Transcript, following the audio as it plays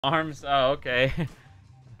Arms. Oh, okay.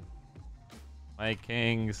 My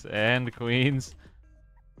kings and queens.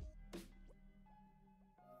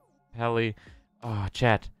 Pelly. Oh,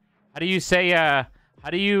 chat. How do you say? How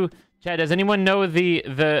do you? Chat. Does anyone know the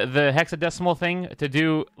hexadecimal thing to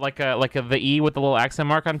do like the E with the little accent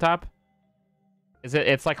mark on top? Is it?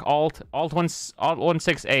 It's like alt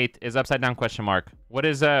 168 is upside down question mark. What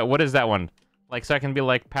is that one? Like so I can be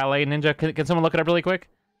like Palais Ninja. Can someone look it up really quick?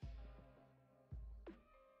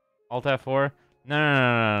 Alt F4.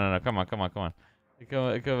 No. Come on. Come on.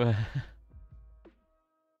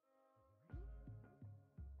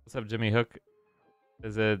 What's up, Jimmy Hook?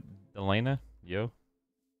 Is it Delana? Yo.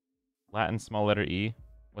 Latin small letter E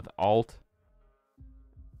with Alt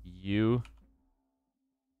U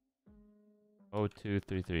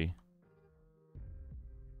 0233.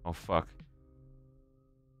 Oh fuck.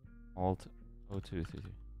 Alt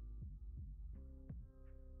 0233.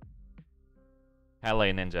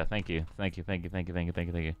 Palais Ninja. Thank you.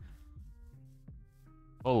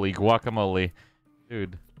 Holy guacamole.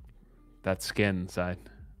 Dude. That skin side.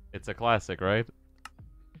 It's a classic, right?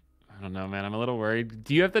 I don't know, man. I'm a little worried.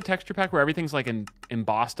 Do you have the texture pack where everything's like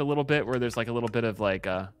embossed a little bit, where there's like a little bit of like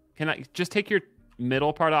can I just take your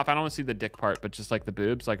middle part off? I don't want to see the dick part, but just like the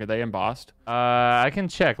boobs. Like, are they embossed? I can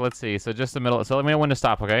check. Let's see. So just the middle. So let me know when to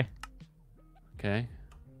stop, okay? Okay.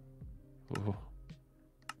 Ooh.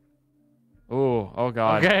 Ooh. Oh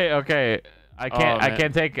god. Okay. I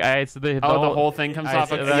can't take. It's the whole thing comes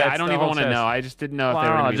off. Yeah, I don't even want to know. I just didn't know if they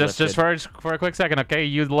were gonna be just for a quick second, okay?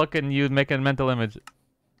 You look and you make a mental image.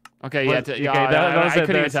 Okay, yeah. I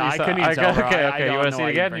couldn't even tell. I couldn't even tell. Okay. You want to see it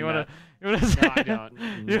again? You want to see? No, I don't.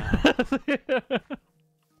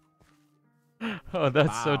 Oh,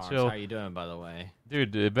 that's so chill. How you doing, by the way?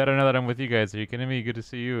 Dude, better know that I'm with you guys. Are you kidding me? Good to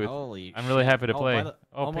see you. Holy I'm really happy to play.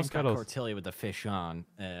 Almost pink got cuddles. Cordelia with the fish on.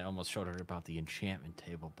 Almost showed her about the enchantment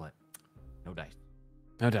table, but no dice.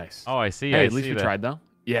 No dice. Oh, I see. Hey, I at least see we that. tried though.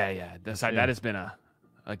 Yeah. That has been a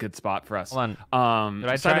good spot for us. Hold on.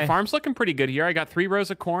 So the farm's looking pretty good here. I got 3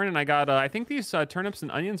 rows of corn, and I got I think these turnips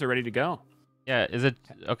and onions are ready to go. Yeah. Is it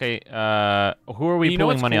okay? Who are we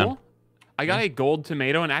pulling money on? I got a gold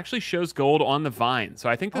tomato, and it actually shows gold on the vine. So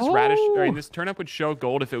I think this radish, or this turnip would show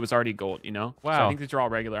gold if it was already gold, you know? Wow. So I think these are all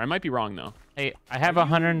regular. I might be wrong, though. Hey, I have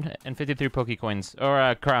 153 Pokecoins,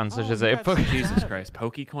 or crowns, I should say. Jesus Christ,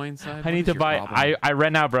 Pokecoins? I need to buy, I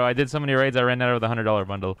ran out, bro. I did so many raids, I ran out of the $100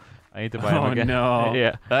 bundle. I need to buy them again. Oh, no.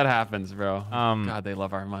 Yeah. That happens, bro. God, they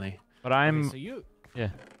love our money. But I'm... Okay, so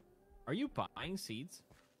are you buying seeds?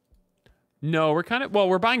 No,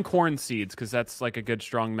 we're buying corn seeds because that's like a good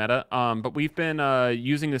strong meta. But we've been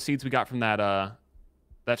using the seeds we got from that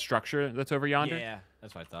structure that's over yonder. Yeah,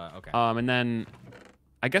 that's what I thought. Okay. And then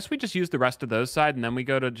I guess we just use the rest of those side, and then we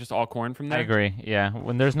go to just all corn from there. I agree. Yeah,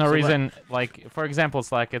 when there's no reason, like for example,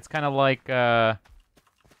 Slack, it's kind of like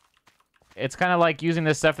using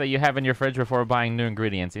the stuff that you have in your fridge before buying new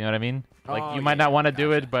ingredients. You know what I mean? Like you might not want to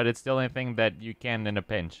do it, but it's still anything that you can in a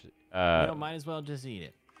pinch. We don't might as well just eat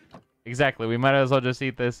it. Exactly. We might as well just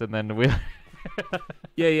eat this and then we.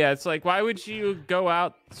 Yeah. It's like, why would you go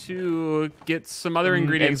out to get some other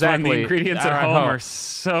ingredients when the ingredients at home are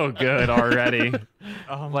so good already?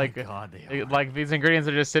 Oh my god, they are. Like these ingredients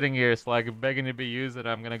are just sitting here, it's like begging to be used, and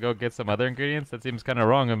I'm gonna go get some other ingredients. That seems kind of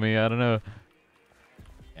wrong of me. I don't know.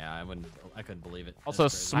 Yeah, I couldn't believe it. Also,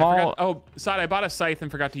 small. I bought a scythe and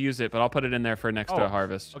forgot to use it, but I'll put it in there for next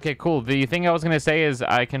harvest. Okay, cool. The thing I was gonna say is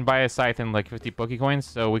I can buy a scythe in like 50 Pokecoins,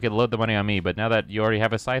 so we could load the money on me. But now that you already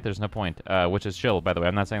have a scythe, there's no point. Which is chill, by the way.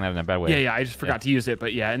 I'm not saying that in a bad way. Yeah. I just forgot to use it,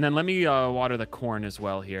 but yeah. And then let me water the corn as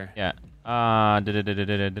well here. Yeah. Hey,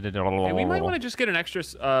 we might want to just get an extra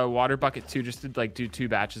water bucket too, just to like do 2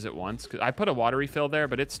 batches at once. Cause I put a water refill there,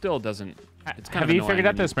 but it still doesn't. It's kind of Have you figured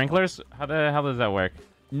out the sprinklers? How the hell does that work?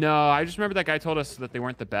 No, I just remember that guy told us that they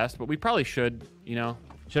weren't the best, but we probably should,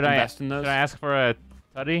 invest in those. Should I ask for a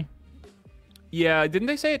study? Yeah, didn't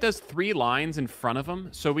they say it does 3 lines in front of them?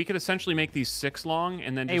 So we could essentially make these 6 long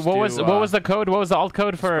and then just what was the code? What was the alt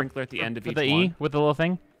code for sprinkler at the end of each the one? E with the little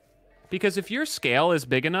thing? Because if your scale is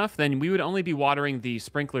big enough, then we would only be watering the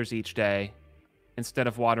sprinklers each day instead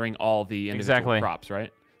of watering all the individual crops,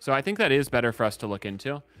 right? So I think that is better for us to look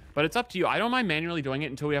into. But it's up to you. I don't mind manually doing it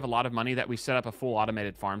until we have a lot of money that we set up a full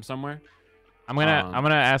automated farm somewhere. I'm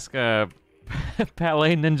gonna ask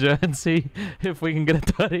Palais Ninja and see if we can get a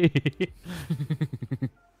study.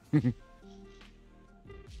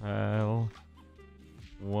 Well,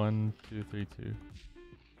 1, 2, 3, 2.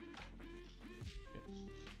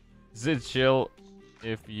 Is it chill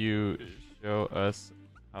if you show us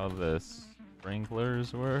how the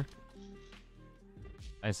sprinklers work?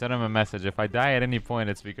 I sent him a message. If I die at any point,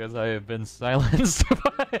 it's because I have been silenced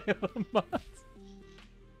by the mods.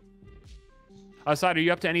 Aside, are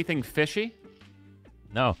you up to anything fishy?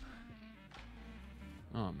 No.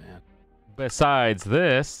 Oh, man. Besides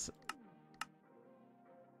this...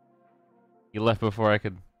 You left before I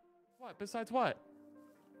could... What? Besides what?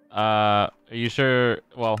 Are you sure?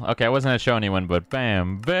 Well, okay, I wasn't gonna show anyone, but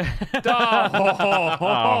bam, bam.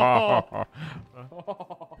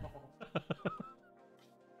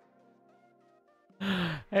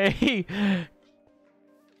 Hey.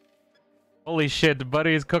 Holy shit,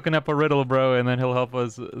 Buddy's cooking up a riddle, bro, and then he'll help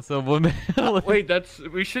us. So wait,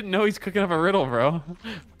 we shouldn't know he's cooking up a riddle, bro.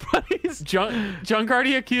 Buddy's Junk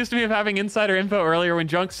already accused me of having insider info earlier when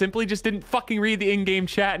Junk simply just didn't fucking read the in-game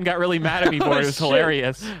chat and got really mad at me for it. It was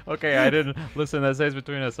hilarious. Okay, I didn't listen. That stays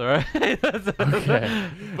between us, all right? Okay.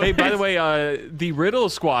 Hey, by the way, the riddle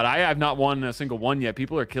squad, I have not won a single one yet.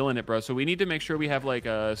 People are killing it, bro. So we need to make sure we have like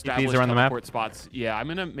established teleport spots. Yeah, I'm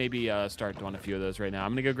gonna maybe start doing a few of those right now.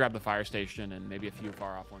 I'm gonna go grab the fire station and maybe a few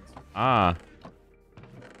far off ones. Ah.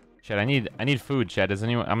 Chat, I need food, chat. Does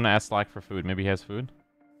anyone... I'm gonna ask Slack for food. Maybe he has food.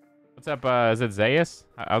 What's up, is it Zayas?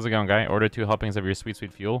 How's it going, guy? Order 2 helpings of your sweet,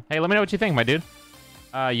 sweet fuel. Hey, let me know what you think, my dude.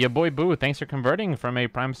 Your boy Boo, thanks for converting from a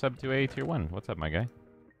Prime sub to a Tier 1. What's up, my guy?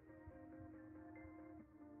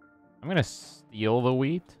 I'm gonna steal the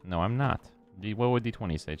wheat? No, I'm not. What would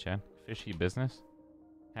D20 say, chat? Fishy business?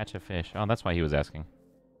 Hatch a fish. Oh, that's why he was asking.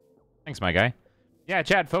 Thanks, my guy. Yeah,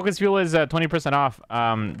 chat, FocusFuel is 20% off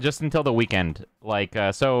just until the weekend. Like,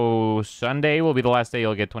 so Sunday will be the last day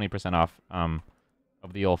you'll get 20% off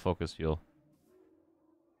of the old FocusFuel.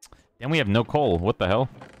 Then we have no coal. What the hell?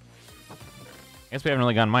 I guess we haven't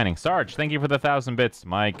really gone mining. Sarge, thank you for the 1,000 bits,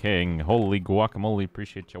 my king. Holy guacamole,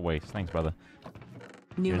 appreciate your waste. Thanks, brother.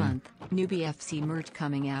 New month, new BFC merch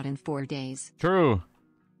coming out in 4 days. True.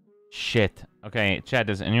 Shit. Okay, chat,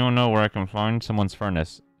 does anyone know where I can find someone's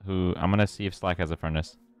furnace? I'm gonna see if Slack has a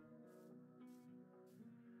furnace.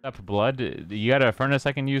 Up blood. You got a furnace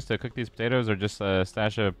I can use to cook these potatoes, or just a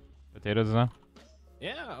stash of potatoes now?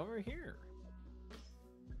 Yeah, over here.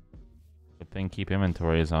 Good thing keep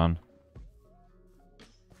inventories on.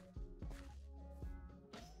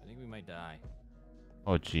 I think we might die.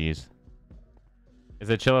 Oh jeez. Is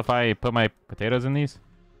it chill if I put my potatoes in these?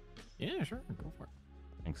 Yeah, sure. Go for it.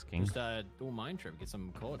 Thanks, King. Just do a mine trip. Get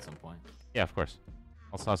some coal at some point. Yeah, of course.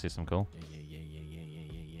 I'll sauce you some coal.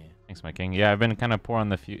 Yeah. Thanks, my king. Yeah, I've been kind of poor on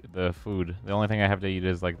the food. The only thing I have to eat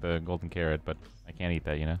is like the golden carrot, but I can't eat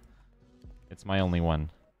that, you know? It's my only one.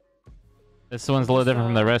 This one's a little different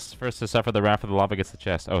from the rest. First to suffer the wrath of the lava gets the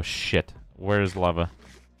chest. Oh, shit. Where's lava?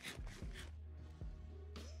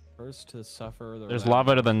 First to suffer the There's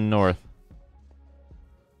lava to the north.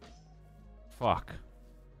 Fuck.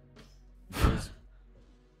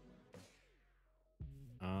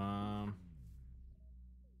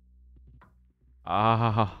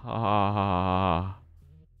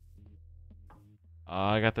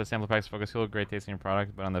 I got the sample packs FocusFuel, great tasting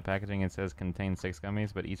product, but on the packaging it says contains 6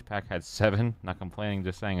 gummies, but each pack had 7. Not complaining,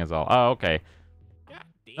 just saying is all. Oh, okay.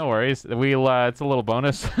 No worries. It's a little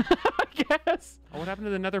bonus, I guess. Oh, what happened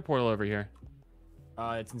to the nether portal over here?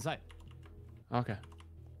 It's inside. Okay.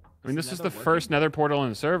 I mean, this is the first nether portal in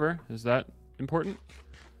the server. Is that important?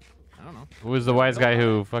 I don't know. Who was the wise guy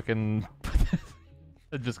who fucking...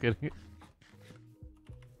 Just kidding.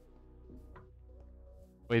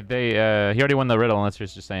 Wait, he already won the riddle, unless you're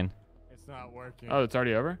just saying. It's not working. Oh, it's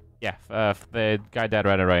already over? Yeah, the guy died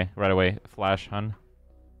right away. Flash, hun.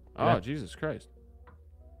 Oh, Yeah. Jesus Christ.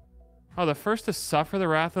 Oh, the first to suffer the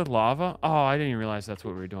wrath of lava? Oh, I didn't even realize that's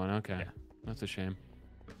what we were doing. Okay. Yeah. That's a shame.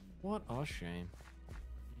 What a shame.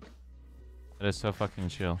 That is so fucking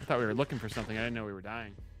chill. I thought we were looking for something. I didn't know we were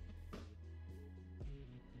dying.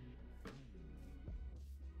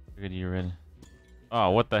 Good, you read.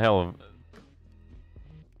 Oh, what the hell?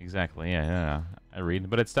 Exactly, yeah. I read.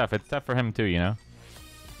 But it's tough. It's tough for him too, you know?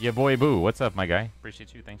 Yeah, boy Boo. What's up, my guy?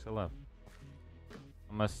 Appreciate you. Thanks for love.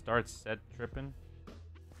 I must start set tripping.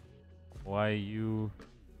 Why you...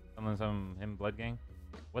 him blood gang?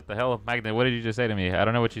 What the hell? Magnet, what did you just say to me? I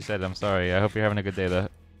don't know what you said. I'm sorry. I hope you're having a good day, though.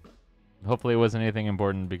 Hopefully it wasn't anything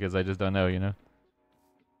important, because I just don't know, you know?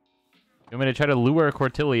 You want me to try to lure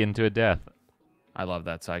Cortilli into a death? I love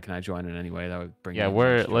that side. Can I join it anyway? That would bring. Yeah,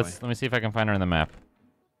 let me see if I can find her in the map.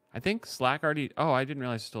 I think Slack already. Oh, I didn't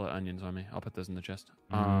realize I still had onions on me. I'll put those in the chest.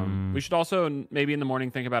 We should also maybe in the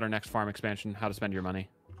morning think about our next farm expansion. How to spend your money.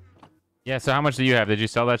 Yeah. So how much do you have? Did you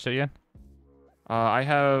sell that shit yet? I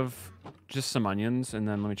have just some onions, and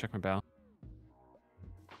then let me check my bow.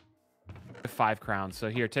 5 crowns. So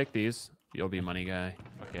here, take these. You'll be a money guy.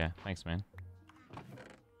 Okay. Thanks, man.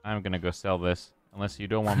 I'm gonna go sell this. unless you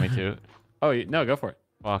don't want me to. Oh no, go for it.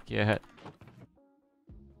 Fuck yeah.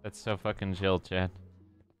 That's so fucking chill, Chad.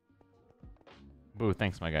 Boo,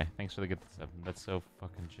 thanks, my guy. Thanks for the gift sub. That's so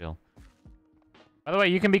fucking chill. By the way,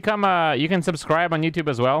 you can become you can subscribe on YouTube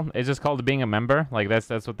as well. It's just called being a member. Like that's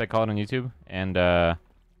what they call it on YouTube. And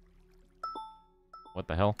what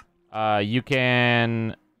the hell? You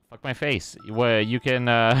can fuck my face. You can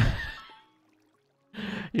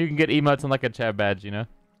you can get emotes and like a chat badge, you know?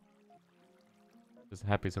 Just a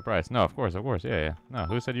happy surprise. No, of course, yeah. No,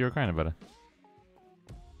 who said you were crying about it?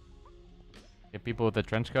 Get people with the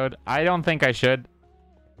trench code? I don't think I should.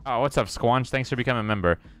 Oh, what's up, Squanch? Thanks for becoming a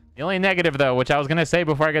member. The only negative, though, which I was going to say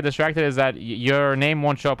before I get distracted, is that your name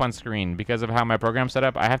won't show up on screen because of how my program's set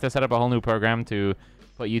up. I have to set up a whole new program to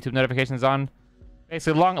put YouTube notifications on.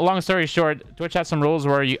 Basically, long story short, Twitch has some rules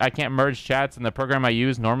where I can't merge chats, and the program I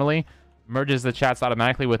use normally merges the chats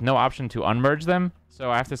automatically with no option to unmerge them. So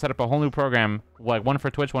I have to set up a whole new program, like one for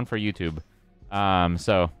Twitch, one for YouTube.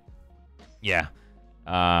 So, yeah.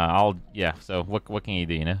 So what can you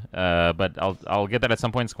do, you know? But I'll get that at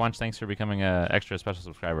some point. Squanch, thanks for becoming a extra special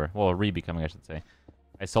subscriber. Well, re-becoming, I should say.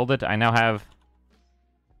 I sold it. I now have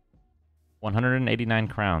 189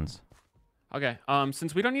 crowns. Okay.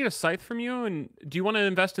 Since we don't need a scythe from you, and do you want to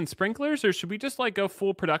invest in sprinklers, or should we just like go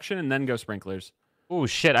full production and then go sprinklers? Oh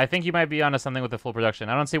shit! I think you might be onto something with the full production.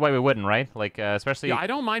 I don't see why we wouldn't, right? Like, especially. Yeah, I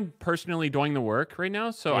don't mind personally doing the work right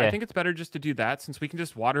now, so yeah. I think it's better just to do that since we can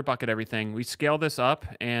just water bucket everything. We scale this up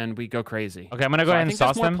and we go crazy. Okay, I'm gonna go ahead and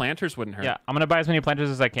sauce them. More planters wouldn't hurt. Yeah, I'm gonna buy as many planters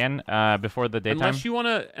as I can before the daytime. Unless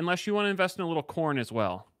you wanna invest in a little corn as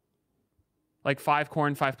well, like 5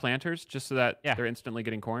 corn, 5 planters, just so that they're instantly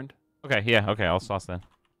getting corned. Okay, yeah, okay, I'll sauce then.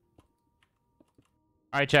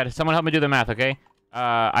 All right, Chad, someone help me do the math, okay?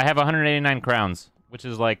 I have 189 crowns. Which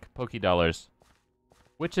is like Poké dollars.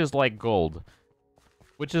 Which is like gold.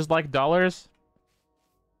 Which is like dollars.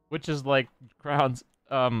 Which is like crowns.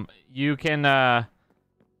 You can, how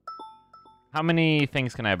many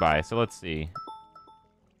things can I buy? So let's see.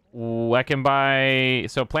 Ooh, I can buy,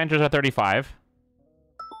 so planters are 35.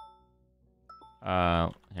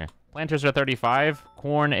 Here. Planters are 35.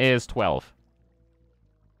 Corn is 12.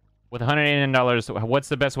 With $189, what's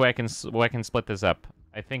the best way I can split this up?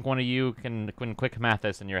 I think one of you can quick math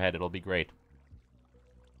this in your head. It'll be great.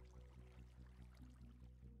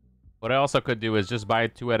 What I also could do is just buy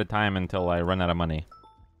 2 at a time until I run out of money.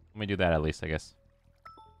 Let me do that at least, I guess.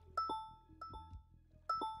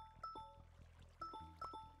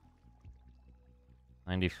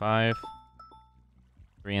 $95.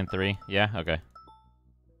 3 and 3. Yeah, okay.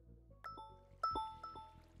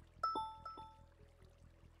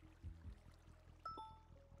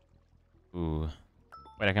 Ooh.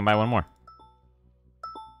 Wait, I can buy one more.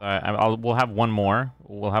 We'll have one more.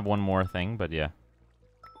 We'll have one more thing, but yeah.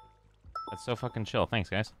 That's so fucking chill. Thanks,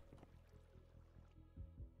 guys.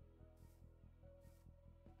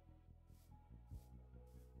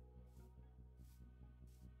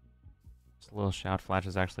 Just a little shout. Flash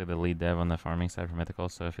is actually the lead dev on the farming side for Mythical,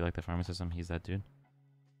 so if you like the farming system, he's that dude.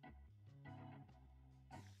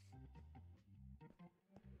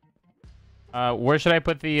 Where should I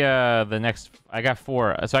put the next? I got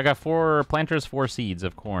 4. So I got 4 planters, 4 seeds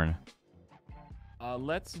of corn.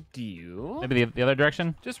 Let's do maybe the other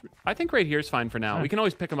direction. I think right here is fine for now. Right. We can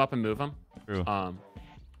always pick them up and move them. True. So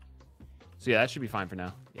yeah, that should be fine for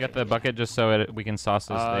now. You got the bucket just so we can sauce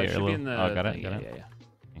this later. Should be in the oh, got it. Yeah.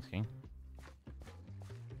 Thanks, King.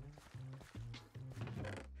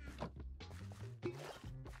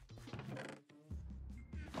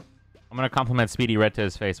 I'm gonna compliment Speedy Red to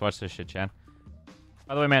his face. Watch this shit, Chad.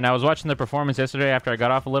 By the way, man, I was watching the performance yesterday after I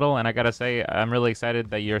got off a little, and I gotta say, I'm really excited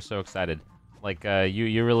that you're so excited. Like,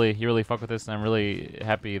 you really fuck with this, and I'm really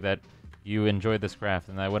happy that you enjoyed this craft,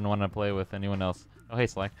 and I wouldn't want to play with anyone else. Oh, hey,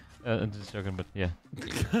 Slack. Just joking, but yeah.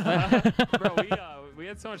 Bro, we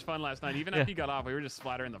had so much fun last night. Even after you got off, we were just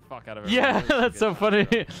splattering the fuck out of it. Yeah, that's so funny.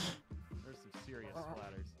 There's some serious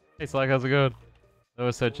splatters. Hey, Slack, how's it going? That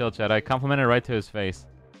was so chill, Chad. I complimented right to his face.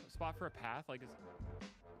 Spot for a path, like.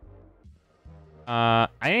 I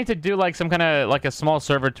need to do like some kind of like a small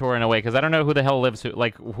server tour in a way, because I don't know who the hell lives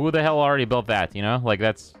like who the hell already built that, you know? Like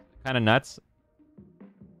that's kind of nuts.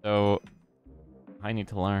 So I need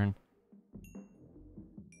to learn.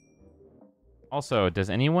 Also, does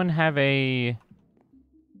anyone have a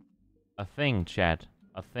thing, chat?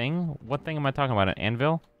 A thing? What thing am I talking about? An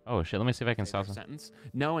anvil? Oh shit, let me see if I can solve some sentence,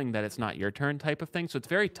 knowing that it's not your turn type of thing. So it's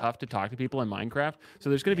very tough to talk to people in Minecraft. So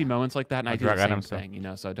there's going to be moments like that, and I do the same thing, you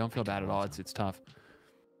know, so don't feel bad at all. It's tough.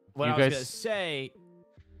 What I was going to say...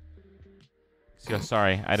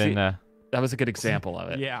 Sorry, I didn't... That was a good example of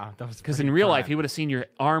it. Yeah, that was because in real life he would have seen your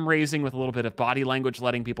arm raising with a little bit of body language,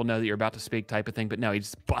 letting people know that you're about to speak, type of thing. But no, he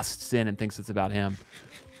just busts in and thinks it's about him.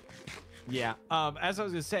 Yeah. As I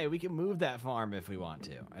was gonna say, we can move that farm if we want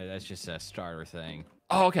to. That's just a starter thing.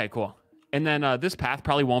 Oh, okay, cool. And then this path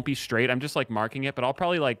probably won't be straight. I'm just like marking it, but I'll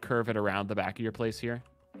probably like curve it around the back of your place here.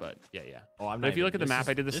 But yeah. Oh, I'm but not if you look at the map,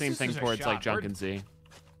 I did the this same is thing just a towards like shot. Junk and Z.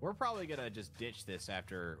 We're probably gonna just ditch this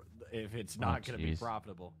after if it's not gonna be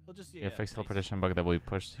profitable. We'll just yeah, fix the partition bug that will be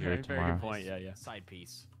pushed here tomorrow. Very good point. Yeah. Side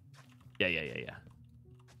piece. Yeah.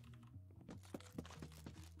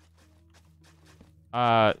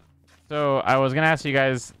 So I was gonna ask you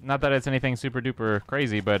guys, not that it's anything super duper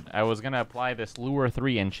crazy, but I was gonna apply this Lure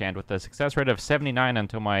 3 enchant with a success rate of 79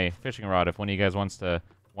 onto my fishing rod. If one of you guys wants to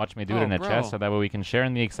watch me do it in a chest, so that way we can share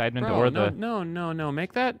in the excitement or the. No.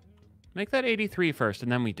 Make that 83 first,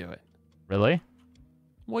 and then we do it. Really?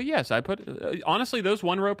 Well, yes. I put honestly, those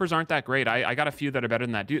one ropers aren't that great. I got a few that are better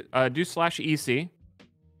than that. Do /EC.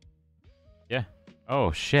 Yeah.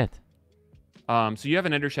 Oh shit. So you have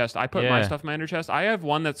an ender chest. I put my stuff in my ender chest. I have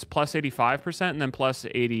one that's plus 85% and then plus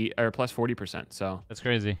 80 or plus 40%. So that's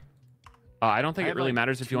crazy. I don't think it really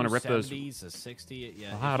matters if you want to rip those. A 60.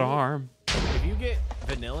 Yeah. Hot arm. If you get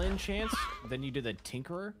vanilla enchants, then you do the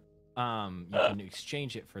tinkerer. You can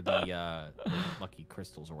exchange it for the lucky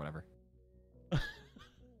crystals or whatever.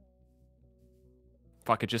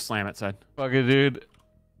 Fuck it, just slam it, Side. Fuck it, dude.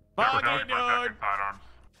 Fuck it, dude.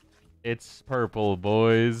 It's purple,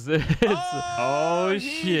 boys. Oh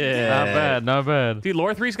shit! Not bad. Dude,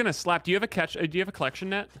 Lore 3's gonna slap. Do you have a collection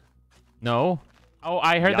net? No. Oh,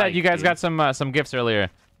 I heard that you guys got some gifts earlier.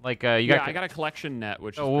 Like I got a collection net,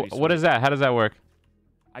 which is pretty what is that? How does that work?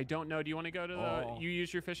 I don't know. Do you want to go to the? You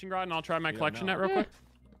use your fishing rod, and I'll try my collection net real quick.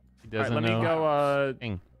 He doesn't All right, let me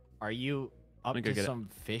go. Are you up to some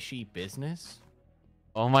fishy business?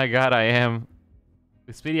 Oh my god, I am.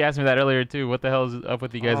 Speedy asked me that earlier too. What the hell is up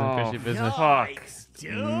with you guys in fishy business? Fuck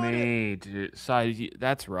me, dude. Side,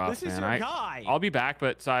 that's rough, this man. Is your guy. I'll be back,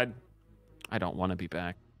 but Side, I don't want to be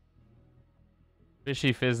back.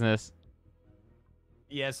 Fishy business.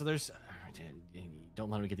 Yeah, so there's. Don't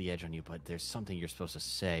let him get the edge on you, but there's something you're supposed to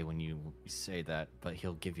say when you say that. But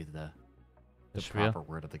he'll give you the proper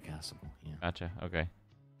word of the gospel. Yeah. Gotcha. Okay.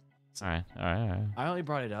 All right. I only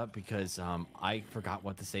brought it up because I forgot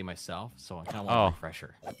what to say myself, so I kind of want a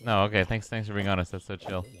refresher. No, okay. Thanks for being honest. That's so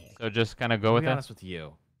chill. So just kind of go with it. Be honest with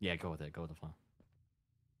you. Yeah, go with it. Go with the flow.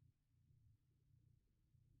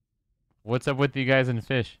 What's up with you guys in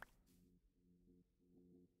fish?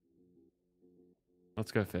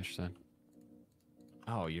 Let's go fish, then.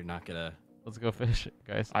 Oh, you're not gonna. Let's go fish,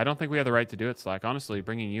 guys. I don't think we have the right to do it, Slack. Honestly,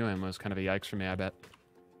 bringing you in was kind of a yikes for me. I bet.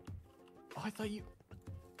 Oh, I thought you.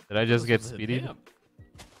 Did I just get speedied?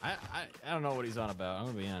 I don't know what he's on about. I'm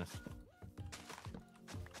gonna be honest.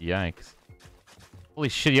 Yikes! Holy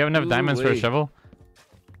shit! You have enough diamonds for a shovel?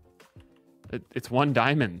 It's 1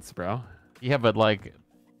 diamonds, bro. Yeah, but like.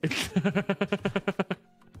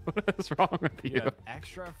 What is wrong with you? You have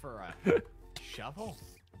extra for a shovel?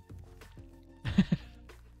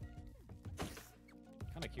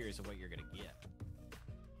 Kind of curious of what you're gonna get.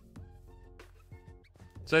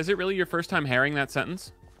 So is it really your first time hearing that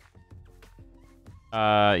sentence?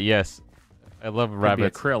 Yes. I love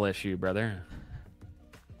rabbits. Could be a krill issue, brother.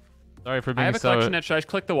 Sorry for being so. I have a collection net. Should I just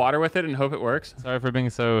click the water with it and hope it works? Sorry for being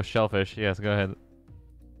so shellfish. Yes, go ahead.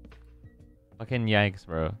 Fucking yikes,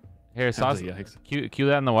 bro. Here, sauce. Cue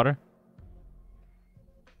that in the water.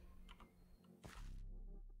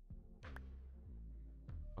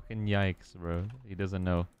 Fucking yikes, bro. He doesn't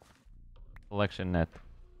know. Collection net.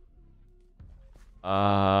 You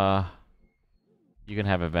can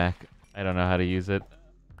have it back. I don't know how to use it.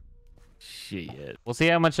 Shit. We'll see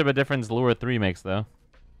how much of a difference Lure 3 makes, though.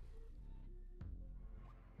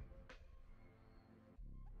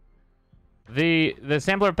 The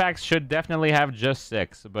sampler packs should definitely have just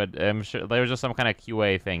 6, but I'm sure there was just some kind of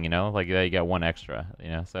QA thing, you know? Like, you get 1 extra, you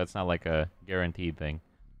know? So it's not like a guaranteed thing.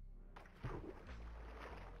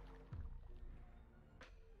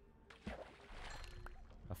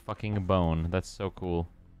 A fucking bone. That's so cool.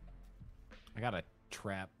 I got a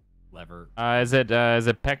trap lever. Is it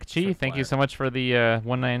Pekchi? Thank you so much for the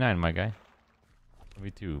 199, my guy.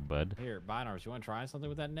 Me too, bud. Here, Binars, you want to try something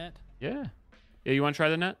with that net? Yeah. Yeah, you want to try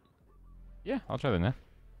the net? Yeah, I'll try the net.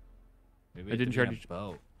 Maybe I didn't charge you.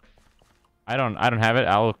 Boat. I don't have it.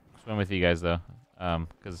 I'll swim with you guys though,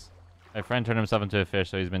 because my friend turned himself into a fish,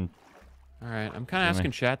 so he's been. All right, I'm kind of asking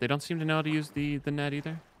chat. They don't seem to know how to use the net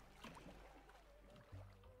either.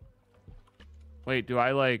 Wait, do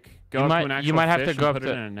I like go You up might- to an actual you might have fish to go and up put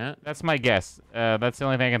it to- in a net? That's my guess. That's the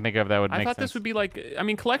only thing I can think of that would make I thought sense. this would be like, I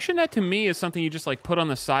mean, collection net to me is something you just like put on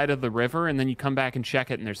the side of the river and then you come back and check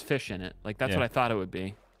it and there's fish in it. Like that's Yeah. what I thought it would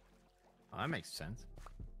be. Oh, that makes sense.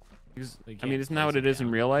 Because, They I mean, can't isn't that what place it it is in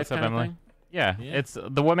down. real life What's up, kind of Emily? thing? Yeah, Yeah. it's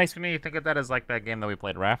the what makes me think of that is like that game that we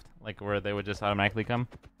played, Raft, like where they would just automatically come.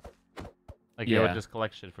 Like they would Yeah. just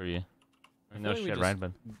collect shit for you. I No feel like we shit, just right?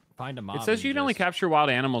 But Find a mob. It says and you can only just- capture wild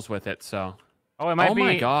animals with it, so. it might Oh be.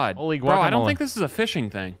 my god. Holy Bro, I don't guacamole. think this is a fishing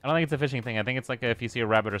thing. I don't think it's a fishing thing. I think it's like if you see a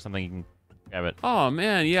rabbit or something, you can grab it. Oh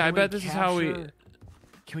man, yeah, I Can we bet this is how we capture-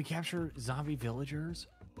 Can we capture zombie villagers?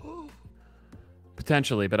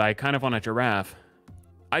 potentially, but I kind of want a giraffe.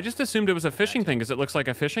 I just assumed it was a fishing thing because it looks like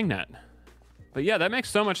a fishing net. But yeah, that makes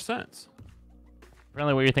so much sense.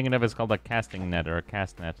 Apparently, what you're thinking of is called a casting net or a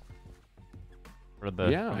cast net for the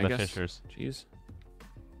Yeah, I guess. fishers. Jeez.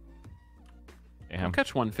 Damn. I'll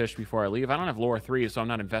catch one fish before I leave. I don't have lore 3, so I'm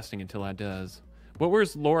not investing until I does.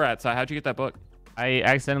 Where's lore at, Si? How'd you get that book? I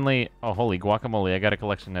accidentally. Oh, holy guacamole! I got a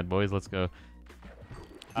collection net, boys. Let's go.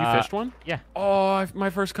 You fished one? Yeah. Oh, my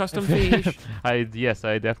first custom fish. Yes,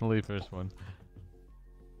 I definitely fished one.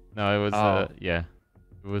 No, it was Oh. yeah,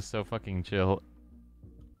 it was so fucking chill.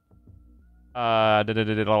 That's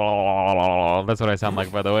what I sound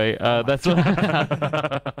like, by the way. That's what.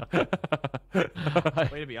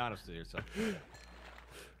 Way to be honest with yourself.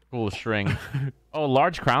 Cool string. Oh,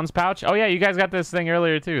 large crowns pouch. Oh yeah, you guys got this thing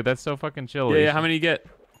earlier too. That's so fucking chill. Yeah, how many you get?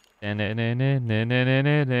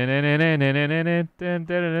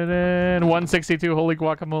 162. Holy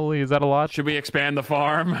guacamole! Is that a lot? Should we expand the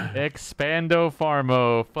farm? Expando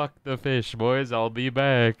farmo. Fuck the fish, boys. I'll be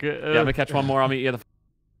back. Yeah, I'm gonna catch one more. I'll meet you.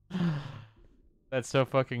 That's so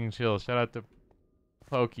fucking chill. Shout out to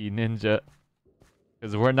Pokey Ninja.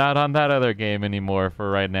 Because we're not on that other game anymore for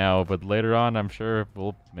right now. But later on, I'm sure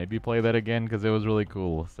we'll maybe play that again because it was really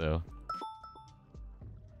cool. So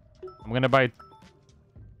I'm going to buy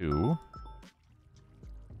 2.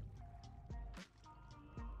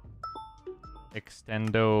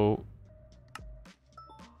 Extendo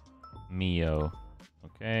Mio.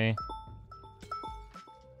 Okay.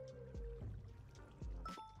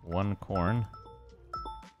 1 corn.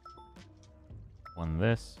 1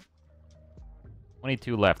 this.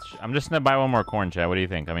 22 left. I'm just gonna buy 1 more corn, chat. What do you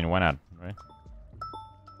think? I mean, why not, right?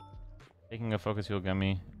 Taking a FocusFuel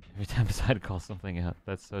gummy every time a side calls something out.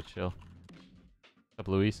 That's so chill. What's up,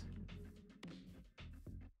 Luis?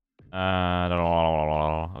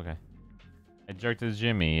 Okay. I jerked his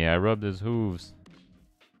Jimmy. I rubbed his hooves.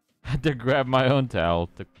 Had to grab my own towel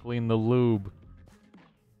to clean the lube.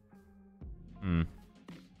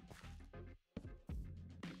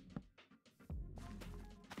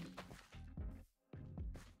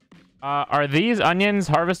 Are these onions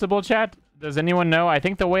harvestable, chat? Does anyone know? I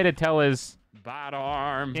think the way to tell is... Bad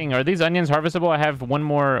arm. King, are these onions harvestable? I have 1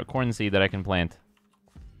 more corn seed that I can plant.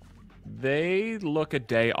 They look a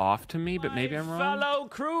day off to me, but maybe I'm wrong. Fellow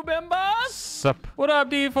crew members. Sup, What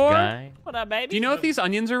up, D4? guy? What up, baby? Do you know if these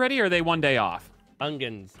onions are ready or are they 1 day off?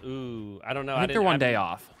 Onions? Ooh, I don't know. I think they're 1 day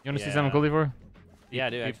off. You want to see Yeah. something cool before? Yeah, I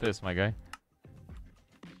do. Keep Actually. this, my guy.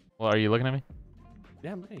 Well, are you looking at me?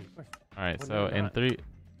 Yeah, I'm looking. Of course. All right, What so do you in got? 3...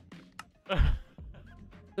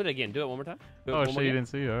 Do it again. Do it one more time. Do it Oh, one shit, more you again. didn't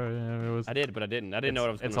see? All right, yeah, it was... I did, but I didn't. I didn't know what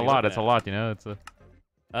I was. It's a gonna be lot. looking It's a at. lot, you know? It's a...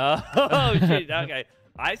 Oh shit. Okay.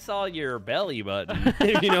 I saw your belly button.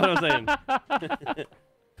 If you know what I'm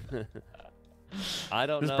saying. I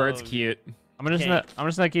don't This know. bird's cute. I'm just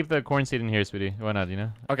gonna keep the corn seed in here, sweetie. Why not, you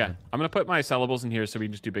know? Okay, I'm gonna put my sellables in here so we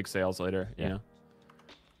can just do big sales later. Yeah. You know.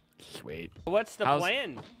 Sweet. What's the How's-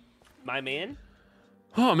 plan, my man?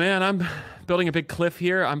 Oh man, I'm building a big cliff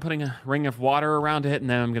here. I'm putting a ring of water around it, and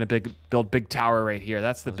then I'm gonna build big tower right here.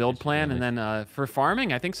 That's the build plan. And then for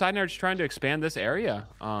farming, I think Side Nerd's trying to expand this area.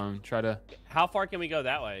 Try to. How far can we go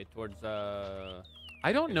that way towards?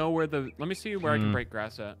 I don't know where the. Let me see where I can break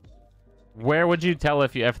grass at. Where would you tell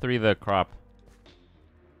if you F3 the crop?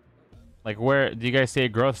 Like, where do you guys say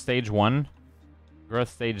growth stage 1? Growth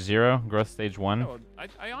stage 0? Growth stage 1? Oh,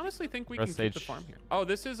 I honestly think we Or can keep the stage farm here. Oh,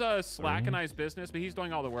 this is Slack and I's business, but he's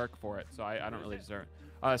doing all the work for it, so I don't really deserve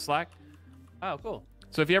it. Slack. Oh, cool.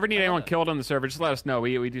 So if you ever need I anyone love it. killed on the server, just let us know.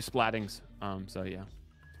 We do splattings. So yeah.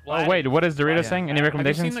 Oh, wait, what is Dorito saying? Any Have you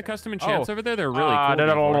recommendations? seen the custom enchants over there? They're really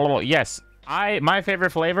cool. Yes. My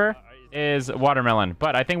favorite flavor is watermelon,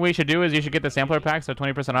 but I think what you should do is you should get the sampler pack, so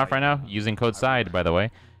 20% off right now, using code SIDE, by the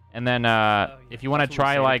way. And then if you want to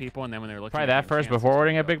try, like, people, and then when they're looking try at that the first enchants, before it's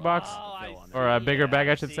ordering a really big box, Oh, or a bigger bag,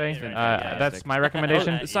 I should say. That's my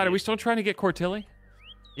recommendation. Side, are we still trying to get Cortilli?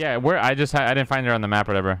 Yeah, I didn't find her on the map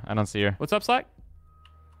or whatever. I don't see her. What's up, Slack?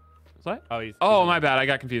 What? Oh, he's My bad. I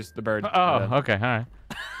got confused. The bird. Oh, okay, all right.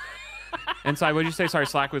 Inside, what'd you say? Sorry,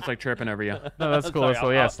 Slack was like chirping over you. No, that's cool. That's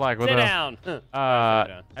cool. Yeah, Slack. Sit down.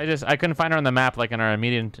 I couldn't find her on the map, like in our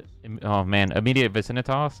immediate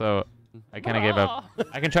vicinity, so I kind of gave up.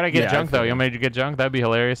 I can try to get junk though. You want me to get junk? That'd be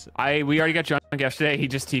hilarious. We already got junk yesterday. He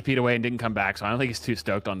just TP'd away and didn't come back, so I don't think he's too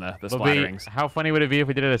stoked on the splatterings. How funny would it be if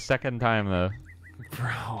we did it a second time though?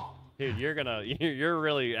 Bro. Dude, you're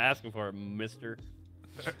really asking for it, mister.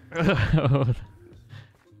 Let's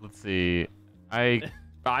see.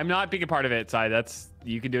 I'm not being a part of it, Si.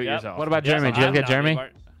 You can do it yourself. What about Jeremy? Did you get Jeremy?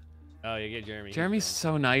 Oh, you get Jeremy. Jeremy's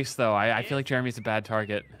so nice, though. I feel like Jeremy's a bad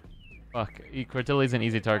target. Fuck. Cortilli's an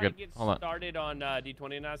easy target. Hold on. Started on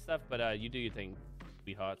D20 and that stuff, but you do your thing,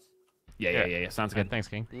 sweethearts. Yeah. Sounds good. Thanks,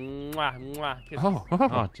 King. Mwah, mwah. Kisses.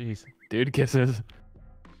 Oh, jeez. Dude, kisses.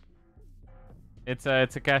 It's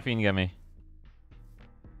a caffeine gummy.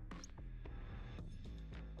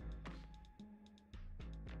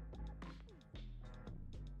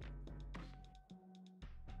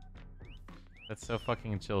 That's so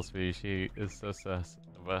fucking chill, sweetie. She is so sus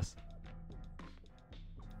of us.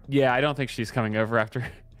 Yeah, I don't think she's coming over after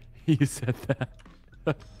you said that.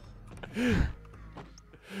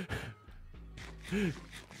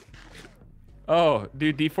 Oh,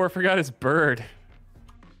 dude, D4 forgot his bird.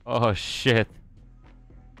 Oh, shit.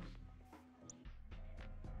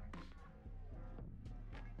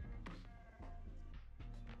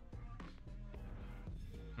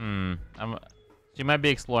 She might be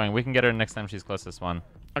exploring. We can get her next time she's close to spawn.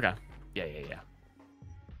 Okay. Yeah.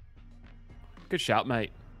 Good shout,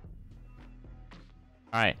 mate.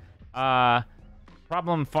 All right.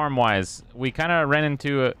 Problem farm-wise, we kind of ran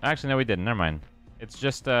into... Actually, no, we didn't. Never mind. It's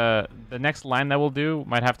just the next line that we'll do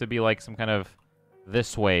might have to be like some kind of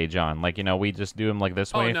this way, John. Like, you know, we just do them like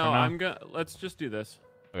this way. Oh, no, for now. let's just do this.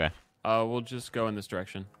 Okay. We'll just go in this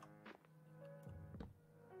direction.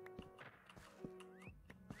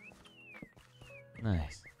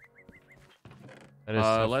 Nice. That is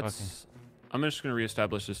so I'm just gonna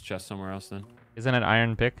reestablish this chest somewhere else then. Isn't it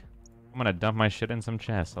iron pick? I'm gonna dump my shit in some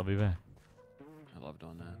chests. I'll be back. I love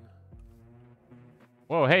doing that.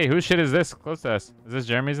 Whoa, hey, whose shit is this close to us? Is this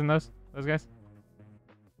Jeremy's in those guys?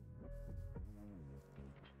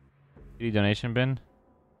 Speedy donation bin?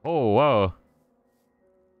 Oh, whoa.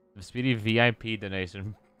 The Speedy VIP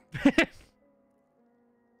donation.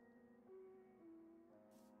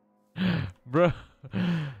 Bro. What he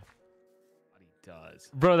does.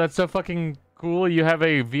 Bro, that's so fucking cool. You have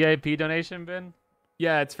a VIP donation bin?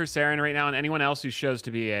 Yeah, it's for Saren right now and anyone else who shows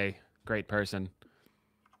to be a great person.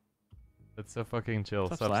 That's so fucking chill.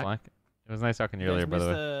 What's Sup, up, Slack? It was nice talking to you earlier, by the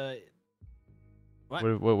way.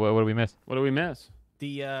 What? What did we miss? What do we miss?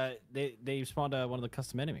 They spawned one of the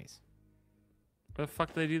custom enemies. Where the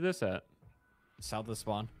fuck did they do this at? South of the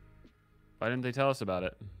spawn. Why didn't they tell us about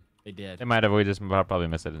it? They did. They might have. We just probably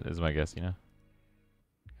missed it, is my guess, you know?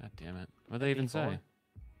 God damn it. What did they even say?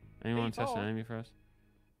 Anyone want to test an enemy for us?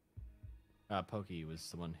 Pokey was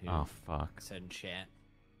the one who said in chat.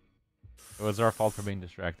 It was our fault for being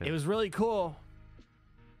distracted. It was really cool.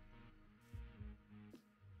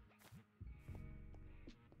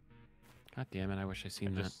 God damn it, I wish I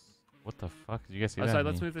seen that. What the fuck? Did you guys see that? that?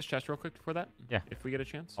 Let's move this chest real quick before that. Yeah. If we get a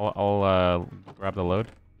chance. I'll grab the load.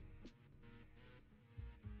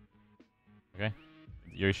 Okay.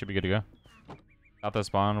 You should be good to go. Out the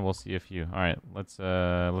spawn, we'll see a few. Alright, let's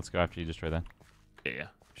go after you destroy that. Yeah.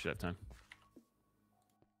 Should have time.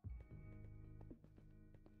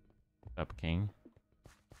 Up, King.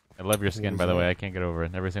 I love your skin, by the way. I can't get over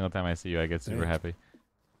it. Every single time I see you, I get super happy.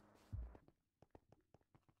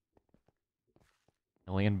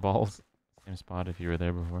 Alien balls. Same spot if you were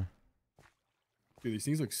there before. Dude, these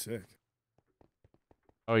things look sick.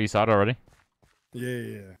 Oh, you saw it already?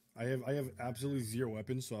 Yeah. I have absolutely zero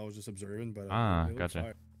weapons, so I was just observing. But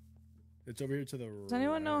gotcha. It's over here to the right. Does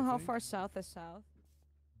anyone know how far south is south?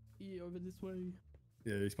 Yeah, over this way.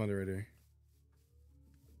 Yeah, he spawned it right here.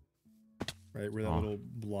 Right where that little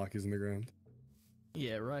block is in the ground.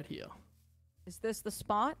 Yeah, right here. Is this the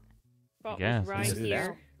spot? Yes. Right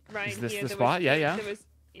here. Right is this here. the spot? Yeah. There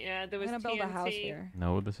was I'm gonna build a house TNT. here.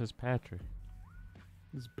 No, this is Patrick.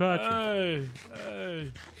 This is Patrick.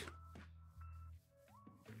 Hey.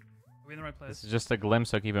 Are we in the right place? This is just a glimpse,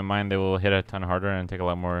 so keep in mind they will hit a ton harder and take a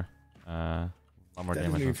lot more That damage.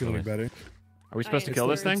 doesn't even feel any better. Are we supposed to kill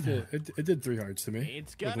this thing? It did 3 hearts to me.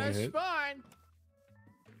 It's gonna spawn.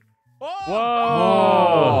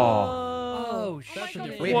 Whoa!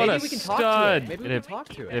 Shit. Wait, what maybe we can talk to it. Maybe we can talk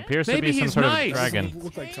to it. It appears to be some sort of dragon.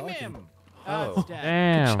 Look like talking. Oh,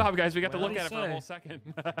 Damn. Good job, guys. We got to look at it for a whole second.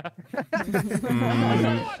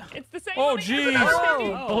 It's the same. Oh, one. jeez.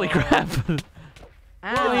 Holy crap.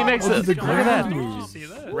 Ow. He makes it. Look at that. Did you see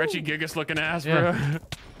that? Reggie Gigas looking ass, bro. Yeah.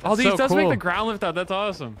 Oh, these so does make cool. the ground lift out. That's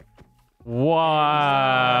awesome.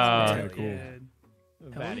 Wow. Very cool.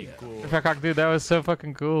 Very cool. Peacock, dude, that was so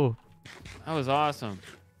fucking cool. That was awesome.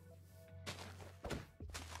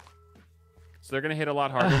 So they're gonna hit a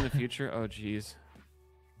lot harder in the future. Oh, jeez.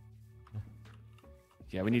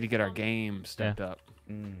 Yeah, we need to get our game stepped up.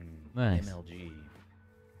 Nice. MLG.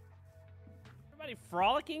 Everybody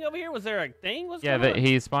frolicking over here? Was there a thing? What's Yeah, going on?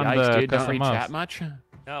 he spawned Yikes, the dude, don't custom read mobs. chat much.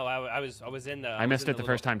 No, I was in the. I missed it the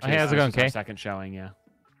first time too. Hey, how's it This going, was our Kay? second showing, yeah.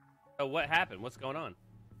 Oh, what happened? What's going on?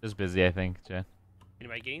 Just busy, I think, Chat.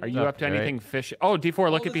 Anybody getting? Are you up to anything fish? Oh, D4,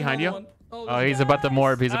 look it behind you. Oh, he's about to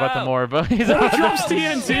morb. He's about to Oh. morb. He's about to drops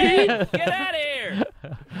TNT. Get out of here!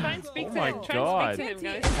 Try and speak Oh to my him. Try God. and speak to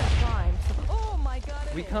him, TNT guys. is a crime. Oh my god.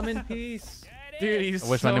 it We is. come in peace. Dude, he's I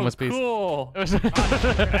wish so my name was Peace. cool. Badass.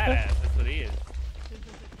 That's what he is.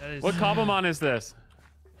 That is What Cobblemon is this?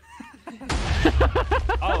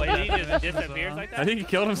 Oh, and he just disappears like I that? think he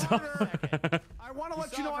killed himself. I want to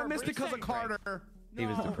let you know I missed it because of Carter. He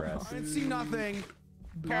was depressed. I didn't see nothing.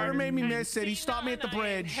 Carter made me miss it. He stopped me at the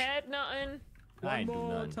bridge. Head nothing. I do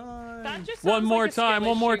none. That just One sounds more like a time. skill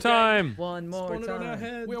One more issue, guys. time. One more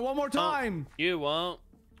time. Wait, one more time. You won't.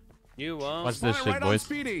 You won't. Watch this Fine, shit, right on boys.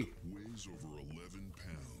 Speedy.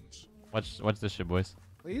 Watch this shit, boys.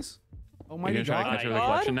 Please. Oh Are my you gonna try to god. catch her with a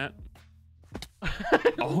collection net?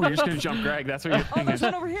 Oh, you're just gonna jump Greg. That's what you're Oh, thinking. there's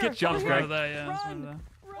one over here. Get jumped, Over Greg. here. That, yeah. that's one of that.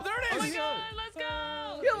 Oh, there Oh it my is. god, let's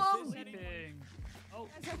go! Kill him. Sleeping.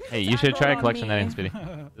 Hey, you should try Aggro on collection me. netting, Speedy.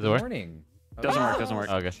 Does it work? Morning. Doesn't work. Doesn't work.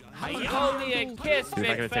 Oh, okay. You owe me a kiss, Dude,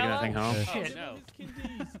 if I big could have taken that fella. thing home. Oh, no.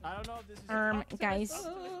 I don't know if this is Guys,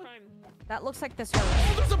 Crime. that looks like this Oh,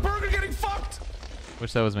 hurts. there's a burger getting fucked.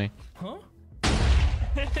 Wish that was me. Huh?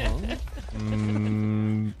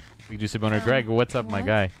 Big Juicy Boner Greg, what's up, my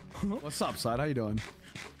guy? What's up, Side? How you doing?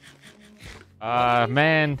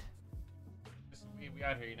 Man. We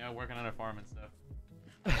out here, you know, working on a farm and stuff.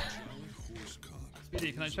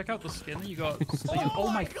 Speedy, can I check out the skin that you got? Oh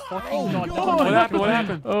my fucking god. What happened? What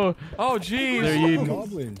happened? Oh, Oh, jeez. there you.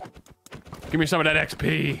 Goblin. Give me some of that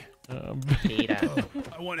XP. I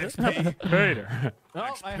want XP. Peter.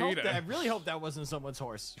 No, I really hope that wasn't someone's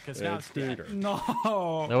horse because now it's dead. No.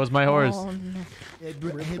 That was my horse. Oh, no. Hey,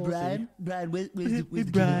 Brian, what's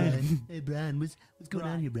Hey, Brian, what's going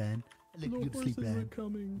on here, Brian? I like to go to sleep,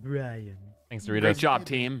 Brian. Brian. Thanks, Great Doritos. job,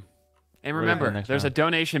 team. And We're ready for the remember, next there's a round.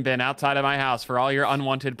 donation bin outside of my house for all your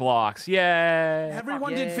unwanted blocks. Yay!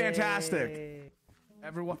 Everyone did fantastic.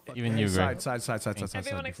 Everyone. Even Hey, you, Greg. side. Everyone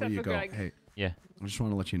Before except you for go, Greg. hey, Yeah. I just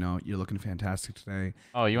want to let you know you're looking fantastic today.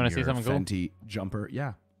 Oh, you want to see Your something cool? Fenty jumper.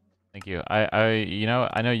 Yeah. Thank you. You know,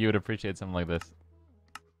 I know you would appreciate something like this.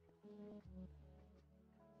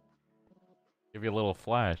 Give you a little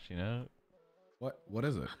flash, you know. What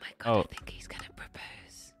is it? Oh my god, Oh. I think he's gonna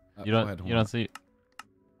propose. You don't see.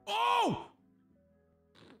 Oh!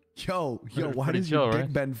 Yo, why Pretty does chill, your dick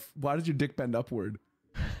right? bend? Why does your dick bend upward?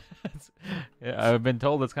 Yeah, I've been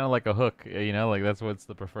told it's kind of like a hook, you know, like that's what's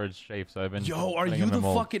the preferred shape. So I've been. Yo, are putting you them in the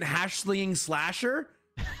mold. fucking hash slinging slasher?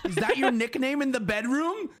 Is that your nickname in the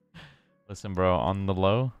bedroom? Listen, bro, on the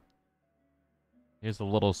low. Here's a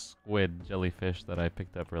little squid jellyfish that I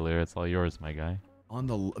picked up earlier. It's all yours, my guy. On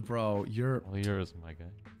the bro, you're All yours, my guy.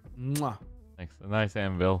 mwah. Thanks. Nice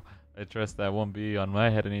anvil. I trust that won't be on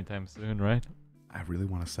my head anytime soon, right? I really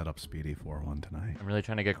want to set up Speedy for one tonight. I'm really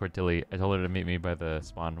trying to get Cortilli. I told her to meet me by the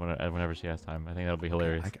spawn whenever she has time. I think that'll be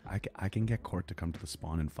hilarious. I can get Court to come to the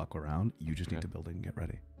spawn and fuck around. You just need Okay. to build it and get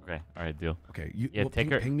ready. Okay, all right, deal. Okay, you Yeah, take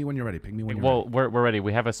her. ping me when you're ready. Ping me when you're Well, we're ready.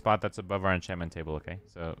 We have a spot that's above our enchantment table. Okay,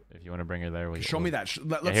 so if you want to bring her there, we ready. Show me that.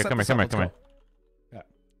 Let's Yeah, here, set come here, this come up. here, Let's come go. here.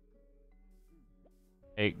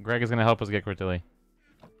 Hey, Greg is gonna help us get Cortilli.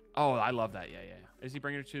 Oh, I love that. Yeah. Is he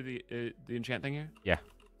bringing her to the enchant thing here? Yeah.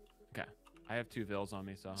 Okay. I have 2 vills on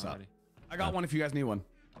me, so I'm So, ready. I got one if you guys need one.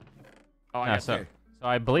 Oh, I Nah, got so, 2. so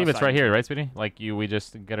I believe Left it's right side. here, right, Speedy? Like we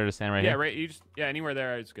just get her to stand right Yeah, here. right. Anywhere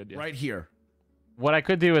there is good. Yeah. Right here. What I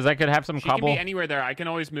could do is I could have some She can cobble. be anywhere there. I can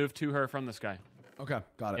always move to her from the sky. Okay,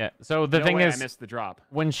 got it. Yeah. So the No thing way is, I missed the drop.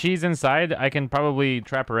 when she's inside, I can probably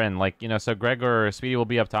trap her in. Like, you know, so Greg or Speedy will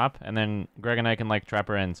be up top, and then Greg and I can like trap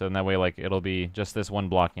her in. So in that way, like it'll be just this one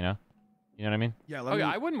block. You know. You know what I mean? Yeah. Oh,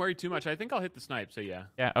 yeah, I wouldn't worry too much. I think I'll hit the snipe, so yeah.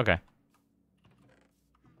 Yeah. Okay.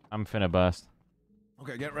 I'm finna bust.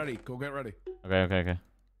 Okay, get ready. Go get ready. Okay.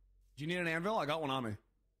 Do you need an anvil? I got one on me.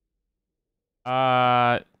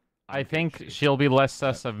 I think she'll be less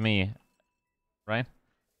sus of me, right?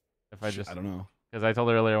 If I just I don't know. Because I told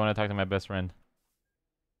her earlier I want to talk to my best friend.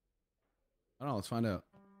 I don't know. Let's find out.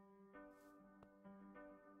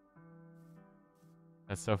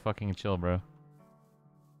 That's so fucking chill, bro.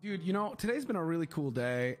 Dude, you know, today's been a really cool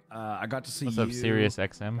day. I got to see What's you. up, Sirius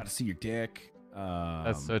XM? Got to see your dick.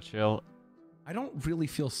 That's so chill. I don't really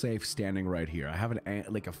feel safe standing right here. I have a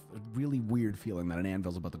really weird feeling that an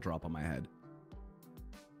anvil's about to drop on my head.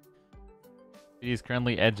 He's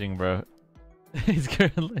currently edging, bro. He's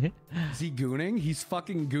currently... Is he gooning? He's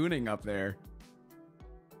fucking gooning up there.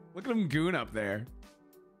 Look at him goon up there.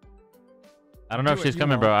 I don't know if she's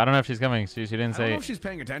coming, bro. I don't know if she's coming. She didn't say... I don't know if she's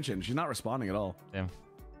paying attention. She's not responding at all. Damn.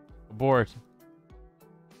 Abort.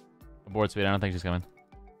 Abort, sweet. I don't think she's coming.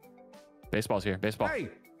 Baseball's here. Baseball. Hey!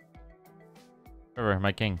 Trevor,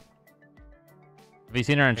 my king. Have you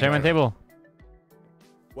seen her on enchantment table?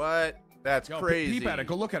 What? That's Yo, crazy. Peep at it.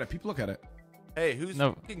 Go look at it. Peep, look at it. Hey, whose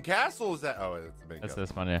fucking castle is that? Oh, it's the big That's guy.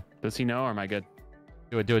 this one, yeah. Does he know or am I good?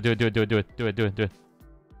 Do it, do it, do it, do it, do it, do it, do it, do it, do it.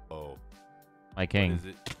 Oh. My king. What is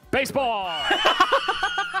it? Baseball!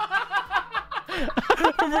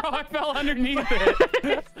 Bro, I fell underneath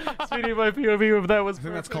it. Sweetie, my POV of that was I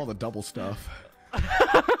think that's called a double stuff.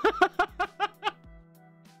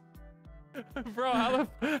 Bro,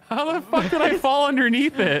 how the fuck did I fall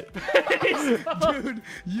underneath it? Dude,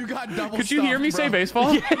 you got double Could you hear me say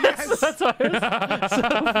baseball? Yes, that's why it's so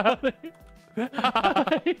funny.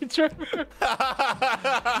 Hi, Trevor.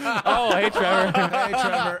 Oh, hey, Trevor. Hey,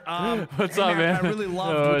 Trevor. What's hey, up, man? I really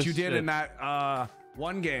loved Oh, what you did shit. in that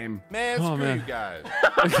one game. Man, Oh, screw man. you guys.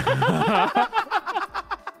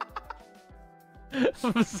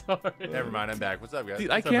 I'm sorry. Never mind, I'm back. What's up, guys? Dude,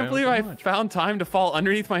 I What's up, can't man? believe What's I found time to fall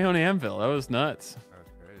underneath my own anvil. That was nuts. That's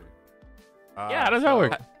crazy. Yeah, how does that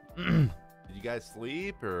work? Did you guys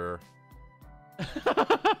sleep or?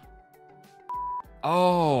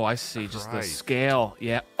 Oh, I see. Just the Christ. scale.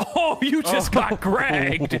 Yeah. Oh, you just got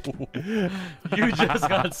gragged. You just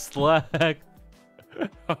got slacked.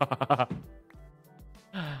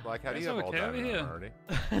 Like, how do It's you have all okay that over here. already?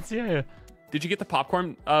 That's yeah. Did you get the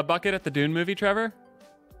popcorn bucket at the Dune movie, Trevor?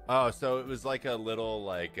 Oh, so it was like a little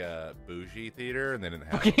bougie theater, and then it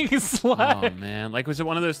had. Fucking Oh slack. man, like was it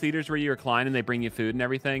one of those theaters where you recline and they bring you food and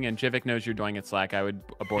everything? And Jivik knows you're doing it slack. I would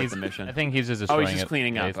abort the mission. I think he's just Oh, destroying he's just it.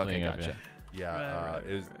 cleaning Yeah, up. he's Okay, cleaning up, gotcha. Yeah,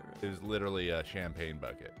 it was literally a champagne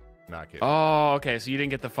bucket. Not kidding. Oh, okay. So you didn't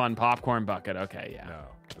get the fun popcorn bucket. Okay, yeah. No,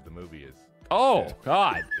 but the movie is. Oh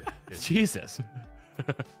God, Jesus.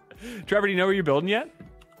 Trevor, do you know where you're building yet?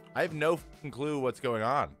 I have no fucking clue what's going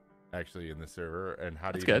on actually in the server and how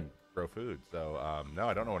to That's even good. grow food. So no,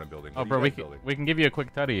 I don't know what I'm building. Oh, What bro, are we you guys building? can give you a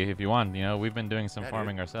quick tutty if you want. You know, we've been doing some Yeah, dude.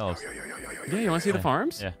 farming ourselves. Yeah, you want to see the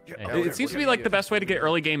farms? Yeah. Yeah. Hey, It seems to be like the best way to get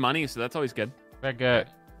early game money, so that's always good. Greg,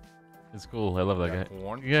 it's cool. I love that guy.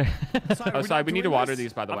 Corn? Yeah. Oh, sorry, we need to water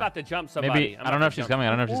these, by the I'm way. about to jump somebody. Maybe I'm I don't know about if to she's jump coming. I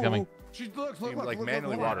don't know if she's Ooh, coming. She looks, You look, like look,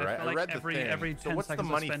 manually look, water. look. I feel like read the every thing. every So 10 what's the seconds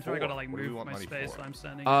money I spend for? here, I gotta like What do we move want my money space. for? So I'm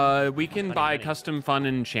standing. We can Money, buy money. custom fun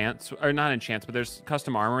and enchants, or not enchants, but there's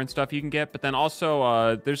custom armor and stuff you can get. But then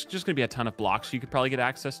also, there's just gonna be a ton of blocks you could probably get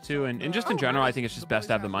access to, and just in general, I think it's just best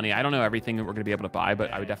to have the money. I don't know everything that we're gonna be able to buy,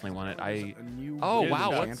 but I would definitely want it. Oh There's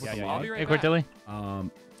wow, a what's, chance. I'll be right Hey, back. Cortilli. Hi,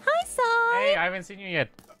 Sai. Hey, I haven't seen you yet.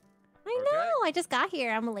 I know. I just got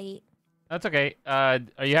here. I'm late. That's okay. Are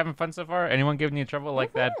you having fun so far? Anyone giving you trouble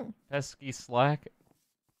like that Mhm. pesky Slack?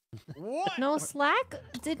 What? No, Slack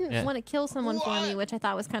didn't Yeah. want to kill someone for me, which I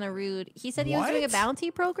thought was kind of rude. He said he was doing a What?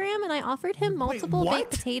 bounty program, and I offered him multiple what?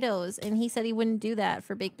 baked potatoes, and he said he wouldn't do that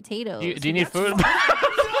for baked potatoes. Do you need food?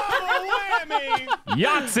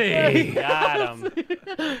 Yahtzee! Got him.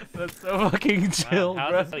 That's so fucking chill, Wow,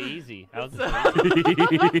 bro. how's it so easy? How's it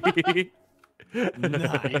so easy?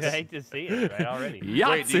 Nah, you hate to see it right already. Yahtzee!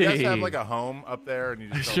 Wait, do you guys have like a home up there and you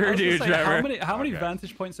just Sure I was do, gonna say, Trevor. How many Okay.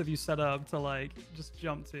 vantage points have you set up to like just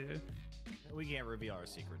jump to? We can't reveal our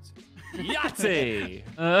secrets. Yahtzee!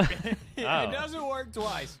 Uh, It doesn't work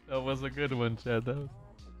twice. that was a good one, Chad. That was...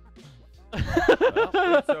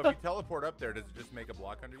 Wait, so if you teleport up there, does it just make a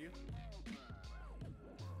block under you?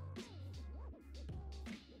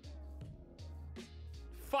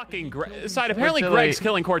 Fucking side. Apparently, Cortilli. Greg's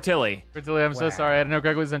killing Cortilli. Cortilli, I'm so sorry. I didn't know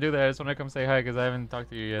Greg was gonna do that. I just want to come say hi because I haven't talked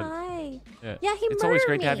to you yet. Hi. Yeah. Yeah, he It's always murdered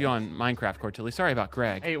great to have me. you on Minecraft, Cortilli. Sorry about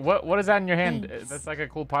Greg. Hey, what is that in your hand? Thanks. That's like a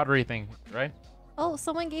cool pottery thing, right? Oh,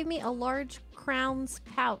 someone gave me a large crown's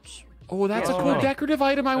pouch. Oh, that's a Oh. cool decorative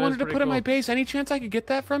item I That is wanted to pretty put in my cool. base. Any chance I could get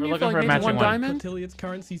that from We're you for looking like for a maybe matching one one. diamond? Cotilliard's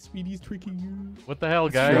currency, Speedy's tricking you. What the hell,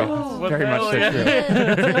 guys? true. What Very the much hell, so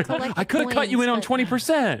yeah? true. Gonna collect I could have cut you coins, in on but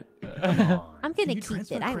 20%. I'm gonna You keep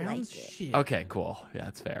transfer it. I crowns? like it. Shit. Okay, cool. Yeah,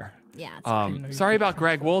 that's fair. Yeah. It's fine. Sorry about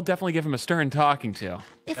Greg. We'll definitely give him a stern talking to.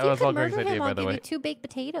 If that you was all could Greg's murder idea, him, by I'll the give way. you 2 baked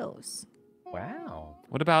potatoes. Wow.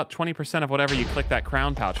 What about 20% of whatever you click that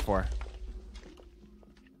crown pouch for?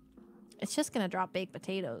 It's just gonna drop baked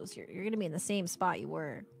potatoes. You're gonna be in the same spot you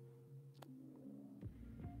were.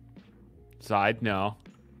 Side, no.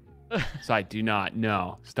 Side, do not.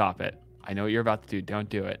 No, stop it. I know what you're about to do. Don't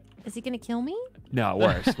do it. Is he gonna kill me? No,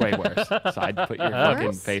 worse. Way worse. Side, put your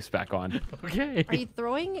fucking face back on. Okay. Are you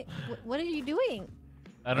throwing? What are you doing?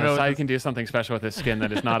 I don't know. Side can do something special with his skin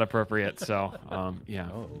that is not appropriate. So, yeah.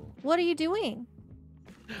 What are you doing?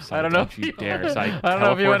 Side, I don't know. Don't you dare. Side, I don't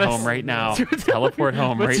know if you teleport want home right now. Teleport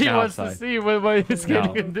home But right she now. wants Side. to see what my skin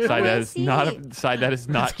No. can do. Side, that is see. not a side. That is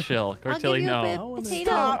not chill. Cortilli, no.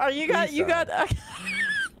 Potato. Are you got?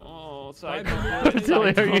 Oh, Side,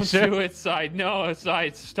 Cortilli, are you don't sure? do it, Side. No,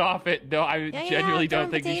 Side, stop it. No, I Yeah, genuinely don't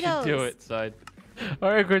throwing think you should do potatoes. it, Side.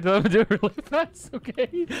 All right, Cortilli, I'm gonna do it really fast. Okay,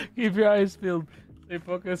 keep your eyes peeled. Stay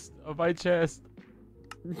focused on my chest.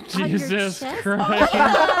 On your Jesus chest? Christ.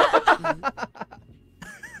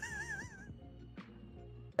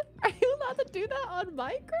 Are you allowed to do that on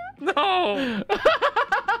Minecraft? No.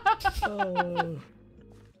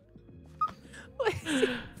 What's the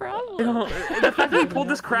problem? The fact that he pulled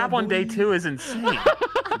this crap on day 2 is insane.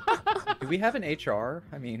 Do we have an HR?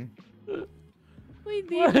 I mean, We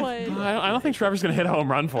need one. I don't think Trevor's gonna hit a home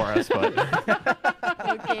run for us, but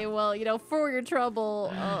Okay, well, for your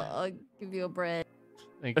trouble, I'll give you a bread.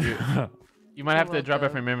 Thank you. You might have to You're drop it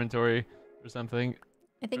welcome. from inventory or something.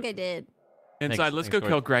 I think I did. inside. Let's go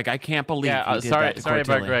Thanks, kill Greg. I can't believe Yeah, you did sorry, that to sorry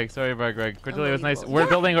about Cortilli. Greg. Sorry about Greg. Cortilli no, was you nice. won't. We're Yeah,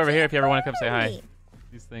 building over here if you ever want to come say follow hi. me.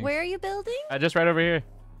 These things. Where are you building? Just right over here.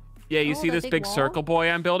 Yeah, you Oh, see that this big big wall? circle boy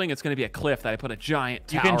I'm building? It's going to be a cliff that I put a giant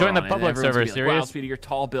You tower can join the on, and public everyone's server, gonna be like, wow, serious? Speedy, your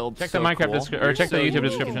tall build. Check so the Minecraft cool. description, or You're check the so YouTube cool,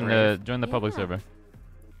 description Greg. to join the public server.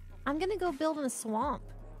 I'm gonna go build in a swamp.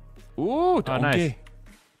 Ooh, Oh, nice. donkey.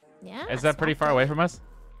 Yeah. Is that pretty swamp far away from us?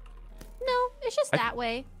 No, it's just that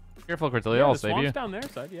way. Careful, Cortilli. Yeah, I'll the save swamp's you. down there,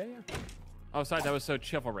 Side. Yeah, yeah. Oh, Side, that was so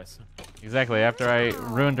chivalrous. Exactly. After I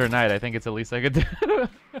ruined her night, I think it's the least I could do.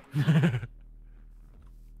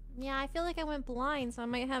 Yeah, I feel like I went blind, so I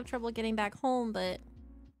might have trouble getting back home, but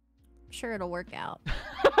I'm sure it'll work out.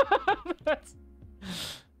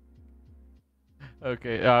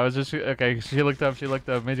 Okay. I was just okay. She looked up. She looked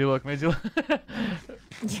up. Made you look. Made you look.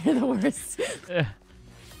 You're the worst. Yeah.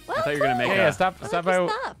 Well, I thought you were gonna make Yeah, a... stop I by. like your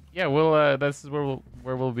stuff. Yeah, we'll. This is where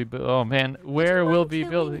we'll be. Oh man, where we'll be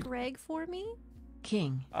Killing building. Greg for me?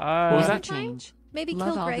 King. What was Never that? change. Maybe Love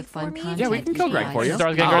kill all the Greg fun for me? content Yeah, we can kill Greg for you.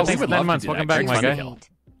 Stars getting Oh, girl. we Thanks for would 9 love to months. do Welcome that. back, my Greg's guy. funny.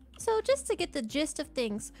 So just to get the gist of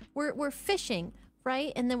things, we're fishing,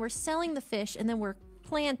 right? And then we're selling the fish, and then we're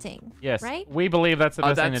planting. Yes. Right? We believe that's the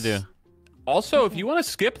best thing to do. Also, if you want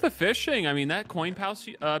to skip the fishing, I mean, that coin pouch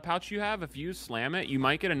you have, if you slam it, you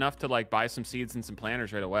might get enough to like buy some seeds and some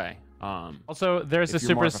planters right away. Also, there's a if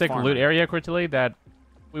you're more super of a sick farmer. loot area, Cortilli, that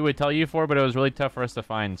we would tell you for, but it was really tough for us to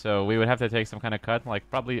find. So we would have to take some kind of cut. Like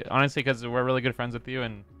probably, honestly, because we're really good friends with you,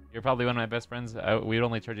 and you're probably one of my best friends. We'd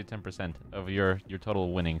only charge you 10% of your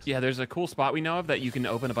total winnings. Yeah, there's a cool spot we know of that you can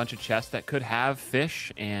open a bunch of chests that could have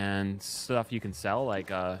fish and stuff you can sell, like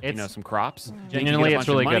some crops. You can get a Genuinely, bunch it's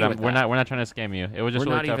of really money good. with We're that. not trying to scam you. It was just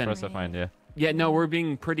We're really not tough for even- us to find. Yeah. Yeah, no, we're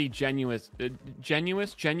being pretty genuine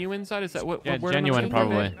side. Is that what? Yeah, what word am I genuine saying?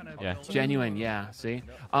 probably. Yeah. Genuine, yeah. See,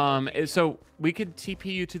 so we could TP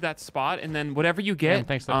you to that spot, and then whatever you Yeah, get,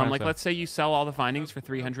 thanks to the like friendship. let's say you sell all the findings for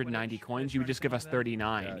 390 coins, you would just give us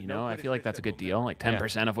 39. You know, I feel like that's a good deal, like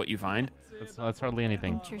 10% of what you find. That's hardly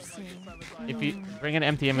anything. Interesting. If you bring an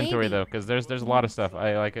empty inventory Maybe. though, because there's a lot of stuff.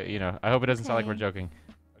 I like I hope it doesn't sound like we're Okay. joking.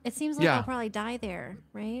 It seems like Yeah. I'll probably die there,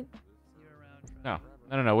 right? No.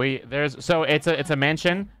 It's a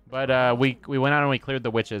mansion, but we went out and we cleared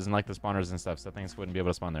the witches and like the spawners and stuff, so things wouldn't be able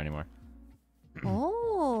to spawn there anymore.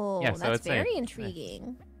 Oh, Yeah, so that's it's safe. very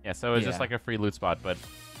intriguing. Yeah, so it's just Yeah. like a free loot spot, but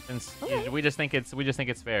since we just think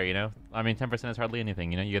it's fair, you know. I mean, 10% is hardly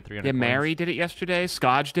anything, you know. You get 300. Yeah, coins. Mary did it yesterday.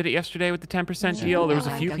 Scotch did it yesterday with the 10% Yeah. deal. There was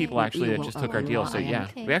a Oh, few I people got actually that you. just took our deal. So yeah,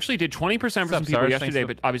 Okay. we actually did 20% for What's some up, people Sarge? yesterday, Thanks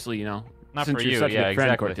but obviously, you know, Not since for you're you, such a yeah, good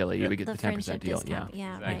friend, exactly. Cortilli, Yeah. you would get The the 10% friendship deal. Yeah. discount.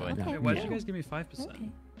 Yeah, Exactly. right. Okay. Wait, why did you guys give me 5%? Okay.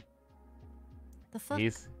 The fuck?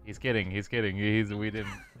 He's kidding. We didn't.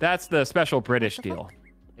 That's the special British deal.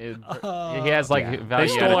 He has like Yeah. value.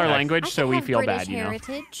 They stole our added language, I so could we have feel British bad, you know.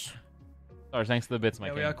 heritage. Sarge, thanks to the bits, my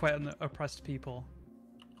Yeah, we king. are quite an oppressed people.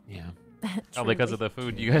 Yeah. Probably because of the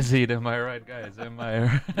food you guys eat. Am I right, guys? Am I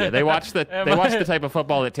right? Yeah, they watch the Am they watch I- the type of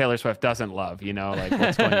football that Taylor Swift doesn't love, you know, like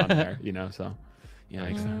what's going on there, you know, so yeah.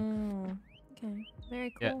 Okay.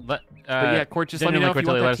 Very cool. Yeah, But yeah, Court, just let me know if you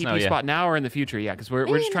want that TP spot now or in the future, yeah, because we're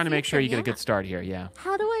Maybe just in trying the to make sure future, you get a yeah. good start here, yeah.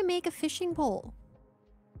 How do I make a fishing pole?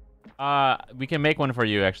 We can make one for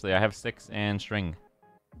you. Actually, I have sticks and string.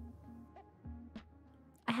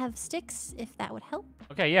 I have sticks if that would help.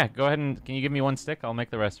 Okay, yeah. Go ahead and can you give me 1 stick? I'll make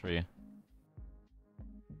the rest for you.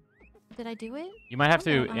 Did I do it? You might have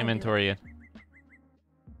Okay, to I'll do inventory it.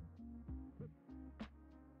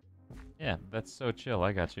 Yeah, that's so chill.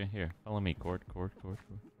 I got you. Here, follow me, Cord.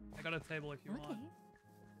 I got a table if you want.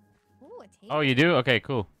 Ooh, a table. Oh, you do? Okay,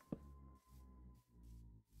 cool.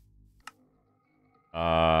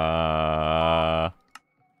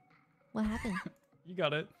 What happened? You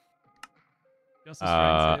got it. You want some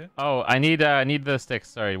strings here? Oh, I need the sticks.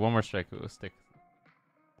 Sorry, one more stick.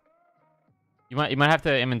 You might have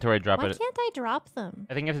to inventory drop Why it. can't I drop them?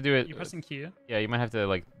 I think you have to do it. You pressing Q? Yeah, you might have to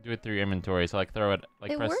like do it through your inventory. So like throw it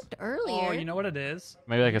like It press. worked earlier. Oh, you know what it is?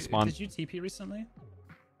 Maybe like a spawn. Did you TP recently?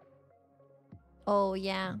 Oh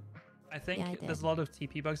yeah. I think Yeah, I did. there's a lot of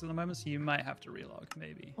TP bugs at the moment, so you might have to relog,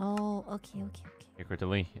 maybe. Oh, okay. Hey,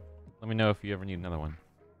 Cortely, let me know if you ever need another one.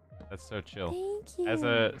 That's so chill. Thank you. As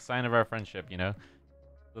a sign of our friendship, you know.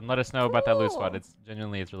 Then let us know about that loot spot. It's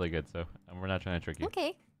really good. So we're not trying to trick you.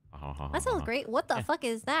 Okay. That sounds great. What the fuck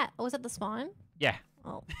is that? Oh, is that the spawn? Yeah.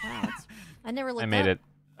 Oh, wow. I never looked I made up.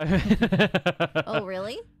 it. Oh,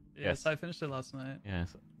 really? Yes, I finished it last night.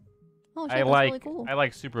 Yes. Oh, shit, I that's like really cool. I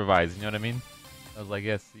like supervise. You know what I mean? I was like,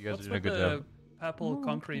 yes, you guys What's are doing a with good the job. purple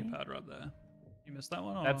concrete powder up there? You missed that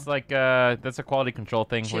one? Or? That's like that's a quality control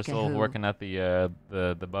thing. We're still Chickahoo. working at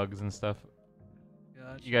the bugs and stuff.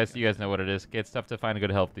 Gotcha. You guys know what it is. It's tough to find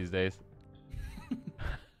good help these days.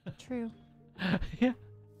 True. Yeah.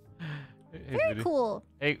 Hey, Very Judy. cool.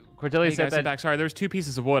 Hey, Cordelia Hey said guys, that. I'm back. Sorry, there's 2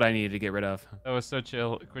 pieces of wood I needed to get rid of. That was so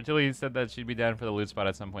chill. Cordelia said that she'd be down for the loot spot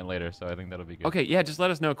at some point later, so I think that'll be good. Okay, yeah, just let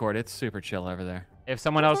us know, Cord. It's super chill over there. If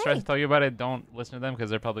someone else tries to tell you about it, don't listen to them because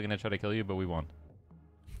they're probably gonna try to kill you, but we won't.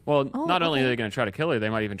 Well, Oh, not only are okay. they going to try to kill you, they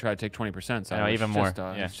might even try to take 20%. So I know, it's even more. just,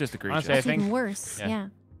 Yeah. It's just egregious. Honestly, I That's think even worse. Yeah.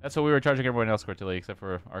 That's what we were charging everyone else, Cordelia, except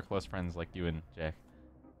for our close friends like you and Jack.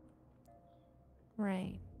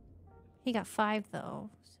 Right. He got 5 though.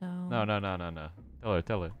 So. No.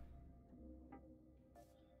 Tell her.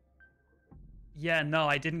 Yeah, no,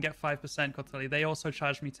 I didn't get 5%, Cortelli. They also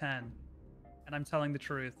charged me 10. And I'm telling the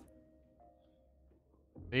truth.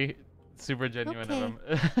 See? Super genuine Okay.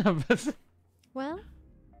 of them. Well,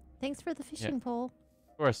 thanks for the fishing pole.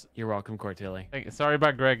 Of course. You're welcome, Cortilli. Sorry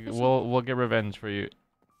about Greg. We'll get revenge for you.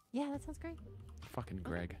 Yeah, that sounds great. Fucking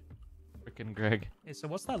Greg. Freaking Greg. Hey, so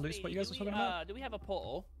what's that loot spot you guys were talking about? Do we have a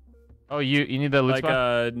portal? Oh, you need the loot Like spot?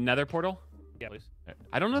 a nether portal? Yeah, please.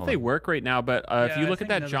 I don't know if Hold they on. work right now, but if Yeah, you I look at think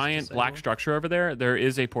that nether's giant black disabled. structure over there, there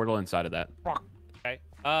is a portal inside of that. Okay.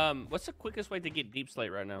 What's the quickest way to get deep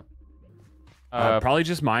slate right now? Probably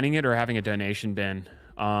just mining it or having a donation bin.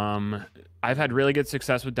 I've had really good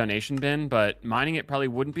success with donation bin, but mining it probably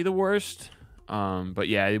wouldn't be the worst. But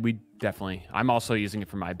yeah, we definitely. I'm also using it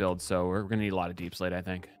for my build, so we're gonna need a lot of deep slate, I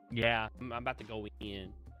think. Yeah, I'm about to go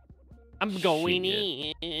in. I'm going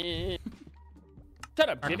in. Shut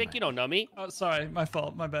up, Jivik. You don't know me. Oh, sorry, my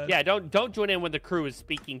fault, my bad. Yeah, don't join in when the crew is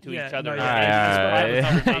speaking to Yeah, each other. no,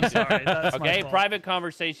 I'm sorry, that's my okay, fault. private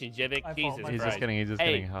conversation, Jivik. My fault, Jesus my Christ. He's just kidding. He's just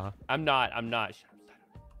Hey, kidding. Haha. I'm not.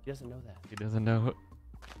 He doesn't know that. He doesn't know.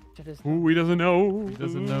 Ooh, he doesn't know. He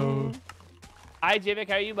doesn't know. Hi, Jivik.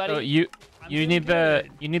 How are you, buddy? So you need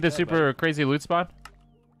the super crazy loot spot.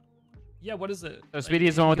 Yeah, what is it? So Speedy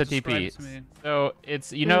is the one with the TP. So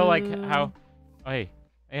it's like how. Oh, hey,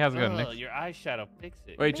 how's it going, Nick? Your eyeshadow fix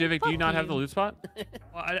it. Wait, Jivik, do you not have the loot spot?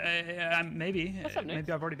 Well, maybe. What's up, Nick?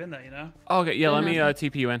 Maybe I've already been there, you know? Oh, okay, yeah, let me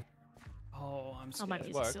TP you in. Oh, I'm Oh, scared. my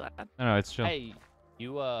music's too loud. No, it's chill. Hey,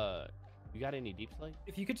 you got any deep slate?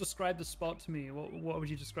 If you could describe the spot to me, what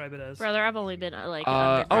would you describe it as? Brother, I've only been like. Oh,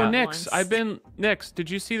 underground Nix, once. I've been Nix.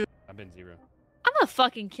 Did you see the? I've been 0. I'm gonna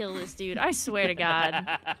fucking kill this dude. I swear to God.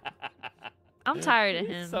 I'm tired of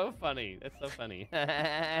him. It's so funny. That's so funny.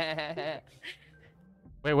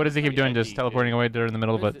 Wait, what does he keep doing? Just teleporting away during the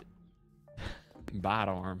middle of What it? Bad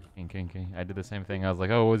arm. King. I did the same thing. I was like,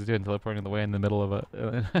 oh, what was he doing? Teleporting away in the middle of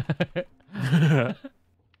it.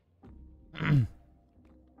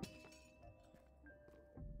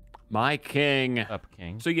 My king. Up,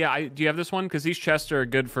 king. So yeah, do you have this one? Because these chests are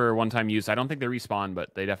good for one-time use. I don't think they respawn,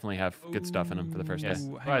 but they definitely have good stuff in them for the first Yes,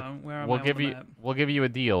 day. hang on, where am we'll I give on the you map? we'll give you a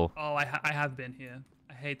deal. Oh, I have been here.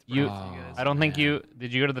 I hate to You, break it to you guys. I don't think you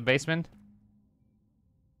did. You go to the basement?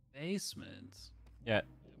 Basement. Yeah,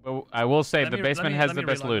 but I will say the basement has the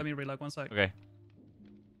best Let loot. me reload 1 sec. Okay.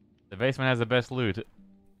 The basement has the best loot.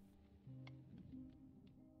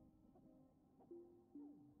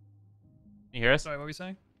 You hear us? Sorry, what were you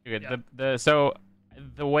saying? You're good. Yeah. So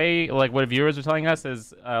the way like what viewers are telling us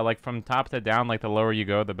is like from top to down, like the lower you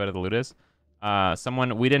go, the better the loot is.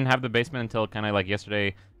 We didn't have the basement until kind of like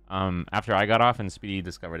yesterday. after I got off and Speedy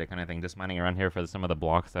discovered it, kind of thing. Just mining around here for some of the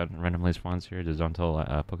blocks that randomly spawns here, just until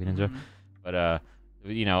Poke Ninja. But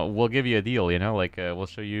you know, we'll give you a deal. You know, like we'll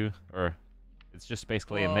show you, or it's just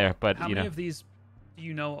basically in there. But how you know, many of these do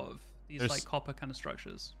you know of? These There's- like copper kind of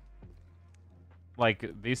structures. like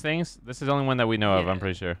these things. This is the only one that we know of. I'm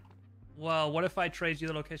pretty sure. Well, what if I trade you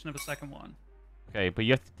the location of a second one? Okay, but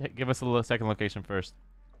you have to give us a little second location first.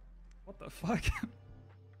 What the fuck?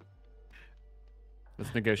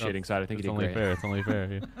 That's negotiating side. I think it's you did only great. fair. It's only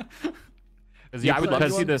fair. Yeah. Yeah, I would love to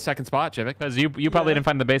see the second spot, Chivik. Because you probably didn't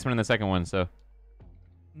find the basement in the second one, so.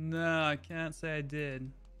 No, I can't say I did.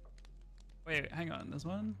 Wait, hang on. There's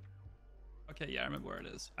one? Okay, yeah, I remember where it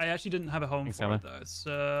is. I actually didn't have a home Thanks, for Ella. it, though,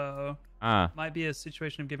 so... Ah. Might be a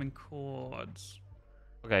situation of giving chords.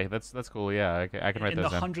 Okay, that's cool. Yeah, I can write In those the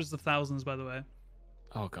down. hundreds of thousands, by the way.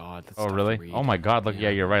 Oh god. That's Oh tough to really? read. Oh my god! Look, yeah,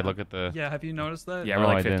 you're right. Look at the. Yeah, have you noticed that? Yeah, No, we're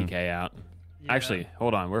I like didn't. 50k out. Yeah. Actually,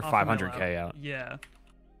 hold on. We're Half a mil 500k out. Yeah.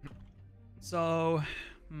 So,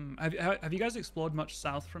 have you guys explored much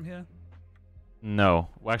south from here? No,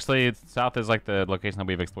 well, actually, south is like the location that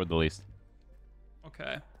we've explored the least.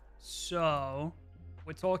 Okay. So,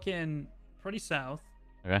 we're talking pretty south.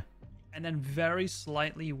 Okay. And then very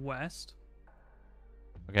slightly west.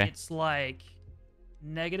 Okay. It's like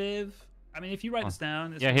negative. I mean, if you write this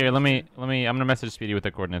down. It's Yeah, here. Let me. I'm gonna message Speedy with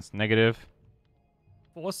the coordinates. Negative.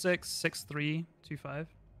 466325.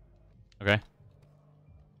 Okay.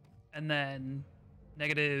 And then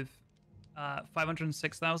negative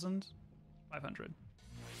 506,500.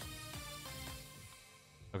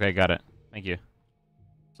 Okay, got it. Thank you.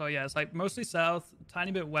 So yeah, it's like mostly south,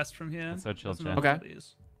 tiny bit west from here. That's so chill, Doesn't Chad. know Okay. what it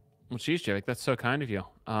is. Well, geez, Jake, that's so kind of you.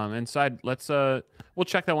 Inside, let's we'll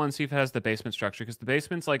check that one and see if it has the basement structure, because the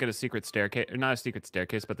basement's like at a secret staircase, or not a secret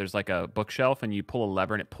staircase, but there's like a bookshelf, and you pull a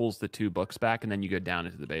lever and it pulls the two books back, and then you go down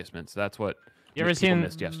into the basement. So that's what You ever people seen?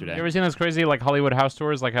 missed yesterday. You ever seen those crazy like Hollywood house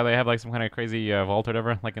tours? Like how they have like some kind of crazy vault or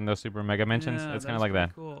whatever, like in those super mega mansions. Yeah, It's that kind of is like pretty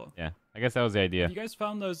that. cool. Yeah, I guess that was the idea. Have you guys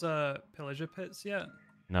found those pillager pits yet?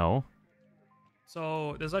 No.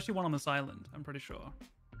 So there's actually one on this island, I'm pretty sure.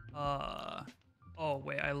 Oh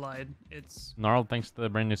wait, I lied. It's Gnarled, thanks to the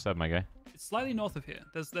brand new sub, my guy. slightly north of here.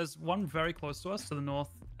 There's one very close to us to the north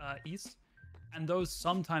east, and those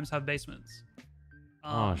sometimes have basements.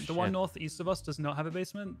 Oh, The one shit. northeast of us does not have a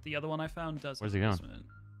basement. The other one I found does Where's have he a going? basement.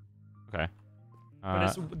 Okay.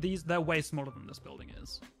 But they're way smaller than this building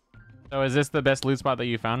is. So is this the best loot spot that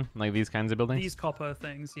you found? Like these kinds of buildings? These copper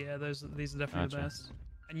things, yeah, these are definitely the Gotcha. best.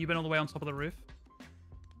 And you've been all the way on top of the roof?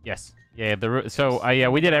 Yes. Yeah. So yeah,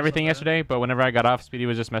 we did everything yesterday, but whenever I got off, Speedy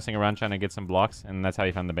was just messing around trying to get some blocks, and that's how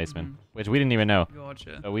he found the basement, which we didn't even know.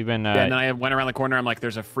 Gotcha. So we've been. Yeah, and then I went around the corner. I'm like,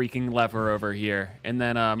 "There's a freaking lever over here." And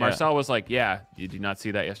then Marcel was like, "Yeah, you did not see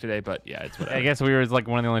that yesterday, but yeah, it's whatever." I guess we were like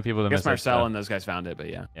one of the only people that I guess missed it, Marcel so- and those guys found it, but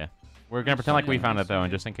yeah. Yeah. We're gonna pretend like we found it though,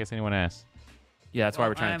 and just in case anyone asks. Yeah, that's why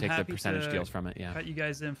we're I trying am to take the happy percentage to deals from it. Yeah. Cut you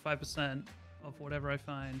guys in 5% of whatever I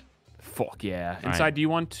find. Fuck yeah. All Inside, right. do you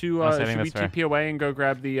want to? Honestly, I Should think we that's TP away and go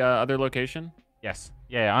grab the other location? Yes.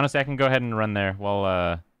 Yeah. Honestly, I can go ahead and run there.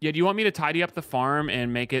 Well. Yeah. Do you want me to tidy up the farm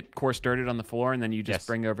and make it coarse dirted on the floor, and then you just Yes.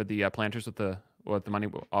 bring over the planters with the money?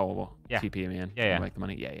 Oh, well, Yeah. TP me in. Yeah, yeah. I'll make the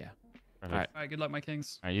money. Yeah, yeah. Perfect. All right. All right, good luck, my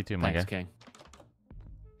kings. All right. You too, my Thanks, guy. King.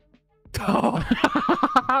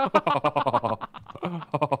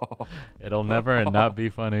 It'll never not be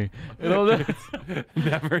funny. It'll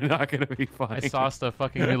never not gonna be funny. I sauced a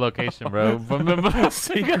fucking new location, bro.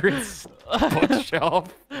 Secret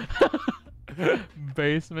bookshelf.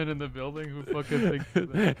 Basement in the building. Who fucking thinks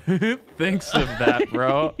of that? Who thinks of that,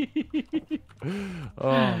 bro?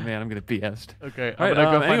 Oh man, I'm gonna BS. Okay. All right,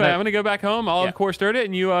 anyway, I'm gonna go back home. I'll course dirt it,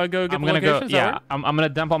 and you go get I'm the gonna location. go. Is that Yeah. right? I'm gonna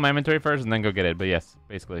dump all my inventory first and then go get it. But yes,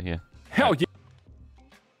 basically, yeah. Hell yeah.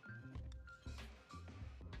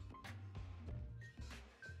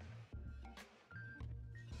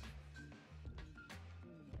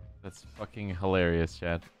 That's fucking hilarious,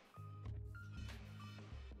 Chad.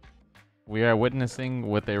 We are witnessing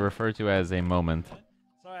what they refer to as a moment.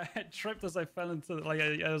 Sorry, I tripped as I fell into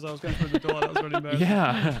as I was going through the door. That was really embarrassing.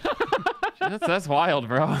 Yeah. that's wild,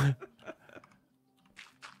 bro.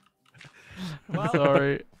 Well,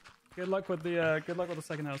 Sorry. Good luck with the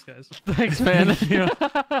second house, guys. Thanks, man.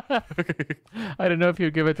 I didn't know if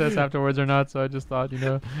you'd give it to us afterwards or not, so I just thought, You've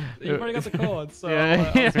already got the cord, so Yeah.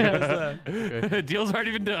 I'll see you guys there. Okay. Deal's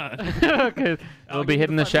already been done. Okay. We'll be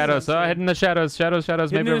hidden in the shadows. So hidden in the shadows. Shadows. Hidden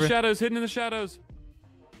maybe in the over- shadows. Hidden in the shadows.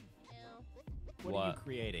 What are you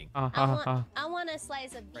creating? I want a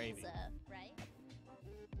slice of pizza, right?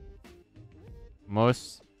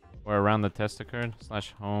 Most were around the test occurred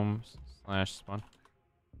 /home/spawn.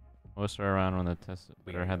 Most were around when the test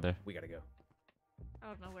that are had there. We gotta go. I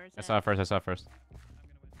don't know where it's I saw it first. I saw it first.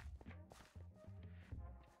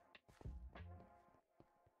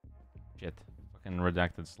 Shit. Fucking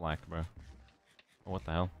redacted Slack, bro. What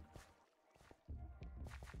the hell?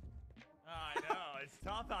 I know. It's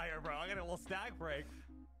tough out here, bro. I got a little stack break.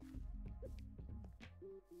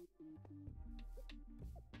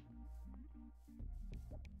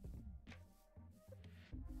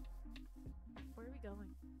 Where are we going?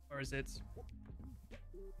 Or is it?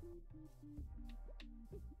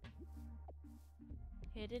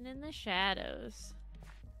 Hidden in the shadows.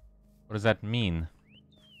 What does that mean?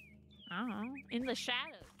 I don't know. In the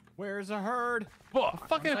shadows. Where's a herd?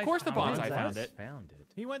 Fucking, of course the bonsai found it.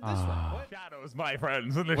 He went this way. What? Shadows, my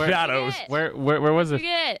friends, in the Where- shadows. Where was it?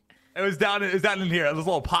 Get It was down. It was down in here. This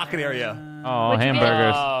little pocket area. Oh,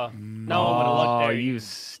 hamburgers. No one would have looked there. You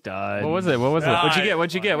stud. What was it? What was it? What'd you get?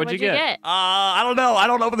 What'd you get? What'd you get? I don't know. I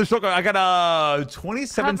don't open the sugar. I got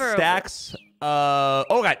 27 Cover stacks. I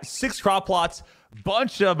got 6 crop plots,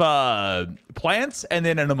 bunch of plants, and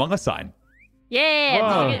then an Among Us sign.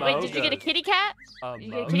 Yeah. Did you get a kitty cat? Did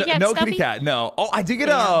you get a kitty cat No stuffy? kitty cat. No. Oh, I did get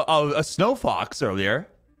a snow fox earlier.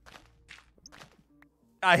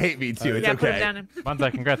 I hate me too. It's Yeah, put him okay. down.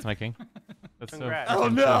 Bonsai, congrats, my king. That's Congrats. so Oh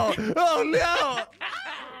freaking no! chill. Oh no!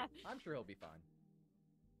 I'm sure he'll be fine.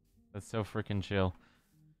 That's so freaking chill.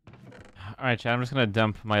 All right, chat. I'm just gonna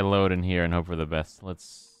dump my load in here and hope for the best.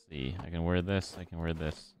 Let's see. I can wear this. I can wear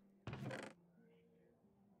this.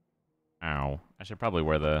 Ow. I should probably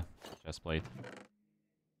wear the chest plate.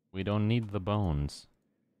 We don't need the bones.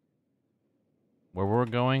 Where we're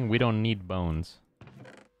going, we don't need bones.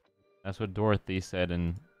 That's what Dorothy said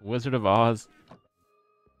in Wizard of Oz.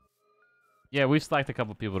 Yeah, we've slacked a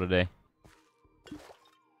couple people today.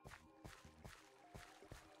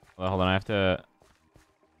 Well, hold on, I have to...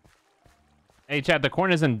 Hey, chat, the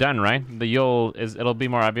corn isn't done, right? It'll be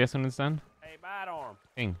more obvious when it's done? Hey, bad arm.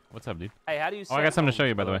 King, what's up, dude? Hey, how do you? Oh, I got something to show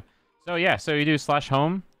you, by the way. So yeah, so you do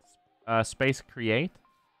 /home, space create,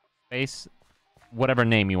 space, whatever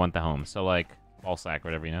name you want the home. So like ballsack,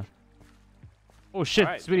 whatever, you know. Oh shit,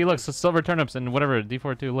 Right. Speedy, look, so silver turnips and whatever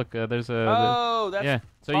D42. Look, there's a. Oh, that's yeah.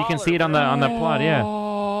 So you can see it on the plot. Yeah.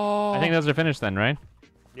 I think those are finished then, right?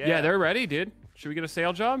 Yeah, they're ready, dude. Should we get a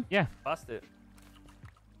sale job? Yeah. Bust it.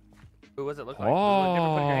 Ooh, what's it look like? Ooh,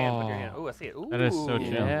 put your hand. Put your hand. Ooh, I see it. Ooh. That is so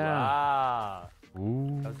chill. Wow.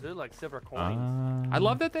 Ooh. Those do like silver coins. I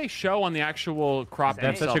love that they show on the actual crop.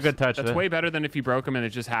 That's such a themselves. good touch. That's way better than if you broke them and it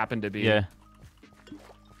just happened to be. Yeah.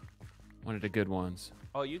 One of the good ones.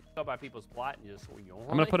 Oh, you go by people's plot and just. I'm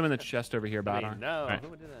gonna put them in the chest over here, Badar. No, Right. who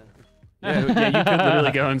would do that? Yeah, you could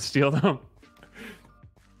literally go and steal them.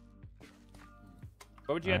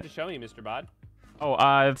 What would you have to show me, Mr. Bod? Oh,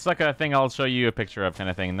 it's like a thing I'll show you a picture of kind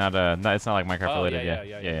of thing. Not it's not like Minecraft related.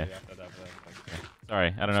 Yeah.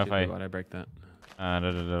 Sorry, I don't know if I. Why'd I break that?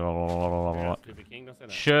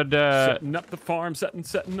 Should setting up the farm, setting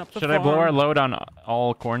up the should farm. I blow our load on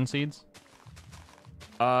all corn seeds?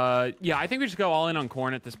 Yeah, I think we should go all in on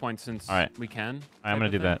corn at this point since we can. I'm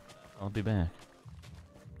gonna do that. I'll be back.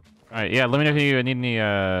 All right, yeah. Let me know if you need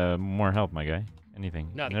any more help, my guy.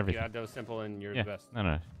 Anything. Nothing. Everything. That was simple and you're Yeah. the best. No,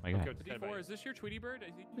 my guy. Okay, what's D4, is this your Tweety Bird?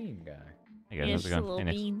 Bean guy. Hey guys, Yeah, how's just it a going? little Hey,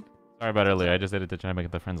 Nix. bean. Sorry about earlier. I just did it to try and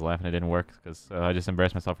make the friends laugh and it didn't work because I just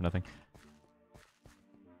embarrassed myself for nothing.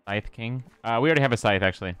 Scythe King. We already have a scythe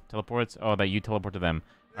actually. Teleports. Oh, that you teleport to them.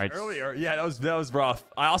 All right. Earlier, yeah, that was rough.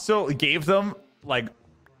 I also gave them like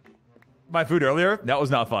my food earlier. That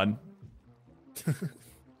was not fun.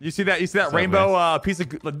 You see that? You see that rainbow piece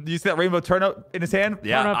of? You see that rainbow turnip in his hand?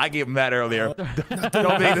 Yeah, Turnip. I gave him that earlier.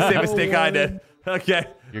 Don't make the same mistake I did. Okay.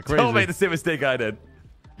 You're crazy. Don't make the same mistake I did.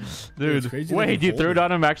 Dude, wait, you threw it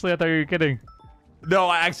on him? Actually, I thought you were kidding. No,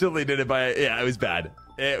 I actually did it, but yeah, it was bad.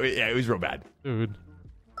 It was real bad. Dude,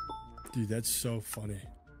 that's so funny.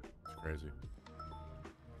 Crazy.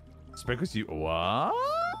 Sprinkles, you what?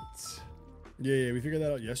 Yeah, we figured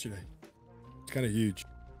that out yesterday. It's kind of huge.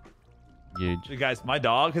 Huge. You guys, my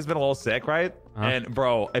dog has been a little sick, right? And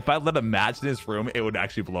bro, if I lit a match in this room, it would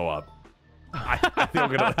actually blow up. I think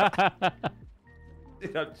I'm gonna.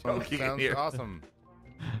 I'm choking in Sounds here. awesome.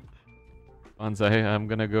 Bonsai, I'm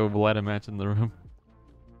gonna go light a match in the room.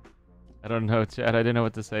 I don't know, Chad. I didn't know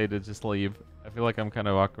what to say to just leave. I feel like I'm kind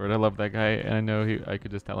of awkward. I love that guy, and I know I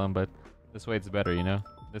could just tell him, but this way it's better, you know?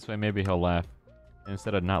 This way maybe he'll laugh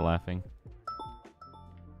instead of not laughing.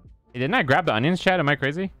 Hey, didn't I grab the onions, Chad? Am I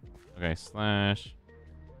crazy? Okay, slash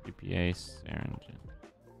UPA Saringin.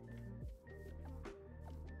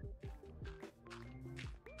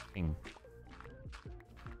 Ping.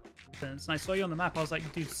 And I saw you on the map. I was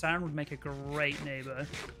like, dude, Saren would make a great neighbor.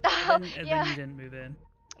 And then Yeah. you didn't move in.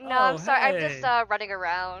 No, I'm sorry. I'm hey. just running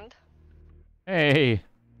around. Hey,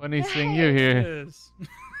 funny seeing you here. Yes.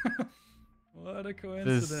 What a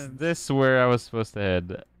coincidence. This is where I was supposed to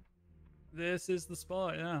head. This is the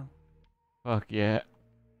spot, yeah. Fuck yeah.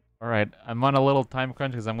 Alright, I'm on a little time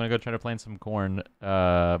crunch because I'm going to go try to plant some corn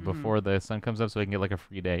before the sun comes up so I can get like a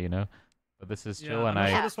free day, you know? But this is chill and I'm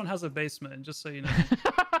sure this one has a basement, just so you know.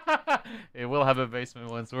 It will have a basement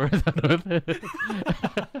once we're done with it.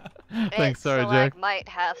 Thanks, sorry, Jack. Might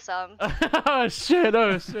have some. Oh shit,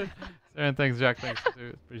 oh shit. And thanks, Jack. Thanks.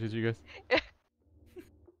 Dude. Appreciate you guys.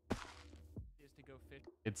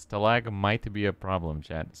 It's stalag might be a problem,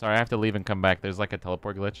 chat. Sorry, I have to leave and come back. There's like a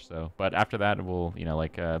teleport glitch, so. But after that, we'll, you know,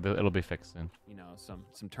 like, it'll be fixed soon. You know, some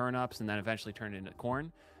turnips and then eventually turn it into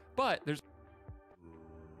corn. But there's.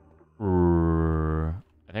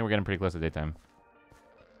 I think we're getting pretty close to daytime.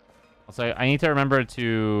 Also, I need to remember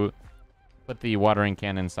to put the watering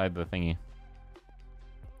can inside the thingy.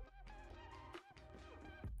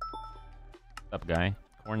 What's up, guy?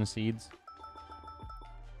 Corn seeds.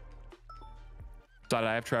 Thought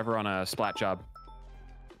I have Trevor on a splat job.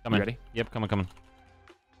 Coming. Ready? Yep, coming.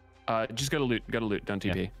 Just go to loot. Go to loot. Don't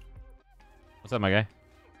TP. Yeah. What's up, my guy?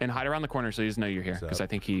 And hide around the corner so he doesn't know you're here, because I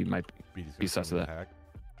think he might be sus of that.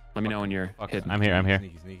 Let me know when you're hidden. I'm here.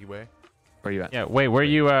 Sneaky way. Where you at? Yeah. Wait. Where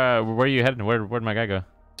you heading? Where'd my guy go?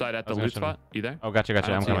 Side at the loot spot. You there? Oh, gotcha.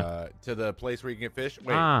 I'm coming. To the place where you can get fish.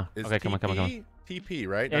 Wait. Okay. Come on. TP,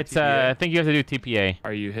 right? Not It's TPA? I think you have to do TPA.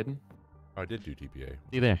 Are you hidden? Oh, I did do TPA.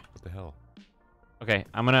 See there. What the hell? Okay,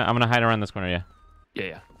 I'm gonna hide around this corner. Yeah.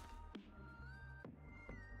 Yeah.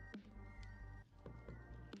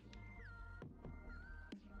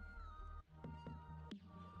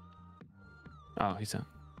 Oh, he's in.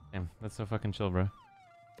 Damn, that's so fucking chill, bro.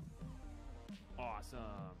 Awesome.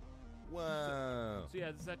 Whoa. So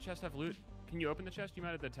yeah, does that chest have loot? Can you open the chest? You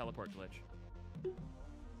might have the teleport glitch.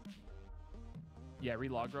 Yeah,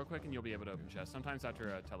 relog real quick and you'll be able to open chest. Sometimes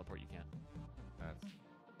after a teleport you can't. That's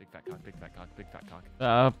big fat cock, big fat cock, big fat cock.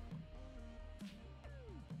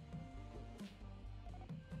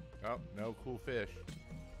 Oh, no cool fish.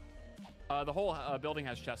 The whole building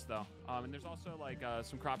has chests though. And there's also like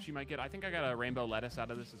some crops you might get. I think I got a rainbow lettuce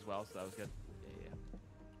out of this as well, so that was good.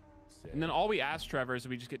 Yeah. And then all we ask, Trevor, is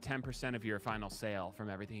we just get 10% of your final sale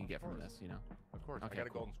from everything you get from this, you know? Of course. Okay, I got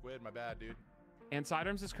a golden squid. My bad, dude. And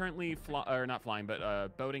Sidearms is currently not flying,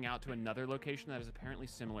 but boating out to another location that is apparently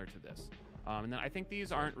similar to this. And then I think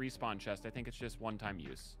these aren't respawn chests. I think it's just one-time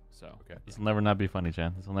use. So okay. This will never not be funny,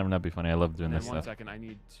 Chan. This will never not be funny. I love doing this stuff. 1 second, I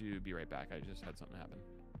need to be right back. I just had something happen.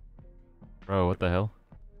 Bro, what the hell?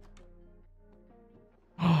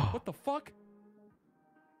 What the fuck?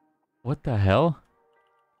 What the hell?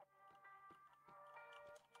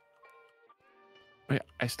 Wait,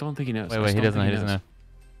 I still don't think he knows. Wait, he doesn't know.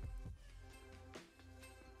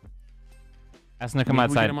 Ask him to come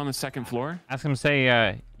outside. We get him on the second floor? Ask him to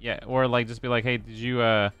say, yeah, or like just be like, hey, did you,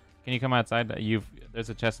 can you come outside? There's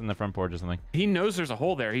a chest in the front porch or something. He knows there's a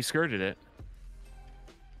hole there. He skirted it.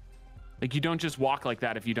 Like, you don't just walk like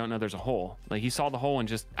that if you don't know there's a hole. Like, he saw the hole and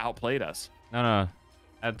just outplayed us. No.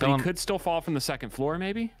 But he could still fall from the second floor,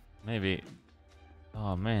 maybe? Maybe.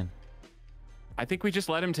 Oh, man. I think we just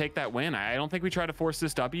let him take that win. I don't think we try to force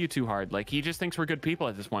this W too hard. Like, he just thinks we're good people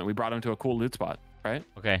at this point. We brought him to a cool loot spot, right?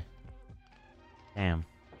 Okay. Damn.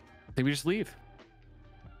 I think we just leave.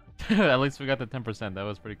 At least we got the 10%. That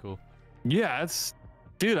was pretty cool. Yeah, that's...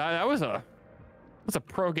 Dude, that was a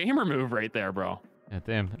pro gamer move right there, bro. Yeah,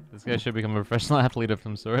 damn. This guy should become a professional athlete of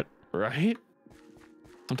some sort. Right?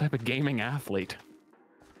 Some type of gaming athlete.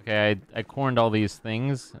 Okay, I corned all these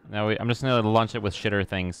things. Now I'm just gonna launch it with shitter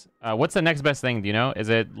things. What's the next best thing? Do you know? Is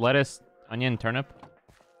it lettuce, onion, turnip?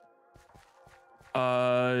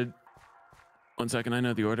 1 second. I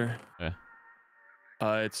know the order. Okay.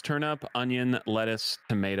 It's turnip, onion, lettuce,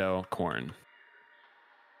 tomato, corn.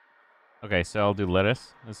 Okay, so I'll do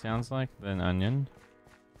lettuce. It sounds like then onion.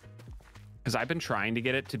 Because I've been trying to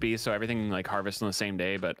get it to be so everything like harvests on the same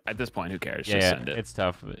day, but at this point, who cares? Yeah, Just send it. It's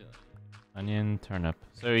tough. Onion, turnip.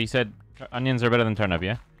 So you said onions are better than turnip,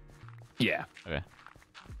 yeah? Yeah. Okay.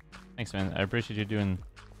 Thanks, man. I appreciate you doing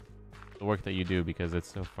the work that you do because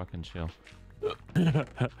it's so fucking chill.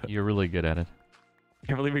 You're really good at it. I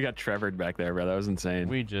can't believe we got Trevored back there, bro. That was insane.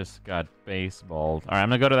 We just got baseballed. All right, I'm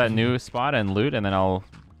gonna go to that new spot and loot, and then I'll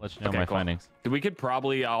let you know my findings. We could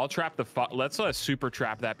probably, I'll trap the, let's super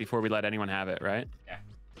trap that before we let anyone have it, right? Yeah.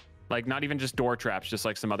 Like, not even just door traps, just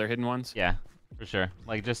like some other hidden ones? Yeah, for sure.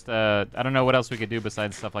 Like, just, I don't know what else we could do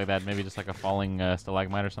besides stuff like that. Maybe just like a falling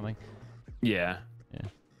stalagmite or something. Yeah. Yeah.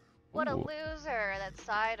 What a loser, that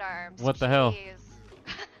sidearms. What the hell? Jeez.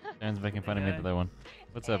 Dan's making fun of me at the other one.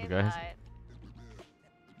 What's up, guys?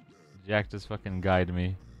 Jack just fucking guyed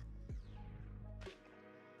me.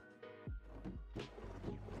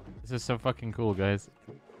 This is so fucking cool, guys.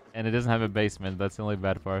 And it doesn't have a basement. That's the only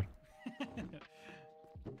bad part.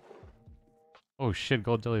 Oh shit,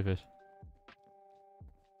 gold jellyfish.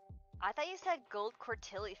 I thought you said gold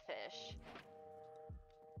cortillifish.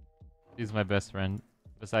 He's my best friend,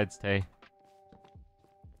 besides Tay.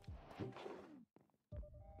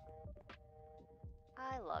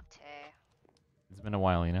 I love Tay. It's been a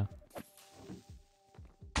while, you know?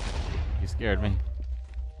 You scared me.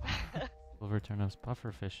 Silver turnips,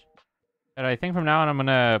 pufferfish. And I think from now on I'm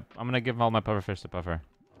gonna give all my pufferfish to Puffer.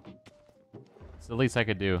 It's the least I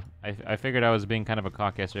could do. I figured I was being kind of a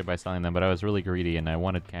cock yesterday by selling them, but I was really greedy and I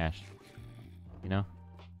wanted cash. You know?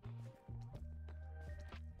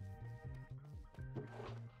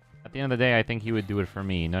 At the end of the day, I think he would do it for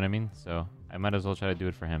me, you know what I mean? So, I might as well try to do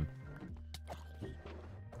it for him.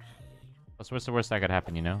 What's the worst that could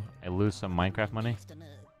happen, you know? I lose some Minecraft money?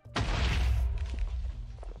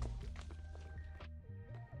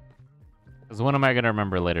 Because when am I going to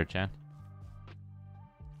remember later, chat?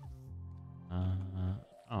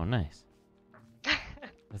 Oh, nice.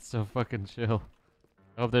 That's so fucking chill.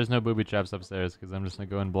 I hope there's no booby traps upstairs, because I'm just going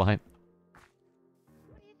to go in blind.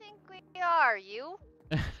 What do you think we are, you?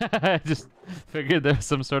 I just figured there's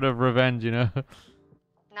some sort of revenge, you know?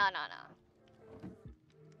 No.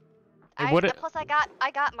 Hey, Plus, I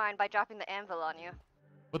got mine by dropping the anvil on you.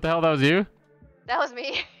 What the hell, that was you? That was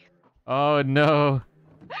me. Oh, no.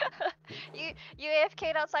 You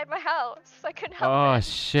AFK'd outside my house. I couldn't help Oh, it.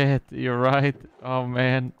 shit. You're right. Oh,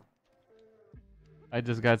 man. I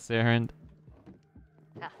just got Saren'd.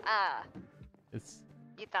 It's...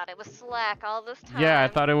 You thought it was slack all this time. Yeah, I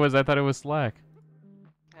thought it was slack.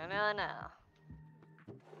 No.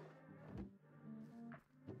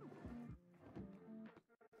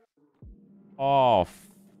 Oh,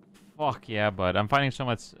 fuck yeah, bud. I'm finding so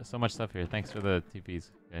much stuff here. Thanks for the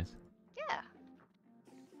TPs, guys. Yeah.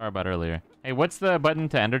 Sorry about earlier. Hey, what's the button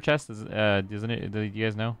to ender chest? Do you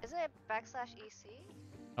guys know? Isn't it /EC?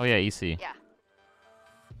 Oh yeah, EC. Yeah.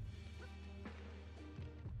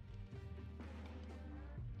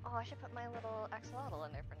 Oh, I should put my little axolotl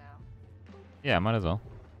in there for now. Yeah, might as well.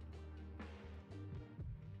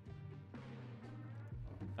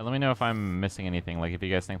 Let me know if I'm missing anything. Like if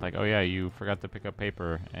you guys think like, oh yeah, you forgot to pick up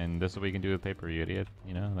paper, and this is what we can do with paper, you idiot.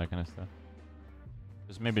 You know, that kind of stuff.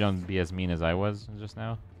 Just maybe don't be as mean as I was just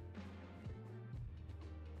now.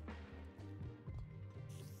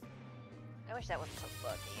 I wish that wasn't so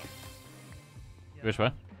buggy. You wish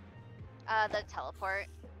what? The teleport.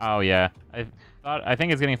 Oh yeah, I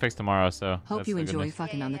think it's getting fixed tomorrow. So Hope you enjoy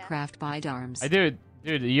fucking on the craft by Darms. I do.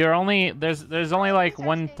 Dude, you're only there's only like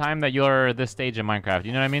one time that you're this stage in Minecraft.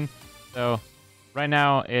 You know what I mean? So right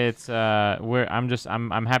now it's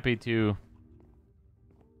I'm happy to.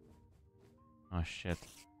 Oh shit!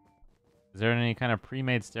 Is there any kind of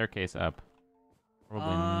pre-made staircase up?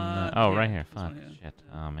 Probably not. Oh, yeah, right here. this Fuck. one here. Shit.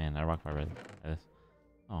 Oh man, I rocked my red.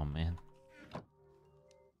 Oh man.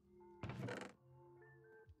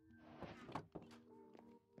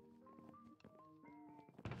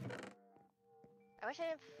 I wish I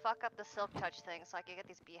didn't fuck up the silk touch thing so I could get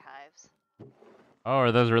these beehives. Oh,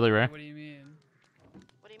 are those really rare? What do you mean?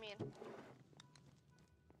 What do you mean?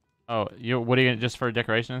 Oh, what are you just for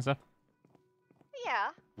decoration and stuff?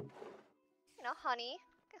 Yeah. You know, honey,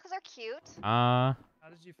 because they're cute. How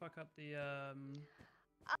did you fuck up the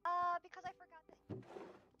Because I forgot this.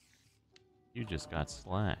 You just got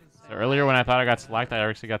slacked. So earlier when I thought I got slacked, I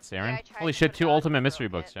actually got Saren. I tried Holy to shit, put 2 it on ultimate and mystery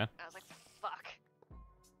broke books, it. yeah? I was like, fuck.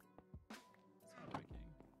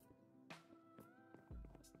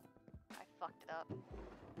 I fucked it up.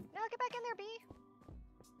 No, get back in there, B.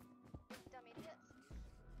 Dumb idiots.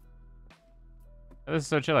 This is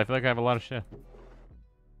so chill. I feel like I have a lot of shit.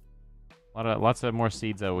 Lots of more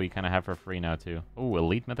seeds that we kind of have for free now too. Oh,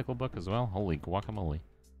 elite mythical book as well. Holy guacamole!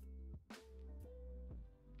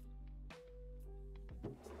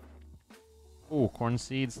 Oh, corn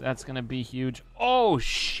seeds. That's gonna be huge. Oh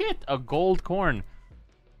shit! A gold corn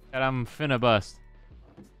that I'm finna bust.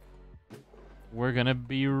 We're gonna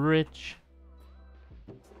be rich.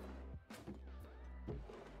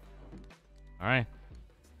 All right.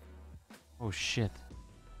 Oh shit.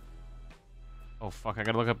 Oh fuck, I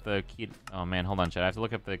gotta look up the key. Oh man, hold on, chat. I have to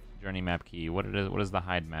look up the journey map key. What is the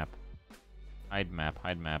hide map? Hide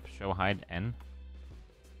map. Show hide N.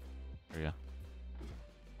 There we go.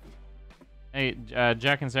 Hey,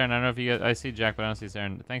 Jack and Saren, I don't know if you guys... I see Jack, but I don't see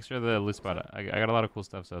Saren. Thanks for the loot spot. I got a lot of cool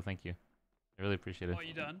stuff, so thank you. I really appreciate it. Oh,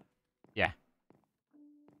 you done? Yeah.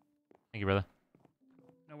 Thank you, brother.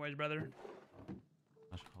 No worries, brother.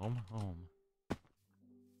 Home.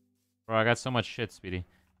 Bro, I got so much shit, Speedy.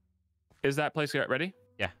 Is that place ready?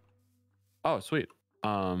 Yeah. Oh, sweet.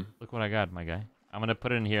 Look what I got, my guy. I'm gonna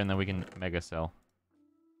put it in here and then we can mega sell.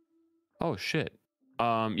 Oh shit.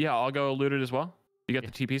 Yeah, I'll go loot it as well. You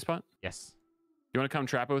got the TP spot? Yes. You want to come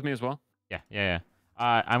trap it with me as well? Yeah.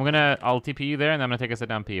 I'll TP you there and then I'm gonna take a sit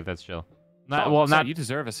down pee if that's chill. You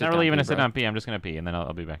deserve a sit not down really even pee, a sit bro. down pee. I'm just gonna pee and then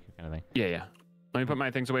I'll be back, kind of thing. Yeah. Let me put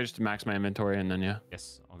my things away just to max my inventory and then yeah.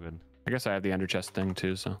 Yes, all good. I guess I have the ender chest thing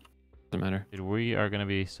too, so doesn't matter. Dude, we are gonna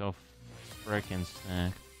be so freaking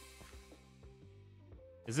snack.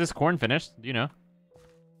 Is this corn finished? Do you know?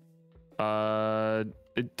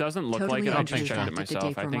 It doesn't look like it. I just checked it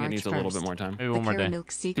myself. I think it needs a little bit more time. Maybe one more day. The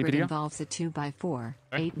Milk secret involves a 2x4,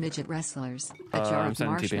 8 midget wrestlers, a jar of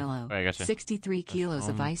marshmallow, 63 kilos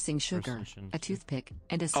of icing sugar, a toothpick,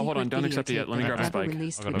 and a secret hold on, don't accept it yet. Let me grab my never spike.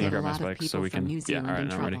 released Let would me get a grab my lot of spike so people we from can. New Yeah, Zealand all right, in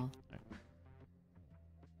now I'm ready. trouble.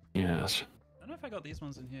 Yes. I don't know if I got these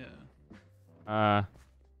ones in here. All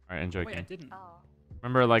right, enjoy. Wait, King. I didn't.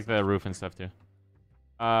 Remember, like the roof and stuff too.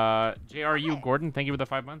 JRU Gordon, thank you for the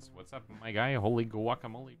 5 months. What's up, my guy? Holy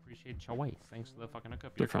guacamole, appreciate your way. Thanks for the fucking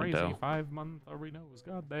hookup. You're Different crazy. dough. 5 month arenas.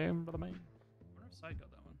 Goddamn, brother man. I wonder if Side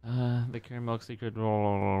got that one. The Carry Milk secret.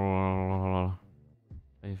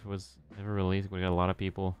 If it was never released, we got a lot of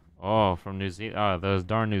people. Oh, from New Zealand. Oh, those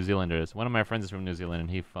darn New Zealanders. One of my friends is from New Zealand,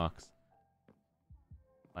 and he fucks.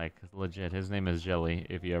 Like, legit. His name is Jelly,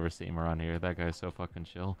 if you ever see him around here. That guy's so fucking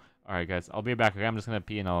chill. Alright, guys. I'll be back. Okay, I'm just gonna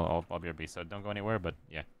pee, and I'll be right back. So don't go anywhere, but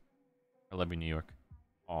yeah. I love you, New York.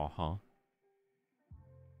 Uh-huh.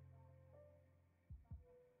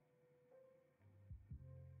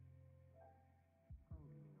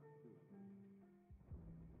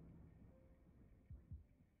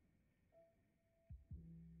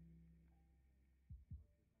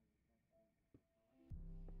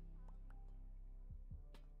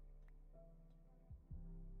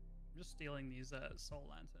 I'm just stealing these soul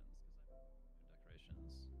lanterns because I have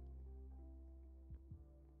decorations.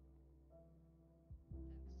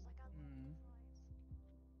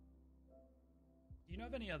 Do you know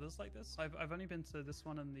of any others like this? I've only been to this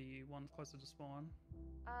one and the one closer to spawn.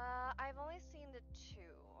 I've only seen the 2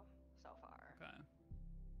 so far. Okay. I'm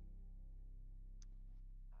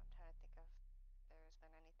trying to think if there's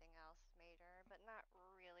been anything else major, but not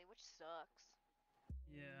really, which sucks.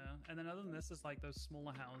 Yeah, and then other than this is like those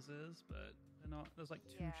smaller houses, but they're not. There's like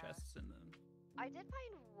 2 chests in them. I did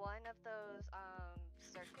find one of those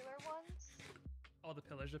circular ones. Oh, the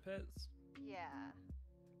pillager pits. Yeah.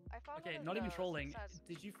 I found Okay, one of not even those. trolling. It says-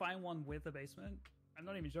 Did you find one with a basement? I'm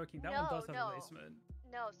not even joking. That No, one does have no. a basement.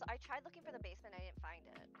 No, so I tried looking for the basement, I didn't find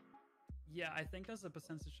it. Yeah, I think there's a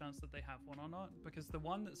percentage chance that they have one or not, because the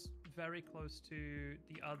one that's very close to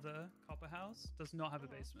the other copper house does not have a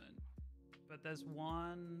basement. But there's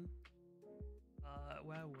one.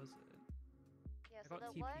 Where was it? Yeah, I so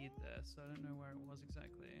got the TP'd one... there, so I don't know where it was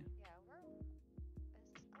exactly. Yeah, where is...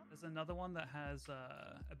 Oh. There's another one that has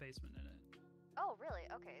a basement in it. Oh, really?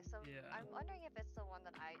 Okay, so Yeah. I'm wondering if it's the one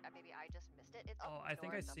that maybe I just missed it. It's Oh, up I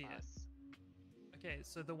think I north of see it. us. Okay,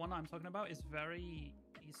 so the one I'm talking about is very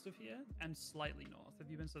east of here and slightly north. Have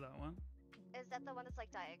you been to that one? Is that the one that's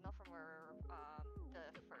like diagonal from where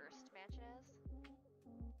the first mansion is?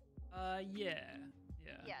 Yeah.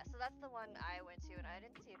 Yeah, so that's the one I went to, and I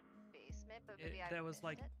didn't see a basement, but maybe I There was missed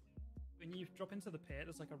like, it. when you drop into the pit,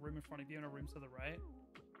 there's like a room in front of you and a room to the right.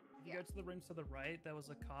 If you go to the room to the right, there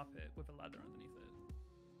was a carpet with a ladder underneath it.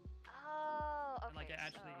 Oh, okay. And like it so...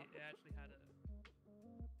 actually had a.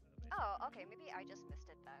 Oh, okay. Maybe I just missed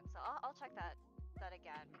it then. So I'll check that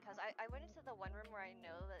again, because I went into the one room where I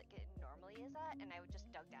know that it normally is at, and I just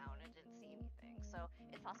dug down and didn't see anything. So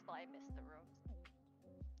it's possible I missed the rooms.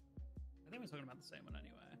 I think we're talking about the same one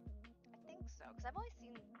anyway. I think so, because I've only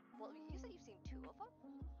seen. Well, you said you've seen 2 of them.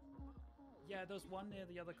 Yeah, there's one near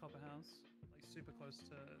the other copper house, like super close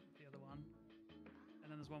to the other one, and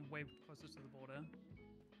then there's one way closer to the border.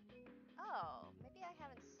 Oh, maybe I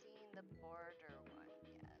haven't seen the border one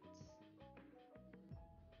yet.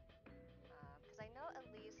 Because I know at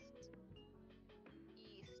least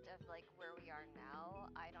east of like where we are now,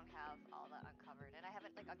 I don't have all that uncovered, and I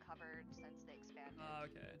haven't like uncovered since they expanded.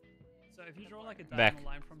 Okay. So if you draw like a Back.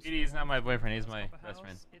 diagonal line from Speedy is not my spawn boyfriend, he's to my copper best house,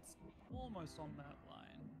 friend. It's almost on that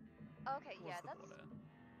line. Okay, towards yeah, the that's border.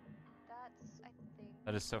 I think.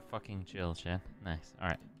 That is so fucking chill, Chad. Nice.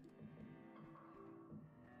 Alright.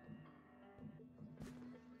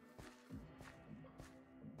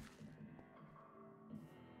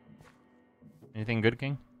 Anything good,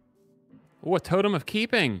 King? Oh, a totem of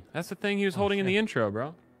keeping. That's the thing he was holding in the intro,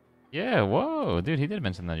 bro. Yeah, whoa. Dude, he did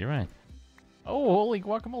mention that. You're right. Oh, holy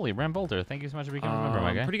guacamole. Ram Boulder. Thank you so much for becoming a member,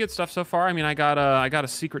 my guy. Pretty good stuff so far. I mean, I got a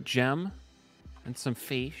secret gem and some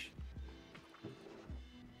fish.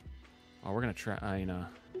 Oh, we're gonna try, you know,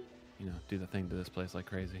 do the thing to this place like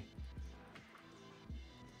crazy.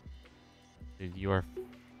 Dude, you are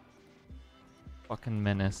fucking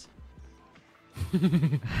menace.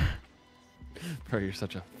 Bro, you're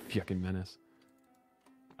such a fucking menace.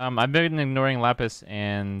 I've been ignoring lapis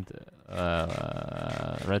and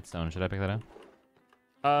redstone. Should I pick that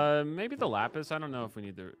up? Maybe the lapis. I don't know if we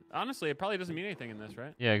need the. Honestly, it probably doesn't mean anything in this,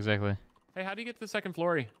 right? Yeah, exactly. Hey, how do you get to the second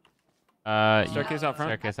floor? Staircase out front.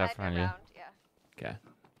 Staircase out front. Yeah. Okay.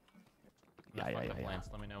 Yeah.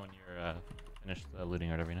 Let me know when you're finished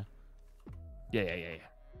looting Art Arena. Yeah.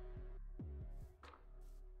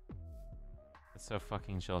 That's so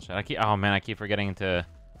fucking chill, chat. Oh man, I keep forgetting to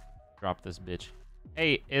drop this bitch.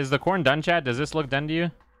 Hey, is the corn done, chat? Does this look done to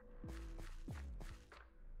you?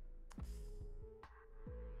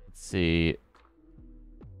 Let's see.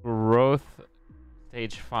 Growth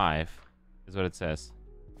stage 5 is what it says.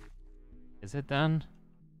 Is it done?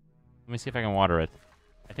 Let me see if I can water it.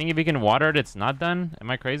 I think if you can water it, it's not done. Am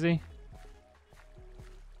I crazy?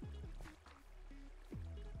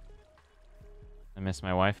 I miss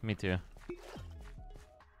my wife. Me too.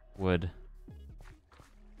 Wood.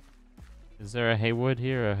 Is there a Haywood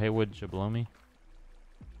here? A Haywood Jablomi?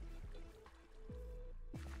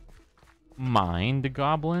 Mind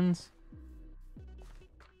goblins?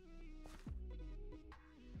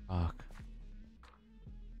 Fuck.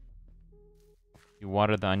 You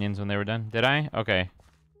watered the onions when they were done? Did I? Okay.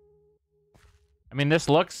 I mean, this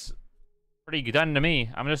looks pretty done to me.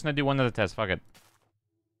 I'm just gonna do one of the tests. Fuck it.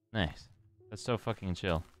 Nice. That's so fucking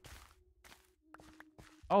chill.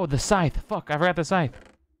 Oh, the scythe. Fuck, I forgot the scythe.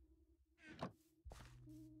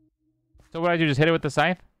 So what do I do? Just hit it with the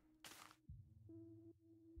scythe?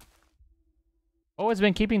 Oh, it's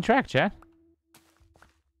been keeping track, chat.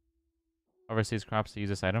 Overseas crops to use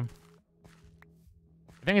this item.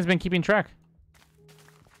 I think it's been keeping track.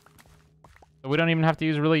 So we don't even have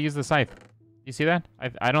to really use the scythe. You see that?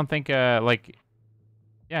 I don't think, like...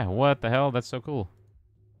 Yeah, what the hell? That's so cool.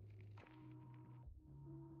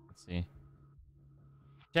 Let's see.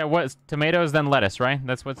 Yeah, what's tomatoes, then lettuce, right?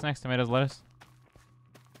 That's what's next, tomatoes, lettuce?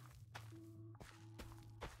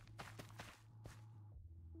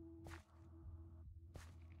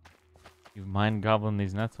 You mind goblin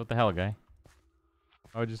these nuts? What the hell, guy?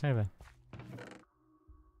 Why would you say that?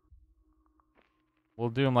 We'll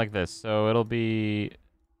do them like this. So it'll be...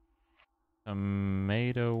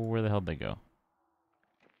 Tomato... Where the hell did they go?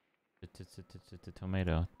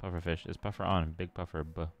 Tomato. Pufferfish. Is puffer on? Big puffer.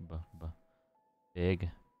 Big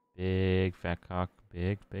fat cock.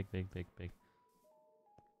 Big.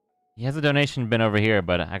 He has a donation bin over here,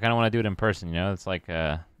 but I kind of want to do it in person, you know? It's like,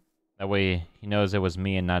 that way he knows it was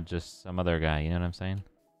me and not just some other guy, you know what I'm saying?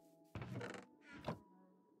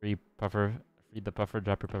 Free the puffer,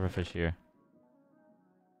 drop your puffer fish here.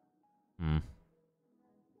 I'll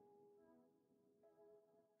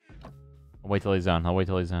wait till he's on.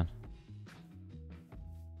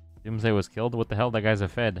 Doomsday was killed? What the hell? That guy's a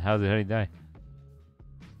fed. How did he die?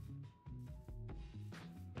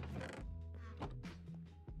 I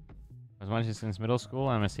was watching since middle school.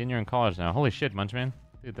 I'm a senior in college now. Holy shit, Munchman.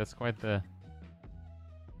 Dude, that's quite the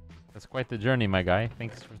journey, my guy.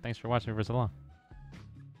 Thanks for watching for so long.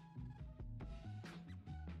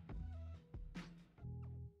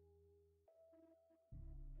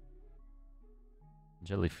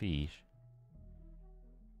 Jellyfish.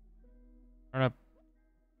 Turn up.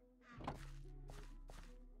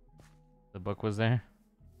 The book was there.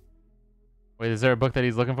 Wait, is there a book that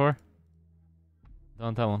he's looking for?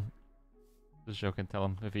 Don't tell him. Just joking. Tell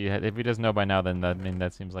him if he doesn't know by now. Then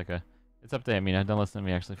that seems like a. It's up to him. You know. Don't listen to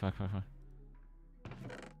me. Actually, fuck.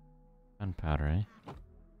 Gunpowder, eh?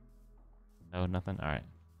 No, nothing. All right,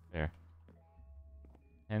 fair.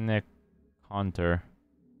 And the contour.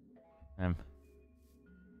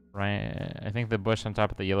 Right. I think the bush on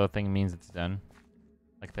top of the yellow thing means it's done.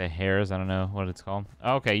 Like the hairs. I don't know what it's called.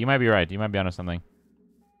 Oh, okay, you might be right. You might be onto something.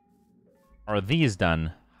 Are these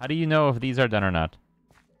done? How do you know if these are done or not?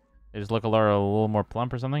 They just look a little more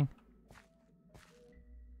plump or something?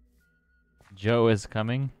 Joe is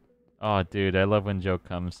coming. Oh, dude, I love when Joe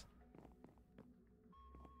comes.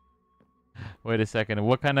 Wait a second.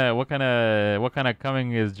 What kind of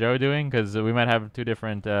coming is Joe doing? Because we might have two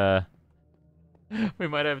different. We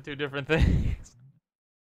might have two different things.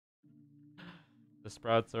 The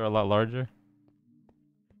sprouts are a lot larger.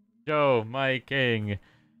 Joe, my king.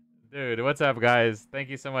 Dude, what's up, guys? Thank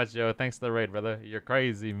you so much, Joe. Thanks for the raid, brother. You're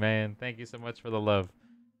crazy, man. Thank you so much for the love.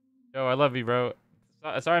 Joe, I love you, bro.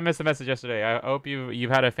 Sorry I missed the message yesterday. I hope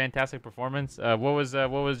you've had a fantastic performance. What was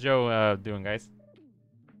Joe doing, guys?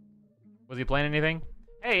 Was he playing anything?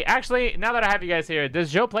 Hey, actually, now that I have you guys here,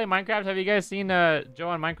 does Joe play Minecraft? Have you guys seen Joe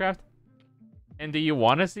on Minecraft? And do you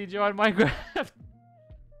want to see Joe on Minecraft?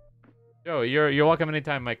 Joe, you're welcome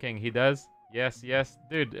anytime, my king. He does. Yes, yes,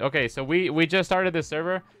 dude. Okay, so we just started this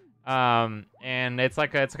server, and it's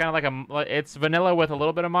kind of like it's vanilla with a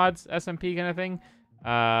little bit of mods, SMP kind of thing.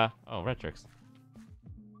 Oh, Retrix.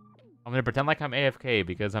 I'm gonna pretend like I'm AFK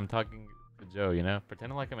because I'm talking to Joe. You know,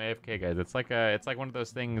 pretending like I'm AFK, guys. It's like one of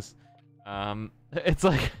those things. It's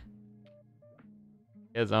like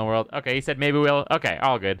his own world. Okay, he said maybe we'll. Okay,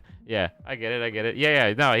 all good. Yeah, I get it. I get it. Yeah,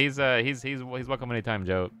 yeah. No, he's welcome anytime,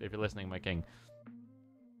 Joe. If you're listening, my king.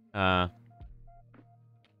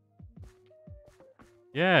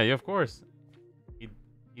 Yeah, of course.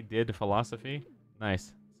 He did philosophy.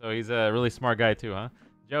 Nice. So he's a really smart guy too, huh?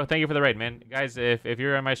 Joe, thank you for the raid, man. Guys, if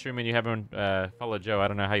you're on my stream and you haven't followed Joe, I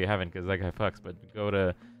don't know how you haven't because that guy fucks. But go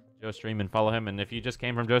to Joe's stream and follow him. And if you just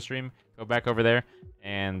came from Joe's stream, go back over there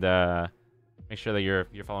and make sure that you're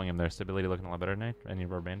following him there. Stability looking a lot better tonight. Any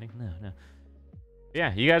rubber banding? No.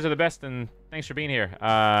 Yeah, you guys are the best, and thanks for being here.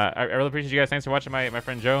 I really appreciate you guys. Thanks for watching my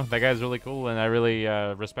friend Joe. That guy's really cool, and I really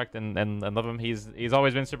respect and love him. He's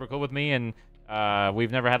always been super cool with me, and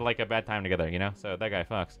we've never had like a bad time together, you know? So that guy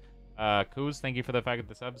fucks. Kuz, thank you for the fact of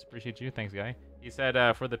the subs. Appreciate you. Thanks, guy. He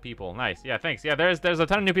said for the people. Nice. Yeah, thanks. Yeah, there's a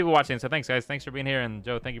ton of new people watching, so thanks, guys. Thanks for being here, and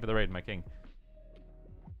Joe, thank you for the raid, my king.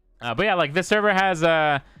 But yeah, like this server has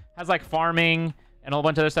like farming and a whole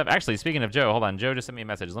bunch of other stuff. Actually, speaking of Joe, hold on. Joe just sent me a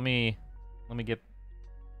message. Let me get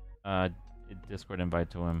a Discord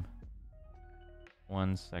invite to him.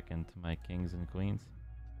 1 second, my kings and queens.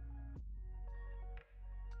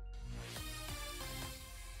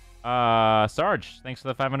 Sarge, thanks for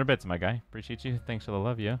the 500 bits, my guy. Appreciate you. Thanks for the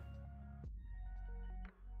love, yeah.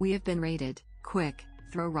 We have been raided. Quick,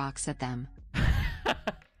 throw rocks at them.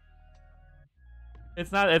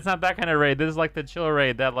 It's not that kind of raid. This is like the chill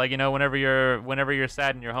raid that, like, you know, whenever you're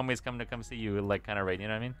sad and your homies come see you, like, kind of raid. You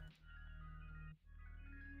know what I mean?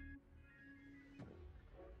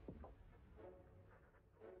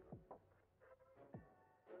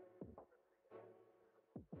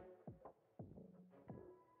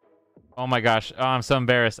 Oh my gosh. Oh, I'm so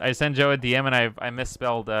embarrassed. I sent Joe a DM and I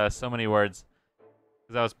misspelled so many words.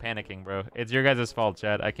 Because I was panicking, bro. It's your guys' fault,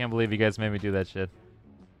 chat. I can't believe you guys made me do that shit.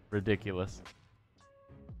 Ridiculous.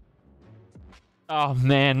 Oh,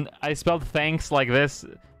 man. I spelled thanks like this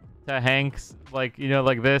to Hanks, like, you know,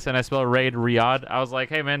 like this. And I spelled raid Riyadh. I was like,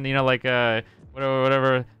 hey, man, you know, like,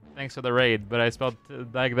 whatever. Thanks for the raid. But I spelled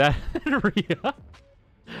like that Riyadh.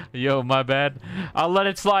 Yo, my bad. I'll let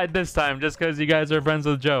it slide this time just because you guys are friends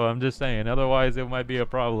with Joe. I'm just saying. Otherwise, it might be a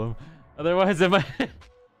problem. Otherwise, it might...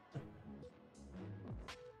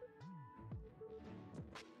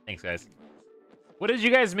 Thanks, guys. What did you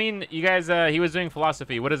guys mean? You guys, he was doing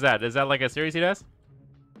philosophy. What is that? Is that like a series he does?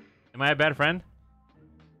 Am I a bad friend?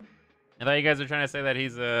 I thought you guys were trying to say that he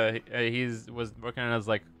was working on his,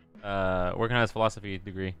 like, working on his philosophy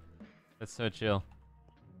degree. That's so chill.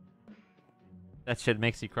 That shit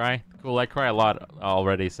makes you cry? Cool, I cry a lot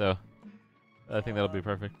already, so I think that'll be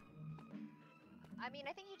perfect. I mean,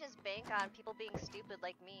 I think you just bank on people being stupid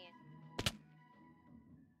like me.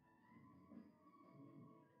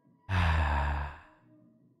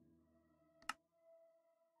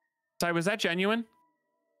 Sorry, was that genuine?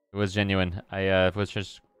 It was genuine. I was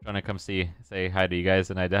just trying to come say hi to you guys,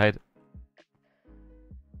 and I died.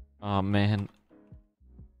 Oh, man.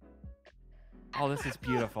 Oh, this is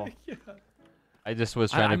beautiful. I just was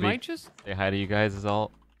trying to say hi to you guys is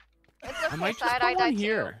all. It's okay, I might just put one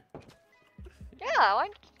here. Yeah, why?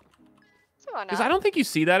 Because I don't think you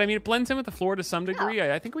see that. I mean, it blends in with the floor to some degree.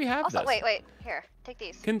 No. I think we have also, this. Wait. Here, take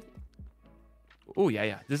these. Oh,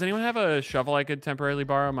 yeah. Does anyone have a shovel I could temporarily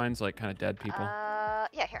borrow? Mine's like kind of dead, people.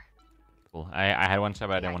 Yeah, here. Cool. I had one shot,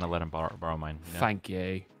 but I didn't want to let him borrow mine. You know? Thank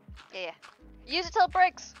you. Yeah. Use it till it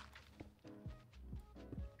breaks.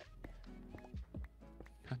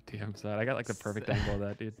 God damn, son. I got like the perfect angle of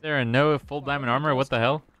that, dude. There are no full diamond armor? What the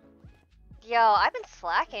hell? Yo, I've been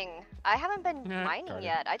slacking. I haven't been mining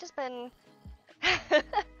yet. I just been... I've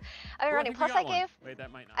been running. Plus I gave... Wait,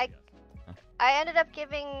 that might not I ended up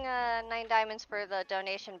giving 9 diamonds for the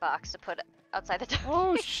donation box to put outside the donation.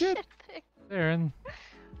 Oh, shit. There.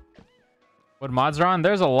 What mods are on?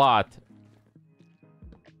 There's a lot.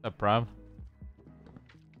 What's up, Prob?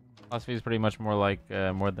 Philosophy is pretty much more like,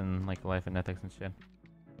 more than like life and ethics and shit.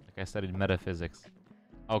 Like I studied metaphysics.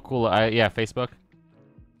 Oh, cool. Yeah, Facebook.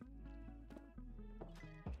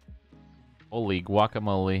 Holy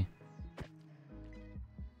guacamole.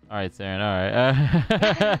 Alright, Saren,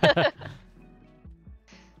 alright.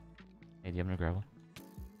 Hey, do you have any gravel?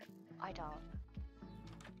 I don't.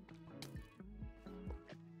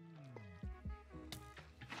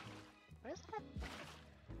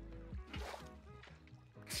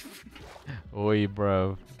 Oi,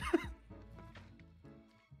 bro.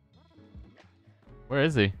 Where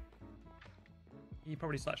is he? He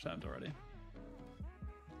probably slash timed already.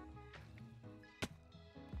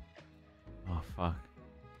 Oh, fuck.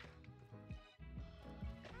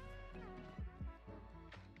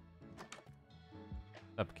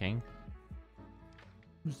 What's up, King?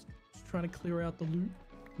 Just trying to clear out the loot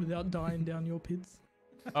without dying down your pits.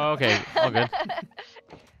 Oh, okay. All good.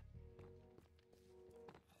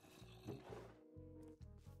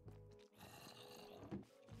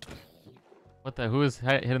 What the? Who is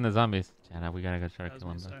hitting the zombies? Chana, we gotta go try to kill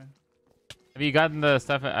them. Have you gotten the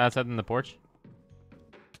stuff outside in the porch?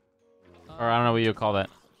 Or I don't know what you would call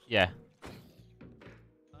that. Yeah.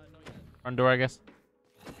 Front door, I guess.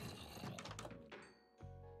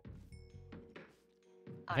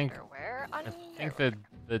 I think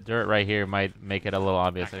the dirt right here might make it a little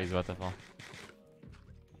obvious that he's about to fall.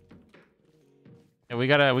 Yeah, we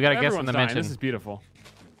gotta guess in the mansion. This is beautiful.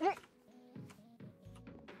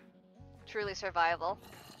 Truly survival.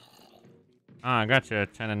 Ah, I got you.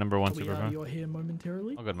 China number one Are we super out of fan. your hair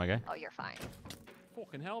momentarily? Oh, good, my guy. Oh, you're fine.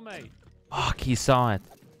 Fucking hell, mate. Fuck, he saw it.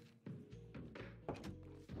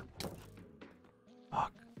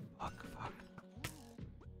 Fuck.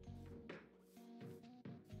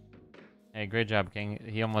 Hey, great job, King.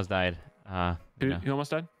 He almost died. He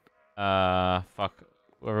almost died? Fuck.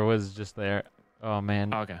 Whoever was just there. Oh,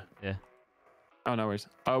 man. Oh, okay. Yeah. Oh, no worries.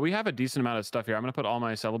 We have a decent amount of stuff here. I'm gonna put all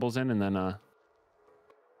my sellables in, and then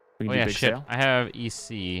we can do big sale. I have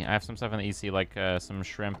EC. I have some stuff in the EC, like some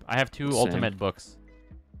shrimp. I have 2 ultimate books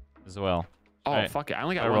as well. Oh, right. fuck it. I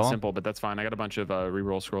only got one simple, but that's fine. I got a bunch of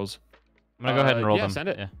reroll scrolls. I'm gonna go ahead and roll them. Send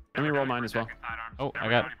it. Yeah. Let me roll mine as well. Oh, I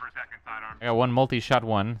got one multi-shot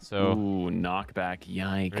one. So. Ooh, knockback.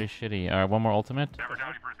 Yike. Very shitty. All right, one more ultimate.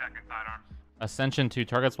 Ascension 2.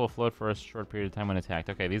 Targets will float for a short period of time when attacked.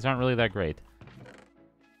 Okay, these aren't really that great.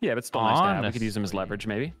 Yeah, but still nice to have. We could use them as leverage,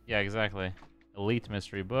 maybe. Yeah, exactly. Elite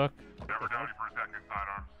mystery book.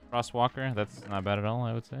 Crosswalker. That's not bad at all,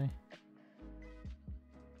 I would say.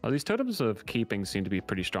 Well, these totems of keeping seem to be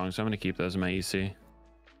pretty strong, so I'm going to keep those in my EC. You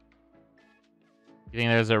think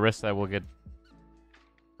there's a risk that we'll get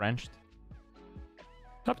Frenched?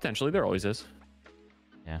 Oh, potentially. There always is.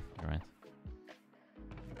 Yeah, you're right.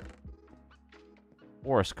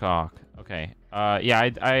 Forest cock. Okay. Yeah,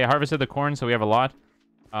 I harvested the corn, so we have a lot.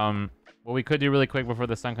 What we could do really quick before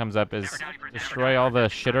the sun comes up is destroy all the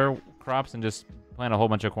shitter crops and just plant a whole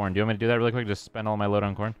bunch of corn. Do you want me to do that really quick? Just spend all my load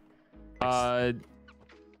on corn?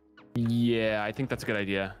 Yeah, I think that's a good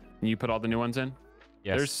idea. You put all the new ones in?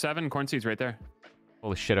 Yes. There's 7 corn seeds right there.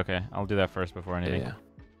 Holy shit, okay. I'll do that first before anything. Yeah.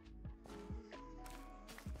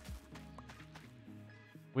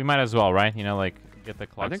 We might as well, right? You know, like, get the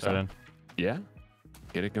clock started. So. Yeah.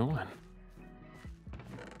 Get it going.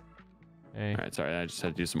 Hey. Alright, sorry. I just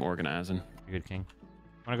had to do some organizing. You're good, King.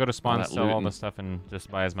 I'm gonna go to spawn, sell all the stuff, and just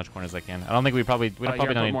buy as much corn as I can. I don't think we probably don't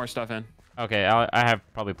put need more stuff in. Okay, I have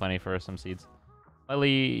probably plenty for some seeds.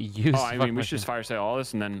 Slightly used. Oh, I mean, we should just fire sale all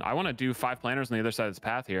this, and then I want to do 5 planters on the other side of this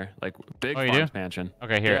path here, like big farm expansion.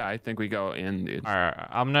 Okay, here. Yeah, I think we go in, dude. All right,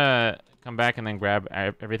 I'm gonna come back and then grab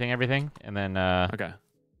everything, and then okay,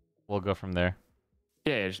 we'll go from there.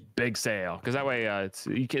 Yeah, just big sale, because that way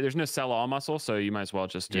there's no sell all muscle, so you might as well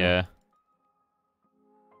just do. Yeah.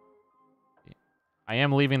 I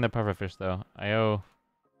am leaving the pufferfish though. I owe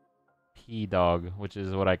P-Dog, which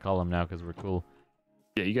is what I call him now because we're cool.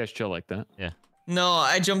 Yeah, you guys chill like that. Yeah. No,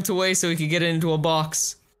 I jumped away so we could get into a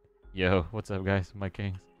box. Yo, what's up, guys? My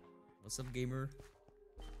kings. What's up, gamer?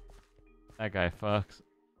 That guy fucks.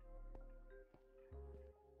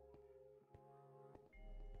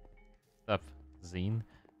 What's up, Zine?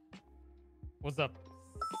 What's up,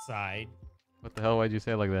 side? What the hell? Why'd you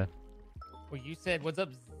say it like that? Well, you said, what's up,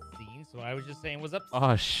 Zine? So I was just saying, what's up, Oh,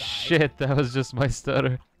 side? shit. That was just my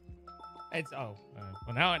stutter. It's, well,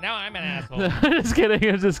 now I'm an asshole. Just kidding.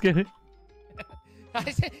 I'm just kidding. I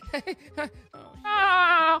said,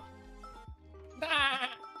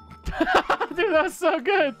 Dude, that was so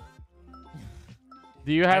good.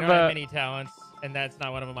 Do you have I don't have many talents, and that's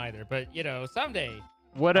not one of them either. But you know, someday.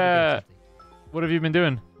 What have you been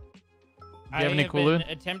doing? Do you have any cool loot?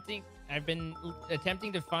 I've been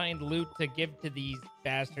attempting to find loot to give to these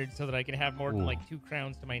bastards so that I can have more than like 2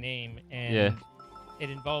 crowns to my name, and it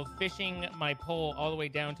involves fishing my pole all the way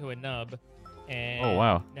down to a nub. And oh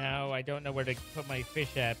wow! Now I don't know where to put my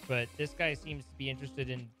fish at, but this guy seems to be interested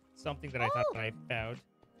in something that I thought that I found.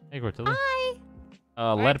 Hey, Gortilly.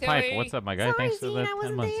 Hi. Lead Hi, pipe. Tilly. What's up, my guy? Sorry, Thanks for the Zine, I 10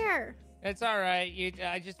 wasn't months. there. It's all right.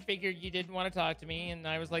 I just figured you didn't want to talk to me, and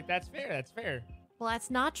I was like, that's fair. That's fair. Well,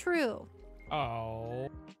 that's not true. Oh.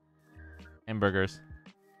 Hamburgers.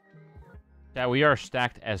 Yeah, we are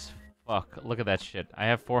stacked as fuck. Look at that shit. I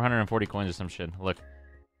have 440 coins or some shit. Look.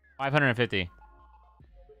 550.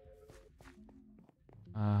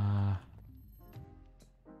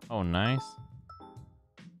 Oh, nice.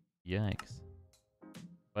 Yikes.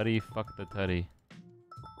 Buddy, fuck the tutty.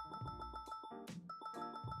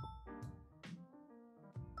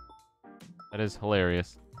 That is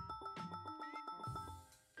hilarious.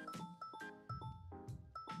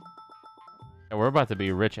 Yeah, we're about to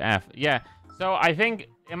be rich AF. Yeah, so I think,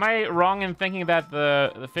 am I wrong in thinking that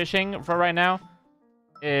the fishing for right now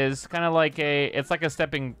is kind of like it's like a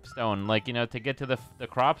stepping stone, like, you know, to get to the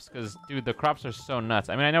crops? Because, dude, the crops are so nuts.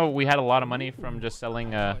 I mean, I know we had a lot of money from just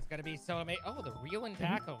selling... Oh, it's gotta be so amazing. Oh, the reel and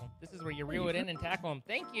tackle. This is where you reel it in and tackle them.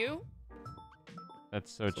 Thank you.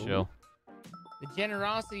 That's so chill. The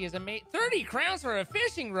generosity is amazing. 30 crowns for a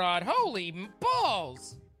fishing rod. Holy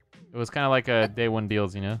balls. It was kind of like a day one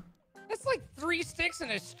deals, you know? That's like 3 sticks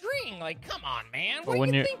and a string. Like, come on, man. But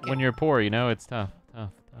when you're poor, you know, it's tough. Oh,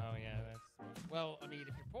 yeah. Well, I mean, if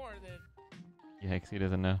you're poor, then... Yikes, he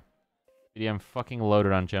doesn't know. Dude, I'm fucking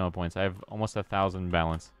loaded on channel points. I have almost 1,000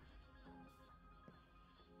 balance.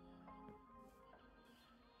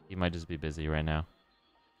 He might just be busy right now.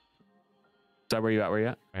 Is that where you at? Where you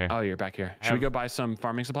at? Right here. Oh, you're back here. Should we go buy some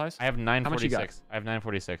farming supplies? I have 946. I have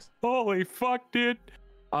 946. Holy fuck, dude.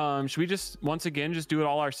 Should we just, once again, just do it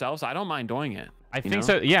all ourselves? I don't mind doing it. I think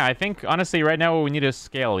so. Yeah, I think, honestly, right now we need to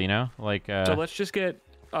scale, you know? Like, So let's just get...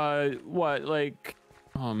 what, like,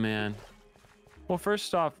 oh man. Well,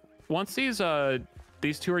 first off, once these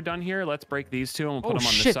two are done here, let's break these two and we'll put them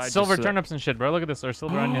on this side. Silver turnips and shit, bro. Look at this. Or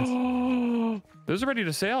silver onions. Those are ready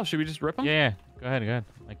to sail. Should we just rip them? Yeah. Go ahead.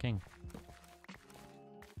 My king.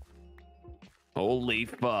 Holy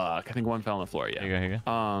fuck. I think one fell on the floor. Yeah. Here you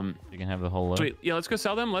go. You can have the whole load. Sweet. Yeah, let's go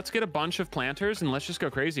sell them. Let's get a bunch of planters and let's just go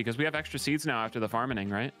crazy because we have extra seeds now after the farming,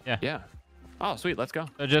 right? Yeah. Yeah. Oh, sweet. Let's go.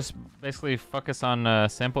 So just basically focus on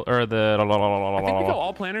sample or the. I think we go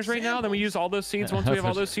all planters right now. Then we use all those seeds. Once we have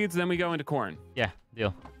all those seeds, then we go into corn. Yeah.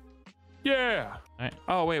 Deal. Yeah. All right.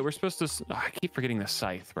 Oh wait, we're supposed to. Oh, I keep forgetting the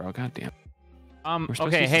scythe, bro. God damn. We're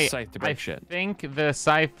supposed okay. to use the Hey. scythe to break I shit. think the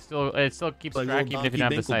scythe still keeps Like track even if you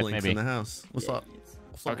don't have the scythe. Blinks Maybe. in the house. What's up?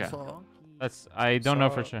 Okay. That's. I don't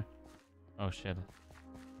know for sure. Oh shit.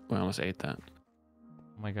 We almost ate that.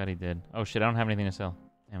 Oh my god, he did. Oh shit, I don't have anything to sell.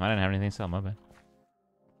 Damn, I didn't have anything to sell. My bad.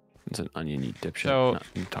 It's an onion, you dipshit. So, no,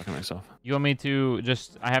 I'm talking to myself. You want me to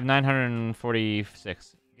just... I have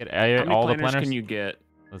 946. Get How many all the planters planters? can you get?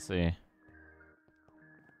 Let's see.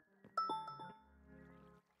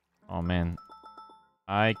 Oh, man.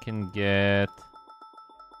 I can get...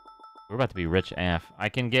 We're about to be rich AF. I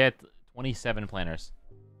can get 27 planters.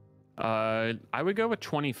 I would go with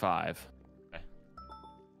 25. Okay.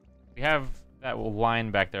 We have that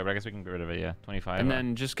line back there, but I guess we can get rid of it, yeah. 25. And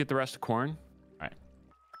then just get the rest of corn.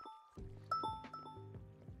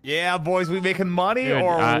 Yeah, boys, we making money Dude,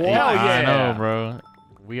 or what? Yeah, I know, bro.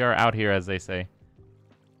 We are out here, as they say.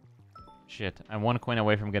 Shit, I'm 1 coin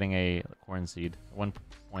away from getting a corn seed. 1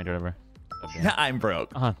 point or whatever. I'm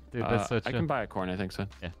broke. Dude, that's so chill. I can buy a corn, I think so.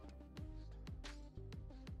 Yeah.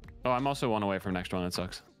 Oh, I'm also 1 away from next one. That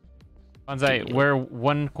sucks. Bonsai, we're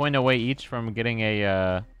 1 coin away each from getting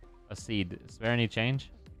a seed. Is there any change?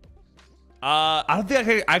 I don't think I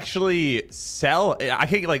can actually sell. I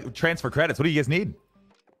can't like transfer credits. What do you guys need?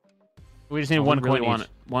 We just need 1 coin each.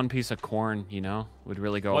 One piece of corn, you know, would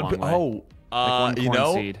really go a long way. Oh, like you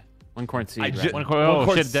know, seed. 1 corn seed. Right?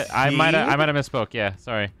 Oh shit! I might have misspoke. Yeah,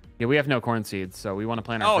 sorry. Yeah, we have no corn seeds, so we want to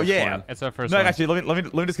plant our first corn. It's our first no, one. actually, let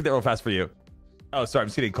me just get that real fast for you. Oh, sorry, I'm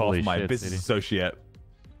just getting a call from my business associate.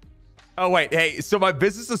 Oh wait, hey, so my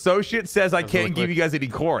business associate says I can't give you guys any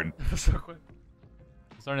corn. So quick.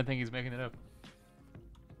 I'm starting to think he's making it up.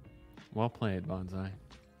 Well played, Bonsai.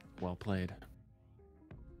 Well played.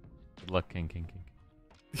 Good luck, King.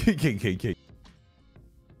 King.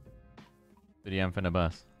 Video I'm finna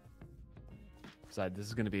bus. Besides, this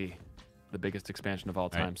is gonna be the biggest expansion of all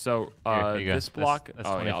time. Right. So Here you go. this block. That's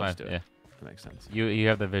oh 25. yeah, I'll just do it. Yeah. That makes sense. You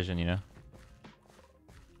have the vision, you know.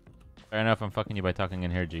 Fair enough. I'm fucking you by talking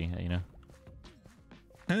in here, G. You know.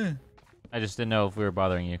 I just didn't know if we were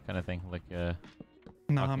bothering you, kind of thing. Like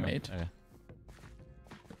Nah, mate. Okay.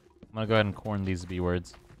 I'm gonna go ahead and corn these B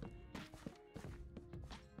words.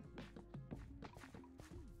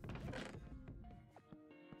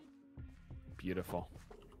 Beautiful.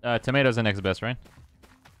 Tomatoes the next best, right?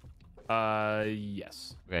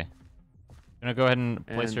 Yes. Okay. You gonna go ahead and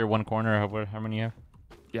place your 1 corner. How many you have?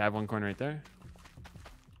 Yeah, I have 1 corner right there.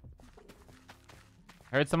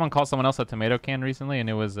 I heard someone call someone else a tomato can recently, and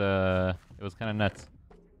it was kind of nuts.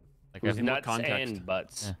 Like It was in what nuts context? and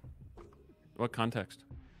butts. Yeah. What context?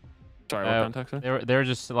 Sorry, what context? They were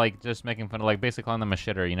just making fun of like basically calling them a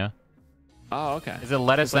shitter, you know? Oh, okay. Is it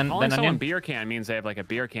lettuce then calling someone onion? beer can means they have like a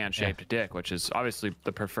beer can shaped dick, which is obviously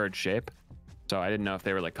the preferred shape. So I didn't know if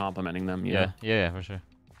they were like complimenting them. Yeah, for sure.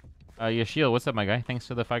 Yashiel, what's up, my guy? Thanks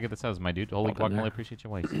for the 5 subs, my dude. Holy guacamole, appreciate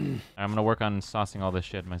your waste. I'm gonna work on saucing all this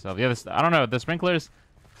shit myself. Yeah, I don't know. The sprinklers,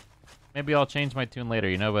 maybe I'll change my tune later,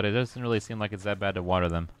 you know, but it doesn't really seem like it's that bad to water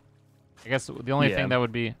them. I guess the only thing that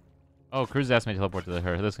would be... Oh, Cruz asked me to teleport to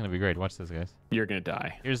her. This is gonna be great. Watch this, guys. You're gonna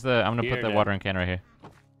die. Here's the... I'm gonna put the watering can right here.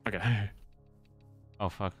 Okay. Oh,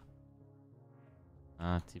 fuck.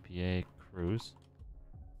 TPA Cruz.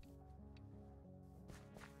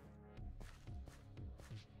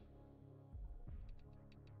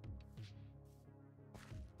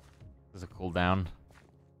 Does it cool down?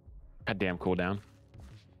 Goddamn cool down.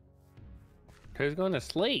 Who's going to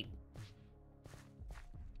sleep?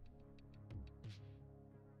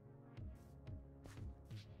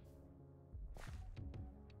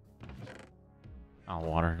 I'll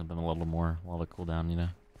water them a little more while they cool down, you know.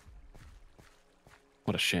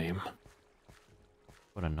 What a shame.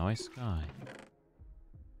 What a nice guy.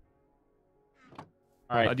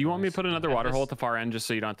 All right. Do you want me to put another water hole at the far end just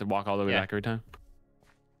so you don't have to walk all the way back every time?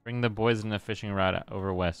 Bring the boys in a fishing rod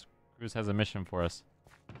over west. Cruz has a mission for us.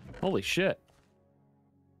 Holy shit.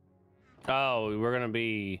 Oh, we're gonna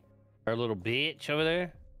be our little bitch over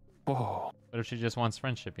there? Whoa. What if she just wants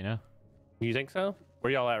friendship, you know? You think so?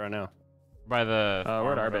 Where y'all at right now? By the...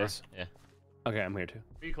 we're at our base. Yeah. Okay, I'm here too.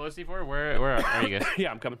 Are you close, D4? Where are you guys? Yeah,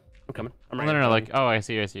 I'm coming. I'm right no, here. like... Oh, I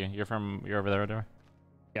see you. You're over there, whatever.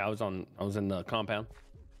 Yeah, I was in the compound.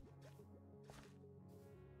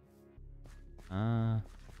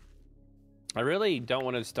 I really don't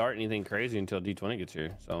want to start anything crazy until D20 gets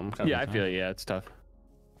here, so I'm kind of... Yeah, I feel it's tough.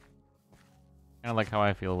 Kind of like how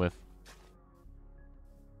I feel with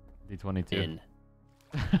D22.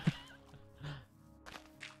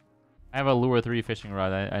 I have a lure 3 fishing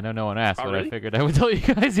rod. I know no one asked, but really? I figured I would tell you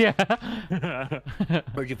guys. Yeah.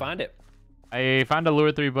 Where'd you find it? I found a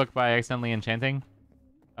lure 3 book by accidentally enchanting.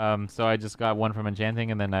 So I just got one from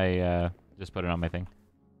enchanting, and then I just put it on my thing.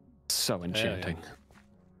 So enchanting.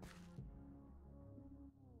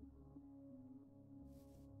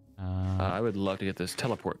 I would love to get this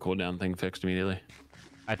teleport cooldown thing fixed immediately.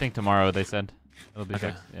 I think tomorrow they said it'll be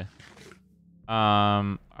fixed. Yeah.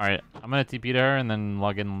 All right. I'm gonna TP to her and then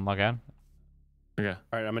log in and log out. Okay. All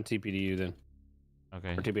right, I'm gonna TP to you then.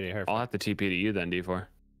 Okay. Or TP to her. I'll have to TP to you then, D4. All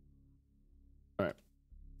right.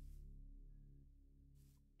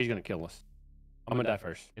 He's gonna kill us. I'm gonna die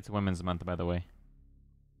first. It's Women's Month, by the way.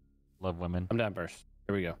 Love women. I'm down first.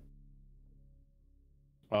 Here we go.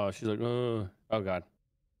 Oh, she's like, oh god.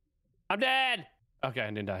 I'm dead. Okay, I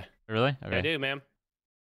didn't die. Really? Okay. I do, ma'am.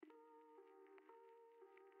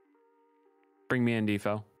 Bring me in,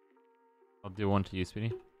 Defo. I'll do one to you,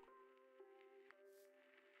 Speedy.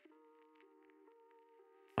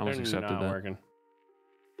 Almost accepted that. Working.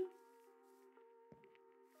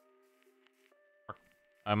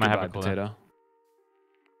 I might have a potato.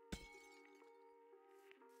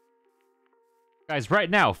 Guys, right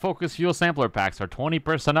now, FocusFuel sampler packs are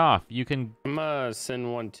 20% off. You can... I'm gonna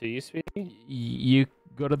send one to you, Speedy. You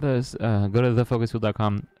go to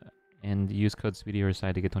thefocusfuel.com and use code Speedy or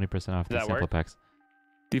side to get 20% off the sample packs.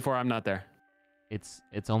 D4, I'm not there. It's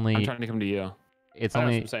only... I'm trying to come to you. It's I know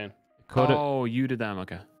only... what I'm saying. Oh, you to them.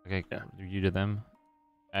 Okay. Okay, yeah. You to them.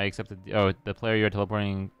 I accepted... Oh, the player you're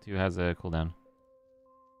teleporting to has a cooldown.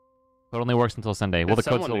 So it only works until Sunday. Well, the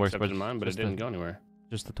code still works, but mine, but it didn't go anywhere.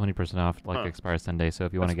 Just the 20% off, like, expires Sunday. So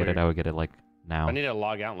if you want to get it, I would get it, like, now. I need to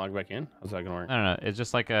log out and log back in? How's that going to work? No. It's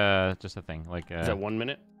just like a thing. Like, is that 1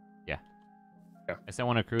 minute? Yeah. I sent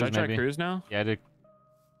one to Cruise, Did I try Cruise now? Yeah, I did.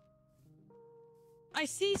 I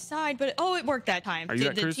see side, but it worked that time. Are you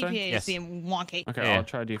at Cruise side? TPA is being wonky. Okay, I'll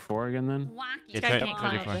try D4 again then. Yeah, try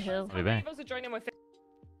D4. I'll be back.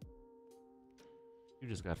 You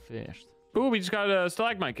just got fished. Ooh, we just got a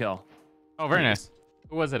stalagmite kill. Oh, very nice.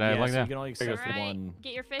 Who was it? I like that. You can only accept one.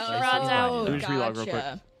 Get your fishing rods out. Let me just relog real quick.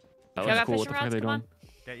 That was cool. What the fuck are they doing?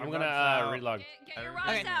 I'm gonna relog. Get your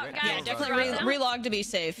rods out, guys. Yeah, definitely relog to be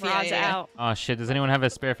safe. Rods out. Oh shit! Does anyone have a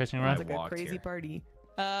spare fishing rod? It's like a crazy party.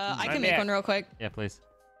 I can make one real quick. Yeah, please.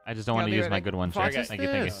 I just don't want to use my good one. Thank you.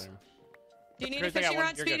 Do you need a fishing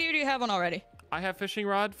rod, Speedy, or do you have one already? I have fishing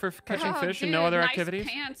rod for catching fish and no other activities.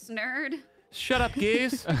 Pants, nerd. Shut up,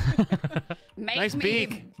 geese. Nice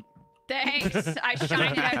beak. Thanks. I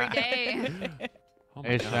shine it every day.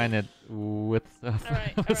 I shine it with stuff. All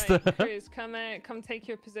right. Cruz, come take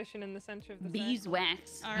your position in the center of the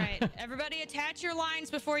beeswax. All right, everybody attach your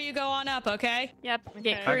lines before you go on up, okay? Yep.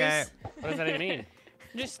 Okay. Okay. What does that even mean?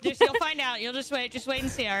 Just you'll find out. You'll just wait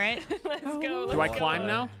and see. All right. Let's go. Do I climb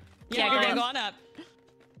now? Yeah, you're gonna go on up.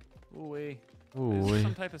 Ooh-wee. Ooh, Is this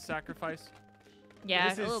some type of sacrifice?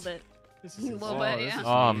 Yeah, a little bit. A little bit, yeah.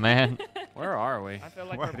 Oh man. Where are we? I feel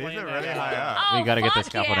like What, we're these playing are that really game. high up. Oh, We gotta get this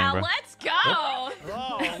fuck scaffolding, yeah, bro. let's go. Oh,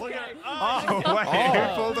 look at Oh, wait.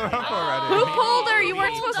 Who pulled her up already? Who pulled her? You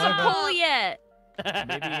weren't supposed to pull yet.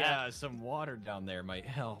 Maybe some water down there might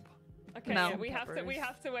help. Okay, No. yeah, we have to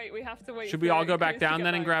wait. We have to wait. Should we for all go back Cruz to down get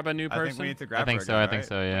then and back. grab a new I person? think we need to grab I think her so. again, I think right?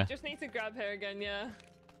 so. Yeah. Just need to grab her again, yeah.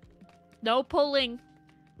 No pulling.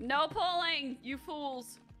 No pulling, you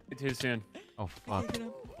fools. Too soon. Oh fuck.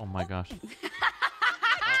 Oh my gosh.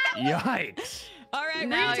 Yikes. All right,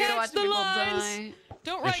 Now you're retouch watching the people lines. die.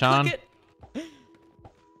 Don't Hey, right Sean. click it.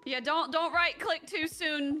 Yeah, don't right click too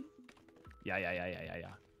soon. Yeah.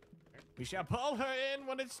 We shall pull her in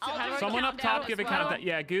when it's I'll time. do a Someone up countdown top give a as well. countdown.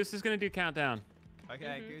 Yeah, Goose is gonna do countdown.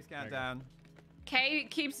 Okay, Goose countdown. Kay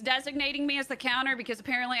keeps designating me as the counter because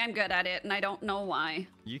apparently I'm good at it and I don't know why.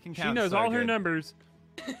 You can count. She knows so all her good. numbers.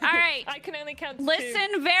 All right. I can only count to 2.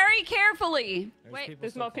 Listen very carefully.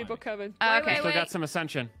 There's more people covered. Okay, Still got some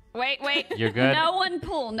ascension. wait. You're good. No one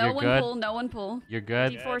pull. No You're one good. pull. No one pull. You're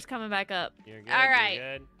good. D4's coming back up. All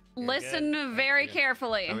right. Listen very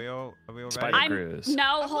carefully. Are we all ready?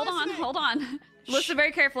 No, hold on. Listen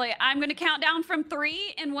very carefully. I'm going to count down from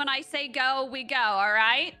 3, and when I say go, we go. All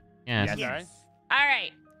right? Yes. All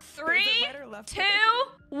right. 3, 2,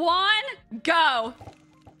 1, go.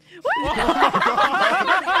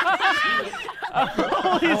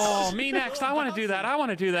 Oh, me next. I want to do that. I'm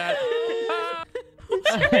gonna take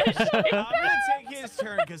his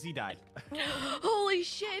turn because he died. Holy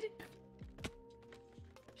shit.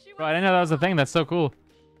 Bro, I didn't know that was a thing. That's so cool.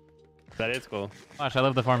 That is cool. Gosh, I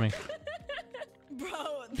love the farming.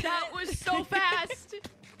 Bro, that was so fast.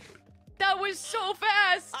 That was so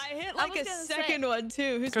fast. I hit like a second one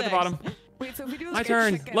too. Who's Go to next? the bottom. Wait, so if we do My like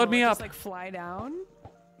turn. a chicken, Load will me it up. Just, like fly down.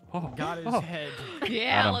 Oh, got his head.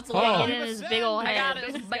 Yeah, Got let's him. look Oh. at Get in his big old I got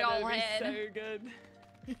head. his big old head. So good.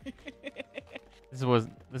 This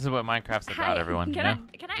is what Minecraft's about, everyone. Can you I know?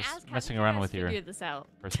 ask Just how messing you around guys with your figure this out?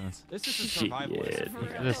 persons. This is a survival.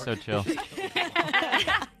 This is so chill.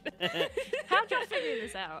 How'd y'all figure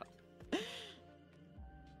this out?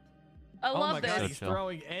 I Oh love my this. god, So he's chill.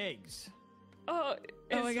 throwing eggs. Oh,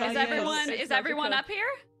 Oh my Is God, everyone up here?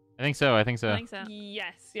 I think so. I think so. I think so.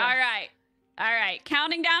 Yes. All right. All right.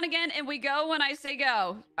 Counting down again, and we go when I say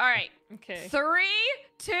go. All right. Okay. 3,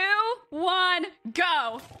 2, 1,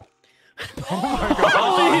 go.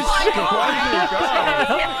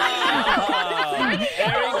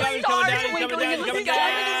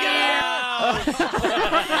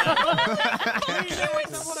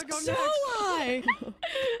 So high.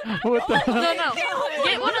 What the? No.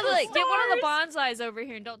 Get one of the bonsais over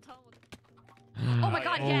here and don't tell them. Oh my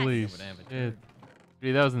god, yes. Holy shit.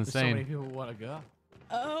 Dude, that was So many insane. people want to go.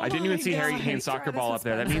 Oh I didn't even my see Harry God. hitting soccer ball up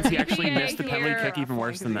there. That means he actually Yeah, missed the penalty here. kick even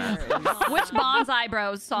worse than that. Which bonsai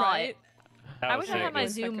bros saw Right? it? I wish I had my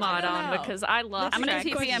Zoom mod on because I love. I'm gonna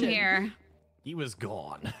TP him here. He was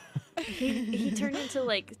gone. He turned into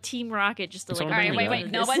like Team Rocket just to like. All right, wait.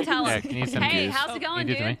 No one tell Yeah, him. can you send Hey, Goose? how's it going, Can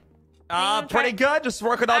you do it to dude? me? Pretty good. Just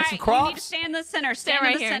working on All some right, you need to crops. stand in the center. Stand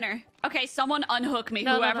right in the here. center. Okay, someone unhook me.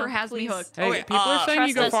 No, Whoever no, has me please. hooked. Hey, Wait, people are saying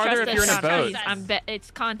you go Trust us, farther if you're in a trust us, boat. trust us. It's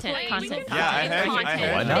content. Please. Content. Yeah, I heard you. I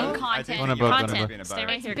heard Big you. content. Go on a boat, go on a Content. boat. Stay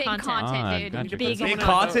right It's here. big Content. content, Ah, dude. gotcha. Big Big content.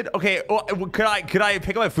 content. Okay. Well, could I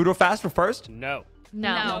pick up my food real fast first? No.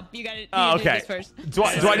 No. You got it. Oh, okay. This first. Do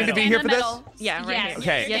I need to be Stand here in for the this? middle. Yeah, right Yes. here.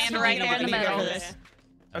 Okay. Yes, Stand you right need there in to the be here middle. for this.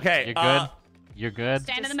 Okay. You're good. You're good.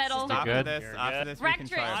 Stand in the middle. You're After good. this, we can Rectrick,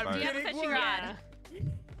 try a do you boat. have a fishing rod?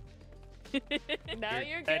 No,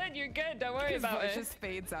 you're good. You're good. Don't worry His about voice it. just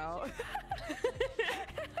fades out.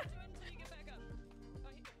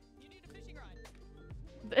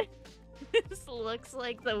 This looks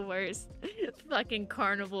like the worst fucking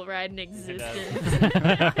carnival ride in existence.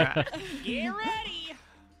 Get ready.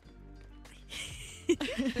 All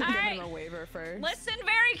Give right. him a waiver first. Listen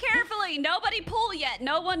very carefully. Nobody pull yet.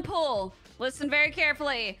 No one pull. Listen very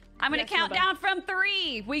carefully. I'm going to count down from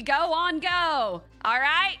 3. We go on go. All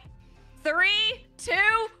right? 3, 2,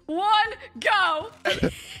 1, go.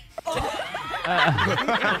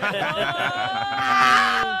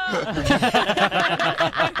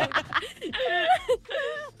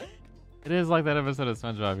 It is like that episode of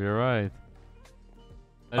SpongeBob. You're right.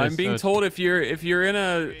 That I'm is being so told if you're in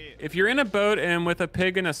a boat and with a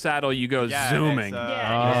pig in a saddle, you go zooming. With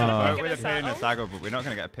a pig in a saddle, but we're not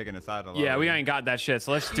gonna get a pig in a saddle. Yeah, we ain't got that shit,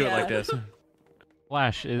 so let's do it like this.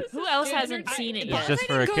 Flash. Who else hasn't seen it yet? It's just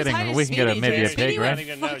for a kidding. We can get maybe a pig, right?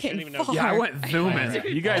 Yeah, I went zooming.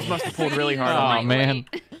 You guys must have pulled really hard. Oh man.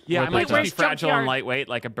 Yeah, I might just be fragile Junkyard? and lightweight,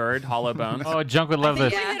 like a bird, hollow bones. Oh, Junk would love I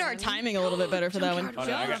this. think we hit our timing a little bit better for that one. Oh,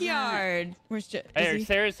 no, I got- Junkyard. Where's Hey,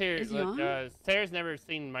 Sarah's here. Is he on? Sarah's never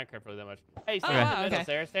seen Minecraft really that much. Hey, Oh, stand in wow, the middle, okay.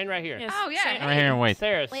 Sarah. Stand right here. Yes. Oh, yeah. Stand right here and wait.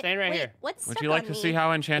 Sarah, stand right here. What's Would you like to see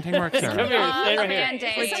how enchanting works, Sarah? Come here, stand right here.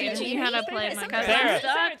 Band-Aid. Wait, teaching you how to play Minecraft. Sarah,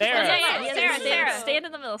 Stuck. Sarah. Yeah, Sarah, Sarah. Stand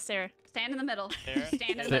in the middle, Sarah. Stand in the middle. Sarah. Stand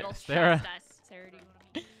in the middle. Sarah. Trust us. Sarah, do you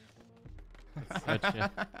want to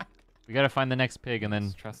Gotcha. We gotta find the next pig and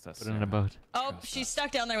then Trust us. put it in a boat. Oh, she's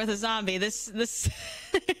stuck down there with a zombie. This.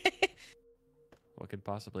 What could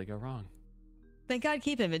possibly go wrong? Thank God,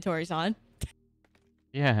 keep inventories on.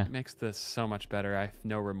 Yeah. It makes this so much better. I have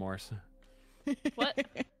no remorse. What?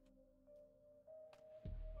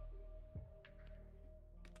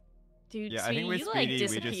 Dude, Yeah, I Sweetie, think with you like Speedy, we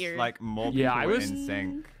disappeared. just like multiple Yeah, I was in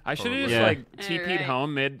sync. I should have probably. just Yeah. like TP'd Alright.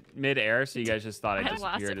 home mid air, so you guys just thought I I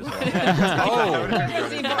lost disappeared it. as well.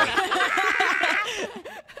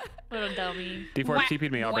 What a dummy. Before it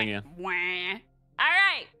TP'd me, I'll bring you. Wah. All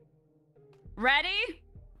right. Ready?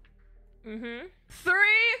 Mm-hmm. 3,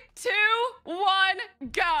 2, 1,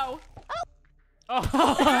 go. I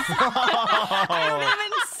don't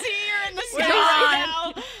even see her in the sky right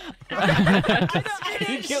now.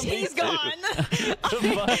 She's gone.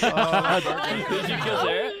 Did you kill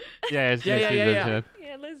Sarah? Yeah, it's Yeah. Yeah,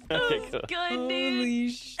 let's go. Okay, cool. Good, Holy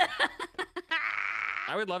dude. sh!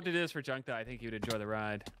 I would love to do this for Junk, though. I think you would enjoy the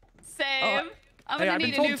ride. Same. I'm Hey, gonna I've been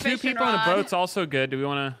need a told new 2 fishing people on rod. the boat's also good. Do we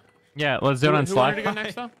want to? Yeah, let's do it on Who wanted to Slack. go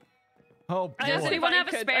next, though? Oh, boy. Does anyone have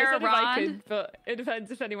a spare I said if I rod? could, but it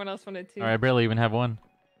depends if anyone else wanted to. All right, I barely even have one.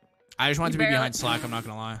 I just want to be barely- behind Slack. I'm not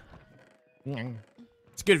gonna lie.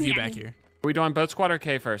 It's a good view back here. Are we doing boat squad or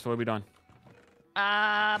K first? What are we doing?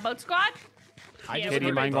 Boat squad? K, do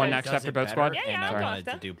you mind going next after boat squad? Yeah, I'll go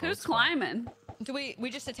after. Who's climbing? Do we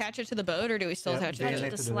just attach it to the boat, or do we still attach it Attach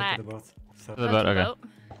it to Slack. To the boat, okay.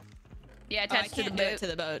 Yeah, Oh, I attached to the can't do it boat. to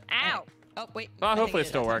the boat. Ow. Oh wait. Well, I think hopefully I it did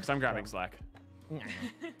still that works. I'm grabbing Slack.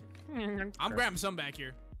 I'm grabbing some back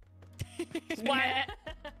here. If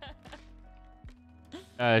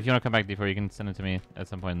you want to come back before, you can send it to me at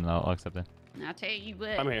some point, and I'll accept it. I'll tell you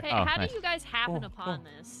what. I'm here. Hey, Oh, how nice. do you guys happen upon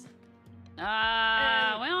this? We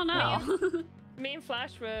don't know. Me and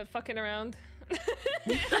Flash were fucking around.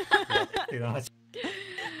 We got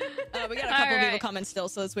a couple people coming still,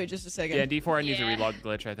 so let's wait just a second. Yeah, D4 needs a relog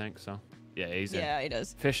glitch, I think. So, yeah, he's in. Yeah, he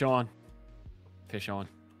does. Fish on. Fish on.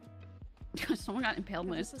 Someone got impaled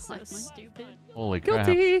with This is so stupid. Holy crap.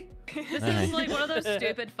 This Nice. is like one of those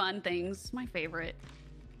stupid fun things. My favorite.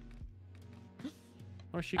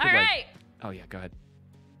 Or she All could right, Oh yeah, go ahead.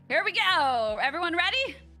 here we go. Everyone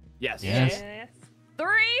ready? Yes. Yes. 3,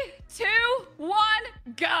 2, 1,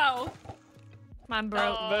 go. Come on, bro.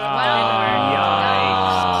 Oh,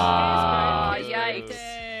 yikes.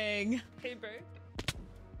 Dang. Hey, bro.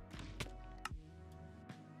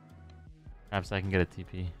 Perhaps I can get a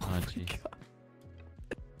TP. Oh, jeez.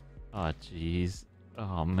 Oh, jeez.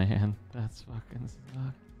 Oh, man. That's fucking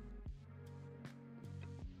suck.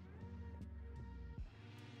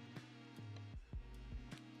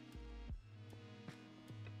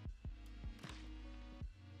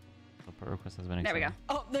 Support request has been There we go. accepted.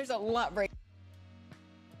 Oh, there's a lot right.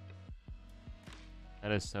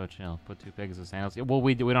 That is so chill. Put 2 pigs as sandals. Yeah, well,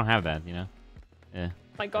 we don't have that, you know? Yeah.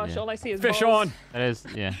 My gosh, Yeah. all I see is Fish balls. on. That is,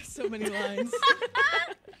 yeah. So many lines.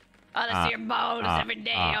 I see your bones every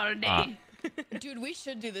day, all day. Dude, we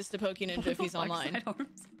should do this to Poke Ninja if he's online. Oh,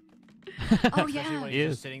 Especially yeah. when He he's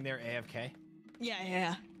is. just sitting there AFK.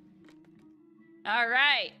 Yeah. All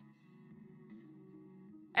right.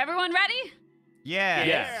 Everyone ready? Yeah.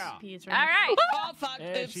 Yes. Pete's All ready. right. Oh, fuck.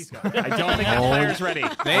 Oops. She's gone. I don't think the player's ready.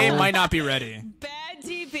 They might not be ready. Bad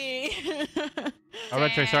TP. Oh,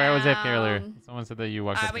 that's right. Sorry, I was AFK earlier. Damn. Someone said that you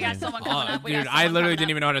walked up We to got me. someone coming up. We Dude, got I someone literally coming didn't up.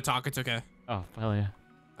 even know how to talk. It's okay. Oh, hell yeah.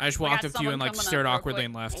 I just We walked got up to you and someone like coming up stared real awkwardly quick.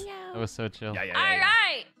 and left. That was so chill. All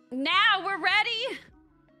right. Now we're ready.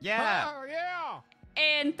 Yeah. Oh, yeah.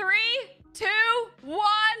 In 3, 2, 1,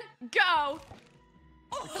 go.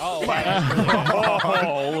 Oh, wow.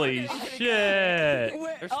 Holy shit.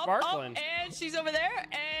 They're sparkling. And she's over there.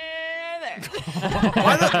 And there.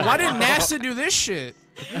 Why did NASA do this shit?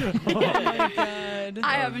 Oh my god.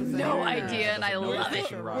 I have no idea, and I love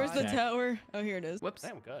it. Where's the tower? Oh, here it is. Whoops.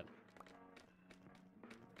 Damn good.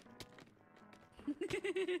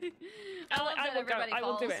 I love that I will go. everybody I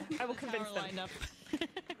will do falls. it. I will convince Tower them. lined up.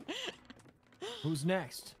 Who's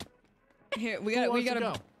next? Here, Who wants to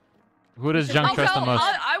go? Who does Junk I'll trust go. the most?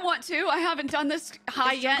 I want to. I haven't done this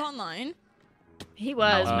high Is yet. Junk online? He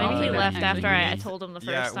was. Maybe he left after I need- told him the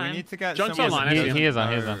first Yeah, time. we need to get Junk's someone online, I see him. He is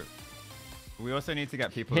on. He is on. We also need to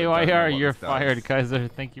get people. Hey, that don't know YR, what you're this does. fired, Kaiser.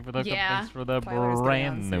 Thank you for the Yeah. thanks for the Tyler's gonna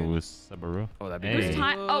brand announce new Subaru. Oh, that'd be Hey. great.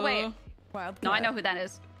 Oh wait. Wild No, I cat. know who that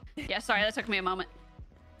is. Yeah, sorry, that took me a moment.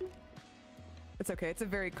 It's okay. It's a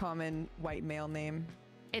very common white male name.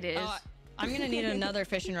 It is. I'm gonna need another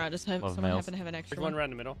fishing rod. Does Love someone males. happen to have an extra There's one right in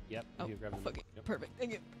the middle. Yep. Oh, you grab it. fuck it. Perfect.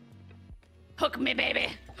 Thank you. Hook me, baby.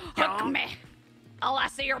 Hook me. Oh, I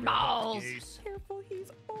see your balls. Careful,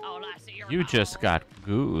 he's Oh, I see your You just got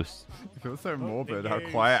goose. It feels so morbid how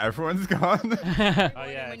quiet everyone's gone. Oh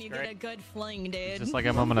yeah, When it's you great. get a good fling, dude. Just like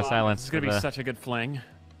a moment of silence. This is gonna for be the- such a good fling.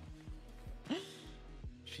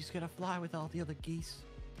 She's gonna fly with all the other geese.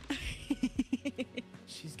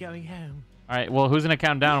 She's going home. All right. Well, who's gonna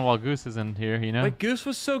count down while Goose is in here? You know. Like Goose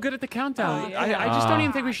was so good at the countdown. Oh, I just don't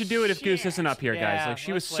even think we should do it if Goose isn't up here, guys. Yeah, Like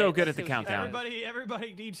she was let's so wait. good Let's at the see what she countdown.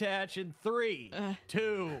 Everybody detach in 3,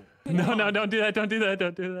 2. No, don't do that. Don't do that.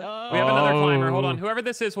 Don't do that. We have another climber. Hold on. Oh. Whoever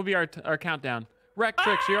this is will be our countdown. Wreck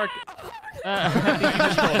Tricks, you're our...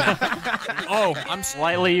 Oh, I'm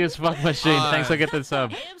Slightly used fuck machine. Thanks for getting the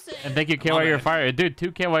sub. And thank you, KYR, you're fired. Dude,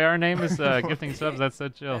 2 KYR names gifting subs. That's so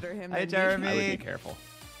chill. Better him Hey, than Jeremy. me. I would be careful.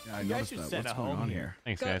 Yeah, I You guys noticed should that. send What's a going home on here. here?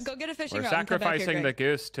 Thanks, Go, guys. go get a fishing We're rod and come back here, sacrificing the Greg.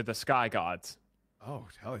 goose to the sky gods. Oh,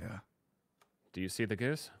 hell yeah. Do you see the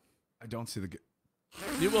goose? I don't see the.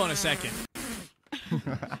 You will in a second.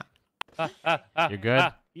 You're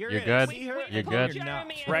good? You're You're in. good? See her? You're good?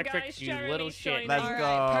 Jeremy and Rectrick, guys, you Jeremy's little shit. joining. Let's All go.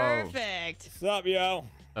 right, perfect. What's up, yo?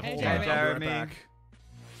 Hey, That's- Jeremy. Jeremy. Right back.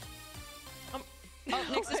 Oh,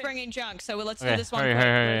 Nix is bringing junk, so let's Okay, do this one hurry, quick.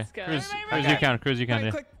 hurry, hurry. Let's go. Cruise, Right, right, cruise right. you count, cruise you count.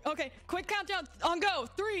 Alright, Yeah. quick, okay, quick countdown on go.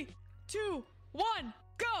 3, 2, 1,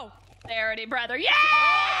 go. Charity, brother. Yeah!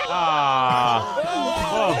 Ah.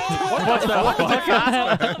 What the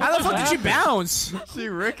fuck? How the fuck did you bounce? She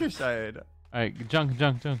ricocheted. All right, junk.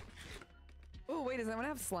 Oh, wait, does anyone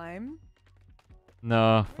have slime?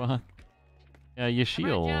 No, fuck. Yeah, your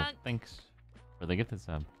shield. Junk. Thanks for the gifted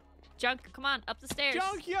sub. Junk, come on, up the stairs.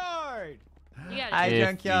 Junkyard! You got Hi, it. If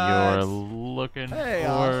Junkyard. you're looking Hey,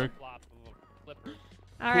 for...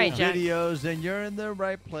 All right, Junk. Videos, and you're in the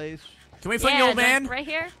right place. Can we find Yeah, the old man? Junk, right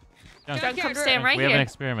here. Junk. Junk, come stand right We have an here.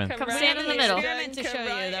 experiment. Come stand in the middle. Experiment to show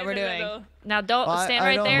you that we're doing. Now don't I- stand I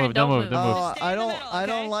right don't there. move, don't move, don't move. Stay in the middle, I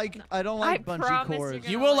don't okay? like I bungee promise cords.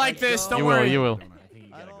 you're You will like this. Don't You worry. will, you will. Yeah,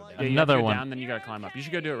 you have Another to go one. Down, then you gotta climb up. You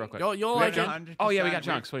should go do it real quick. You'll We like have it. junk? Oh yeah, we got 100%.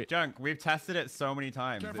 junk. Sweet. Junk. We've tested it so many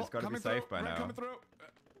times. Careful, It's got to be coming safe through. by now. Coming through.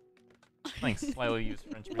 Thanks, slightly used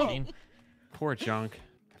French machine. Poor junk.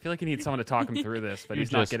 I feel like he needs someone to talk him through this, but You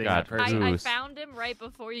he's not just getting got that person. I Goose. found him right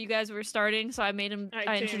before you guys were starting, so I made him. Alright,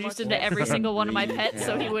 I Jim, introduced what's him to next? every single one of my pets,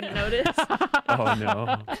 so he wouldn't notice. Oh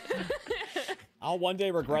no. I'll one day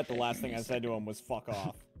regret the last thing I said to him was "fuck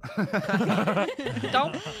off."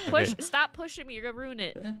 Don't push. Okay. Stop pushing me. You're gonna ruin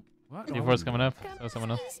it. What? D4's coming up. So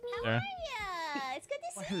someone else. There. It's good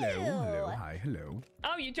to see Hello. Hi. Hello.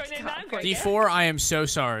 Oh, you joined in now, Greg. D4, I am so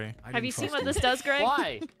sorry. Have you seen what this does, Greg?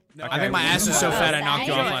 Why? I think my ass is so fat I knocked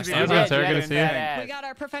you off last Hey, time. Sarah, good to see you. We got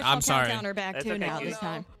our professional I'm sorry. countdowner back That's too okay, now Goose. this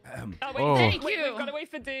time. Oh, wait, Oh. thank Thank you. you. We've got to wait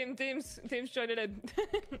for Deem. Deem's joining in.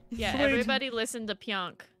 Yeah, everybody listen to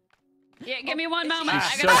Pionk. Yeah, give me one moment.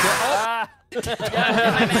 I So got good.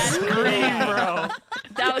 Scream, bro.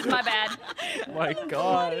 That was my bad. My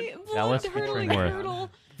God. Dallas featuring Worth.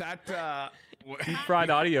 That. Deep fried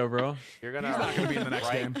audio, bro. You're gonna, He's not gonna be in the next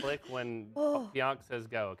right game. click when Oh. Bianc says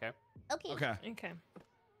go. Okay. Okay. Okay. Okay.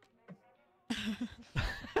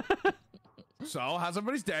 So, how's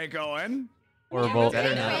everybody's day going? Horrible.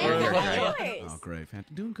 Better now. Oh, great.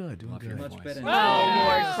 Doing good. Doing good. Much better. Oh,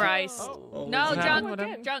 Lord Christ. Oh. No, What's Junk.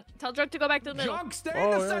 happening? Junk. Tell Junk to go back to the middle. Junk, stay in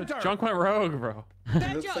Oh, the yeah. center. Junk went rogue, bro.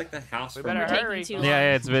 That Looks junk. like the house We from better Taking hurry. too Yeah, long.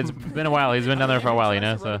 yeah, it's been a while. He's been down there for a while, you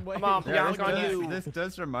know. So. Come on, Yeah, Bianc, on you. this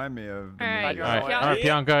does remind me of. the All right. movie. All right, Pionk. all right,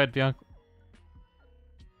 Pionk, go ahead, Pionk.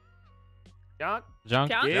 Bianc.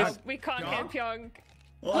 Junk. Pionk? Yes. We can't hit Pyong.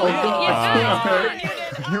 Oh,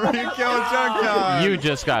 You killed Junkyard. You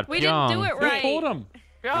just got We didn't do it Pionk. right. Who pulled him?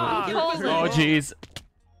 Bianc. Hold it. Oh, jeez.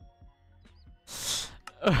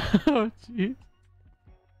 Oh, jeez.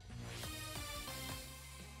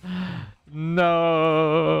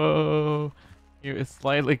 No. You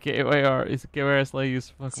slightly KYR. Is KYR slightly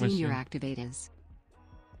used fuck Senior machine. activators.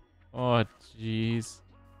 Oh, jeez.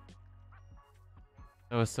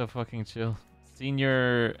 That was so fucking chill.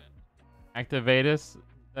 Senior activatus?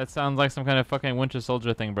 That sounds like some kind of fucking Winter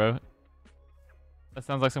Soldier thing, bro. That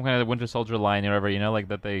sounds like some kind of Winter Soldier line or whatever, you know, like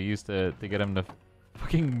that they used to get him to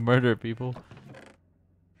fucking murder people.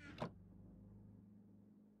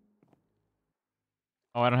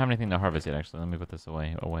 Oh, I don't have anything to harvest yet, actually. Let me put this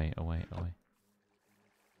away.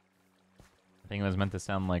 thing was meant to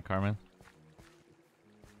sound like Carmen.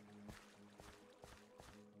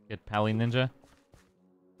 Get Pally Ninja.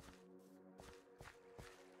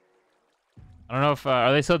 I don't know if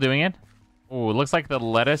are they still doing it? Oh, it looks like the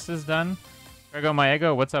lettuce is done. There go my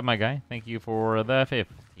ego. What's up, my guy? Thank you for the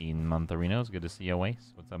 15-month arenas. Good to see you,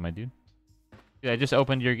 Waste. What's up, my dude? Dude, I just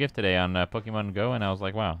opened your gift today on Pokemon Go, and I was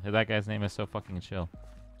like, wow, that guy's name is so fucking chill.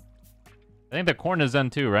 I think the corn is done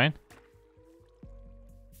too, right?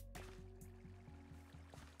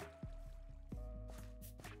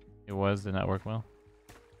 It was, did not work well.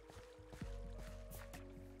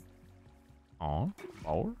 Oh,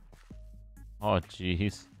 oh, oh,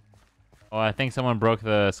 jeez. Oh, I think someone broke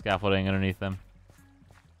the scaffolding underneath them.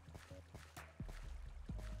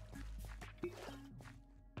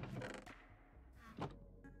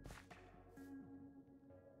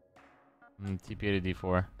 TPA to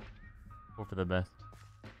D4. Hope for the best.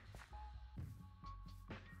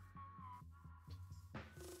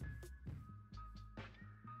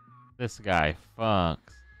 This guy fucks.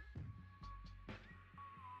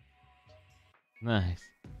 Nice.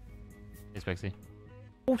 Hey, Spexy.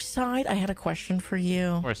 Side, I had a question for you.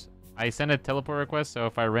 Of course. I sent a teleport request, so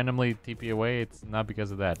if I randomly TP away, it's not because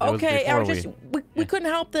of that. Okay, I was just we couldn't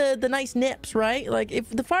help the nice nips, right? Like if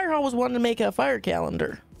the fire hall was wanting to make a fire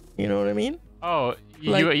calendar, you know what I mean? Oh,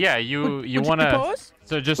 Like, you want to?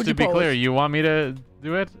 So just to be clear, you want me to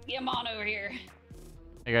do it? Yeah, I'm on over here.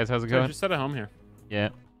 Hey guys, how's it So going? just set a home here. Yeah.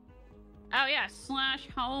 Oh yeah,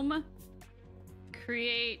 /home.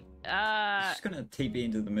 Create. Just gonna TP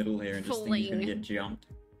into the middle here and just think he's gonna get jumped.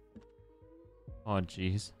 Oh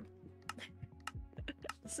jeez.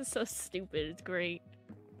 This is so stupid. It's great.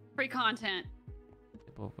 Free content.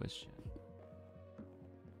 Bullshit.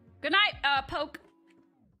 Good night, Poke.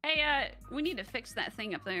 Hey, we need to fix that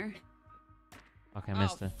thing up there. Okay, I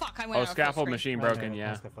missed it. Fuck, I went Oh, off full scaffold screen. machine broken.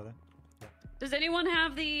 Yeah. Does anyone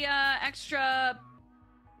have the extra?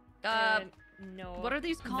 No. What are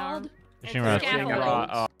these called? Fishing rods.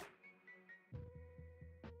 Scaffold.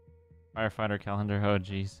 Firefighter calendar. Oh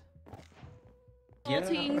jeez.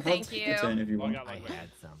 Bolting, thank you. If you want. I had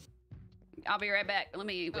some. I'll be right back. Let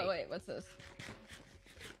me. Oh wait, what's this?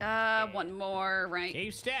 One more, right?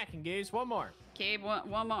 Keep stacking, Goose. One more. Keep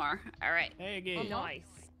one more. All right. Hey, Goose. Nice.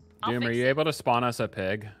 Doom, are you able to spawn us a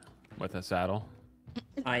pig with a saddle?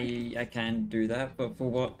 I can do that, but for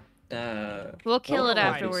what? We'll kill it oh,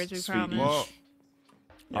 afterwards, we sweet. promise. Well,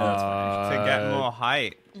 Yeah, that's fine. to get more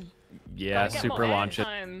height. Yeah, super launch it.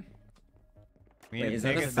 We Wait, need is to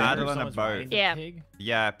that take a a saddle thing? and a boat. Yeah.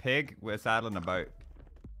 Yeah, pig with a saddle and a boat.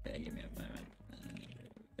 Okay, give me a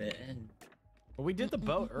moment. Well, we did the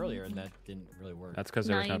boat earlier and that didn't really work. That's because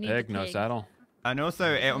there was no pig, no saddle. And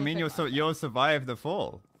also, it'll mean you'll survive the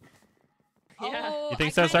fall. Oh, You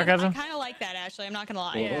think so, sarcasm? I kind of like that, Ashley. I'm not gonna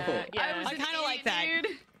lie. Yeah. I kind of like that.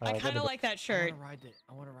 I kind of like that shirt.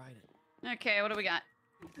 I want to ride it. Okay, what do we got?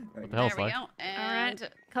 What the hell, There we Slack? go. And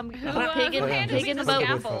Alright, come who, pig in the boat.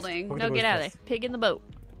 scaffolding? No, get out of there. Pig in the boat.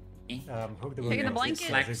 Pig in the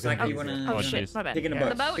blanket? Slack, you wanna? Oh shit, my bad. Pig in a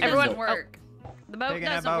The boat. boat Pig in a doesn't boat. work. The boat Pig in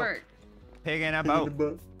a doesn't boat. work. Pig in a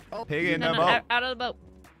boat. Pig in a No, boat. out of the boat.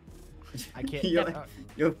 I can't.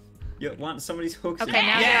 You want somebody's hooks? Okay, in?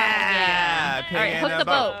 now Yeah, All right, hook the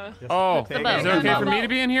boat. Oh, the boat. is it okay for me to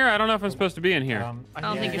be in here? I don't know if I'm supposed to be in here. I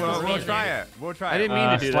don't think you're supposed to be We'll in try there. it. We'll try it. I didn't mean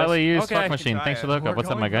to do this. Slightly used Okay. fuck machine. Try Thanks for it. the hookup. What's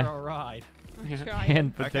up, my guy? Ride.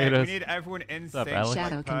 Canned Okay, potatoes. we need everyone in What's up, sync. Alex?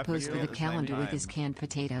 Shadow like, can pose perfectly with a at the same calendar with time. his canned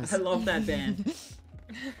potatoes. I love that band.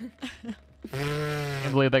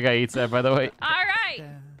 Can't believe that guy eats that, by the way. All right.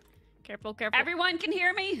 Careful, careful. Everyone can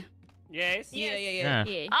hear me? Yes. Yeah. Yeah.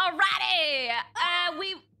 Yeah. Alrighty.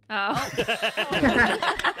 We. Oh.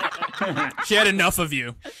 She had enough of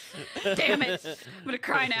you. Damn it. I'm going to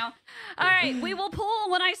cry now. All right. We will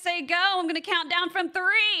pull when I say go. I'm going to count down from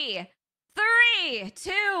 3. 3,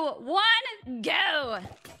 2, 1, go.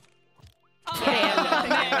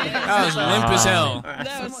 That was limp as hell.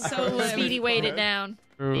 That was so limp. Speedy weighed it down.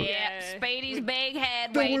 Yeah. Spady's big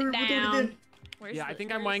head weighed it down. Yeah, I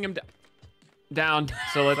think I'm weighing him down.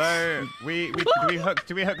 So let's. So do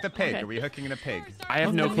we hook the pig? Okay. Are we hooking the pig? I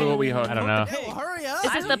have no clue what we hook. I don't know. Hey, hurry up!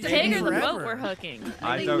 Is this the pig or the Forever. boat we're hooking?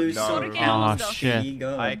 I don't know. Oh shit.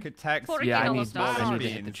 I could text. Yeah, I almost need done. to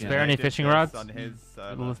hit the gym. Spare any fishing rods? On his,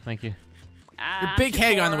 Thank you. Your big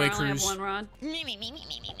head on the way, I only have Cruz. one rod.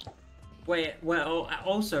 Wait, well,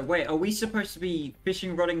 also, wait, are we supposed to be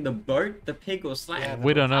fishing rodding the boat, the pig, or Slack?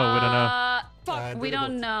 We don't know. We don't know. Fuck, we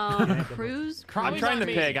don't know. Cruise? I'm trying the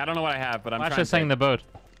pig. I don't know what I have, but I'm Flash trying. is saying the boat.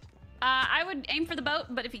 I would aim for the boat,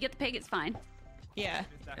 but if you get the pig, it's fine. Yeah.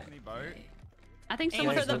 I think Aim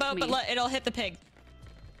someone for the spoke to boat, me. but it'll hit the pig.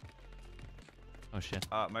 Oh shit.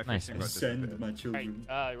 My Nice. fishing rod Send disappeared. my children.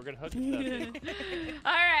 We're gonna hook stuff.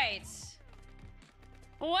 All right.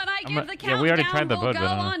 When I give the yeah, we already tried countdown, the we'll boat, go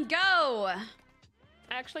but, on go. I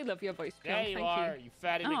actually love your voice, Jill. There you Thank are, you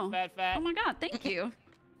fatty McFat. Oh my god, thank you.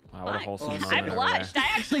 Wow, what a wholesome I moment over blushed. I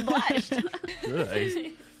actually blushed.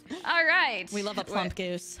 there. All right. We love a plump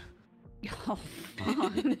goose. Oh,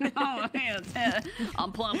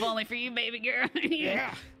 I'm plump only for you, baby girl.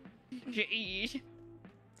 Yeah. Jeez.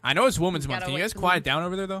 I know it's Women's Month. Gotta Can you wait guys till quiet down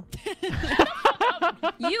over there, though?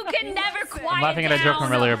 You can never quiet I'm laughing at a down. joke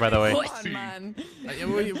from earlier, by the way. Pussy. Man.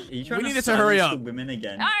 We We need it to hurry up. Women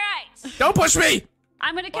again. All right. Don't push me!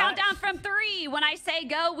 I'm going to count down from 3. When I say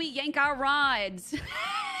go, we yank our rods.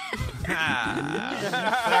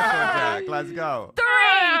 Jack, let's go. 3,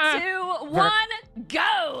 2, 1,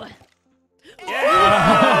 go.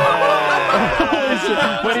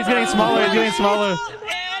 Wait, he's getting smaller. He's getting smaller.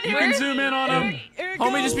 You can zoom in on him.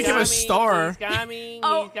 Homie just became a star. He's coming.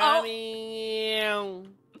 Oh, He's coming.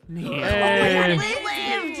 Hey. We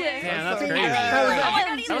lived. Damn, that's crazy. Oh my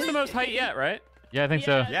god, That was the most height yet, right? Yeah, I think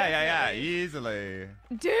so. Yeah, easily.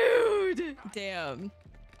 Dude. Damn.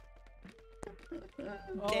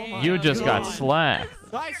 You just got slapped.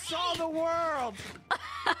 I saw the world.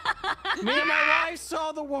 Me and my wife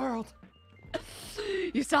saw the world.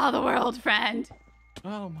 You saw the world, friend.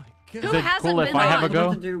 Oh my god. Is it cool if I have a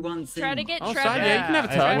go? Try to get Oh, Trevor. yeah, you can have a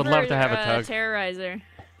tug. I would love to have a tug. Terrorizer.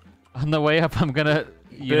 On the way up, I'm gonna,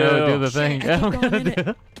 do the thing. I'm gonna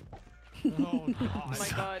do. Oh my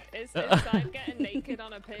god, is Sam getting naked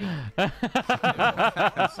on a pig?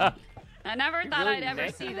 I never thought I'd ever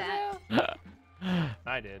see that.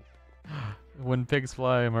 I did. When pigs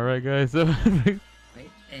fly, am I right, guys?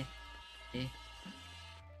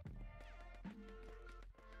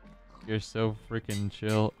 You're so freaking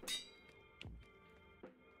chill.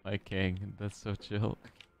 My king, that's so chill.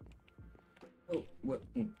 Oh, what?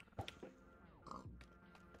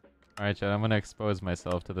 Alright, Chad, I'm gonna expose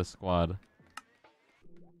myself to the squad.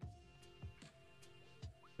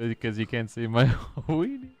 Because you can't see my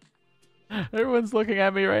weenie. Everyone's looking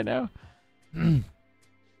at me right now. I'm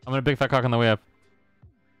gonna big fat cock on the way up.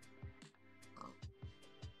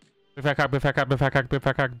 Big fat cock, big fat cock, big fat cock, big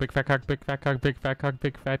fat cock, big fat cock, big fat cock, big fat cock,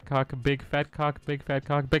 big fat cock, big fat cock, big fat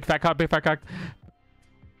cock, big fat cock, big fat cock.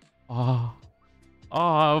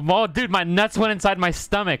 Oh, dude, my nuts went inside my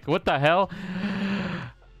stomach. What the hell?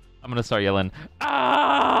 I'm gonna start yelling.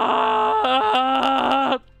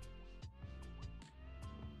 Ah!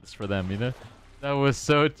 It's for them, you know? That was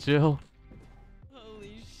so chill.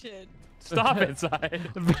 Holy shit. Stop it, Sai.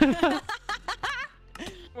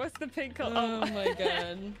 What's the pig called? Oh my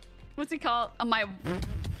god. What's he called? My.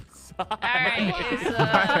 Alright,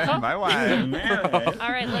 My wife.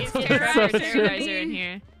 Alright, let's get Trevor Terrorizer in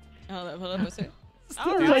here. Hold up, what's it?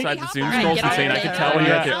 Dude, inside the Zoom scrolls get insane. on I the could tell when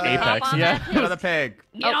you're at the apex. Yeah. Get on the pig.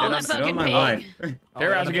 Get on the Get fucking on my pig. wife.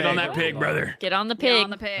 Terrorizer, get on that pig, brother. Get on the Get pig. on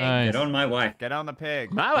the pig. Nice. Get on my wife. Get on the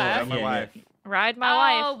pig. My wife. Get on my wife. Ride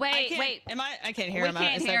my Oh, wife. wait. I can't hear We him.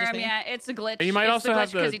 can't Is that hear just him me? yet. It's a glitch. And you might it's also the have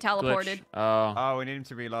glitch the because he teleported. glitch. Oh. Oh, we need him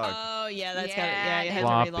to relog. Oh yeah, that's Yeah, you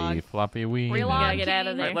have to Floppy, relog. floppy wee. Relog. Gotta get out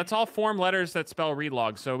of All there. right, let's all form letters that spell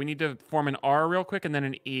relog. So we need to form an R real quick and then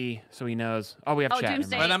an E so he knows. Oh, we have Oh, chat.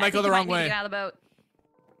 Doomsday. Never That I might think go the you wrong need to way. Get out of the boat.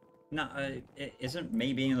 No, isn't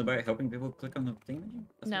me being in the boat helping people click on the thing?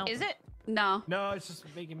 No. Is it? No. No, it's just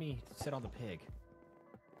making me sit on the pig.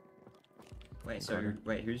 Wait, so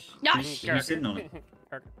who's Gosh. who's sitting on it?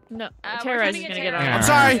 No. We're Terrorizer's trying to gonna get get on. Yeah. I'm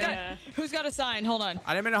sorry. Yeah. Who's got a sign? Hold on.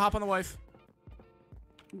 I didn't mean to hop on the wife.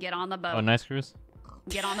 Get on the boat. Oh, nice cruise.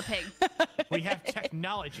 Get on the pig. We have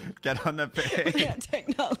technology. Get on the pig. Yeah,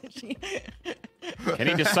 technology. Can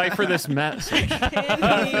he decipher this message?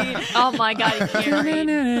 Oh my god, he can't read.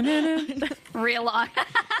 Relog.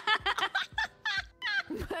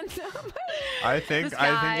 I think This you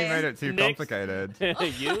guy. made it too Nick's- complicated.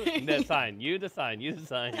 You the sign. You the sign. You the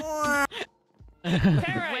sign.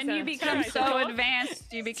 When you become so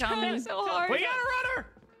advanced, you become so hard. We got a runner.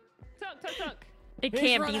 Tuck. It He's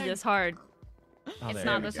can't be running. this hard. It's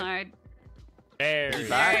not this hard. There. He's There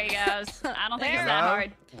back. he goes. I don't think it's Hello? that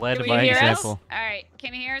hard. Led Can by you hear us? example. All right.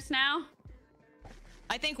 Can you hear us now?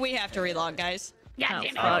 I think we have to relog, guys. Yeah. Oh, damn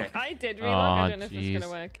it. fuck. I did relog. Aw, I don't know if it's jeez.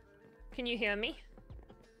 gonna work. Can you hear me?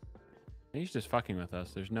 He's just fucking with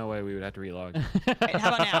us. There's no way we would have to relog. Right,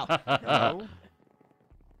 how about now? Hello?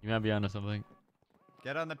 You might be onto something.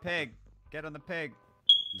 Get on the pig. Get on the pig.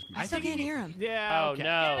 I still can't hear him. Yeah. Oh okay.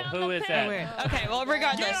 no. Get on Who the is pig. that? Weird. Okay, well,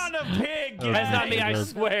 regardless. Get on the pig. Oh, That's not me. I God.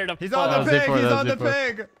 swear to. He's fuck. on That the was pig. it for- He's that on was the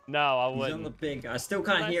it pig. No, I He's on wouldn't. the pig. I still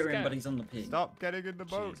can't Let's hear him, go. but he's on the pig. Stop getting in the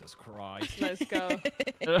boat. Jesus Christ. Let's go.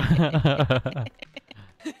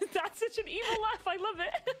 That's such an evil laugh. I love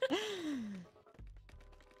it.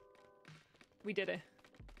 We did it.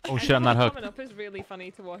 Oh shit, I'm not hooked. Coming up is really funny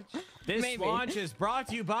to watch. This Maybe. launch is brought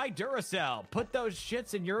to you by Duracell. Put those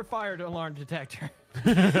shits in your fire alarm detector.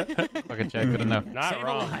 Fucking check, good enough. Not Save a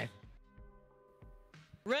wrong. life.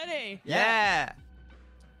 Ready? Yeah.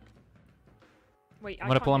 Wait, I'm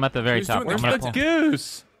gonna pull him at the very Who's top. doing I'm gonna the pull.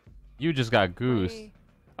 goose? You just got goose.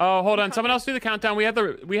 Oh, hold on. Someone else do the countdown. We have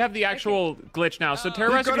the actual glitch now. So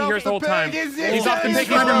Terrorizer been here this whole time. He's off the pig. He's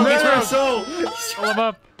rogue. Pull him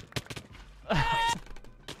up.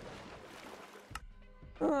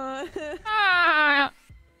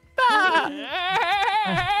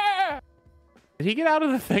 Did he get out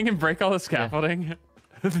of the thing and break all the scaffolding?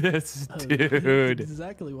 This dude.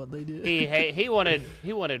 Exactly what they did. He wanted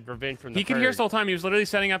revenge from the He could hear purge. us the whole time. He was literally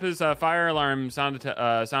setting up his fire alarm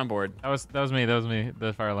soundboard. That was me. That was me.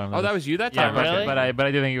 The fire alarm. Oh, that was you that Yeah, time? but, but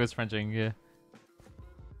I do think he was Frenching. Yeah.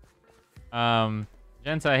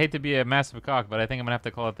 Gents, I hate to be a massive cock, but I think I'm gonna have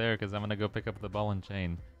to call it there because I'm gonna go pick up the ball and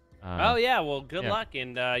chain. Oh yeah, well good luck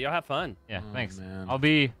and y'all have fun. Yeah, Oh, thanks. man. I'll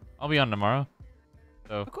be on tomorrow.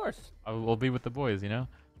 So Of course. we'll be with the boys, you know?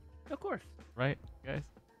 Of course. Right, guys?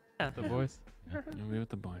 The boys. You'll be with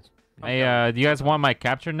the boys. Hey, do you guys want my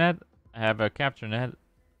capture net? I have a capture net.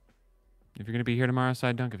 If you're gonna be here tomorrow,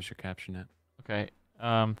 side, don't give us your capture net. Okay.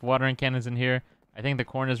 Watering cannon's in here. I think the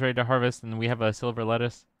corn is ready to harvest, and we have a silver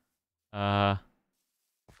lettuce. Oh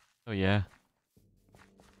yeah.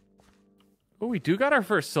 Oh, we do got our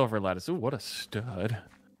first silver lettuce. Ooh, what a stud.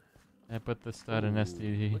 I put the stud in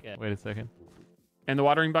STD. Wait a second. And the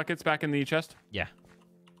watering bucket's back in the chest? Yeah.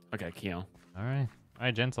 Okay, Keo. All right. All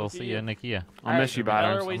right, gents. I'll see you in Ikea. I'll miss you,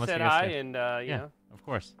 Bottoms. We Unless said you guys hi say- and yeah, know, of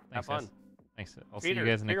course. Thanks, have fun. guys. Thanks. I'll see you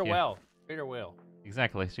guys in Treat her Ikea. well. Treat her well.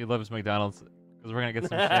 Exactly. She loves McDonald's because we're gonna get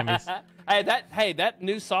some chamois. Hey, that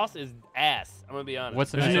new sauce is ass. I'm gonna be honest.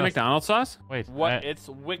 What's the There's a new McDonald's sauce? Wait. What? It's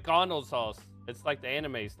McDonald's sauce. It's like the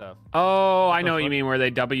anime stuff. Oh, I know what you mean. Where they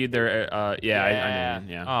W'd their I know. Yeah. What you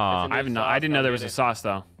mean, yeah. Aw. It's a new I didn't know sauce, there don't was get a it. sauce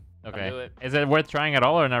though. do Okay. it. Is it worth trying at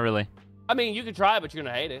all or not really? I mean, you can try it, but you're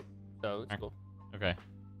gonna hate it. So it's cool. Okay.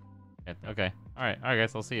 Okay. All right,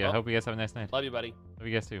 guys. I'll see you. I Well, hope you guys have a nice night. Love you, buddy. Love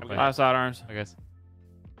you guys too. Bye. Bye, Sidearms. Bye, guys.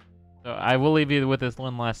 So I will leave you with this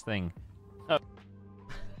one last thing. Oh.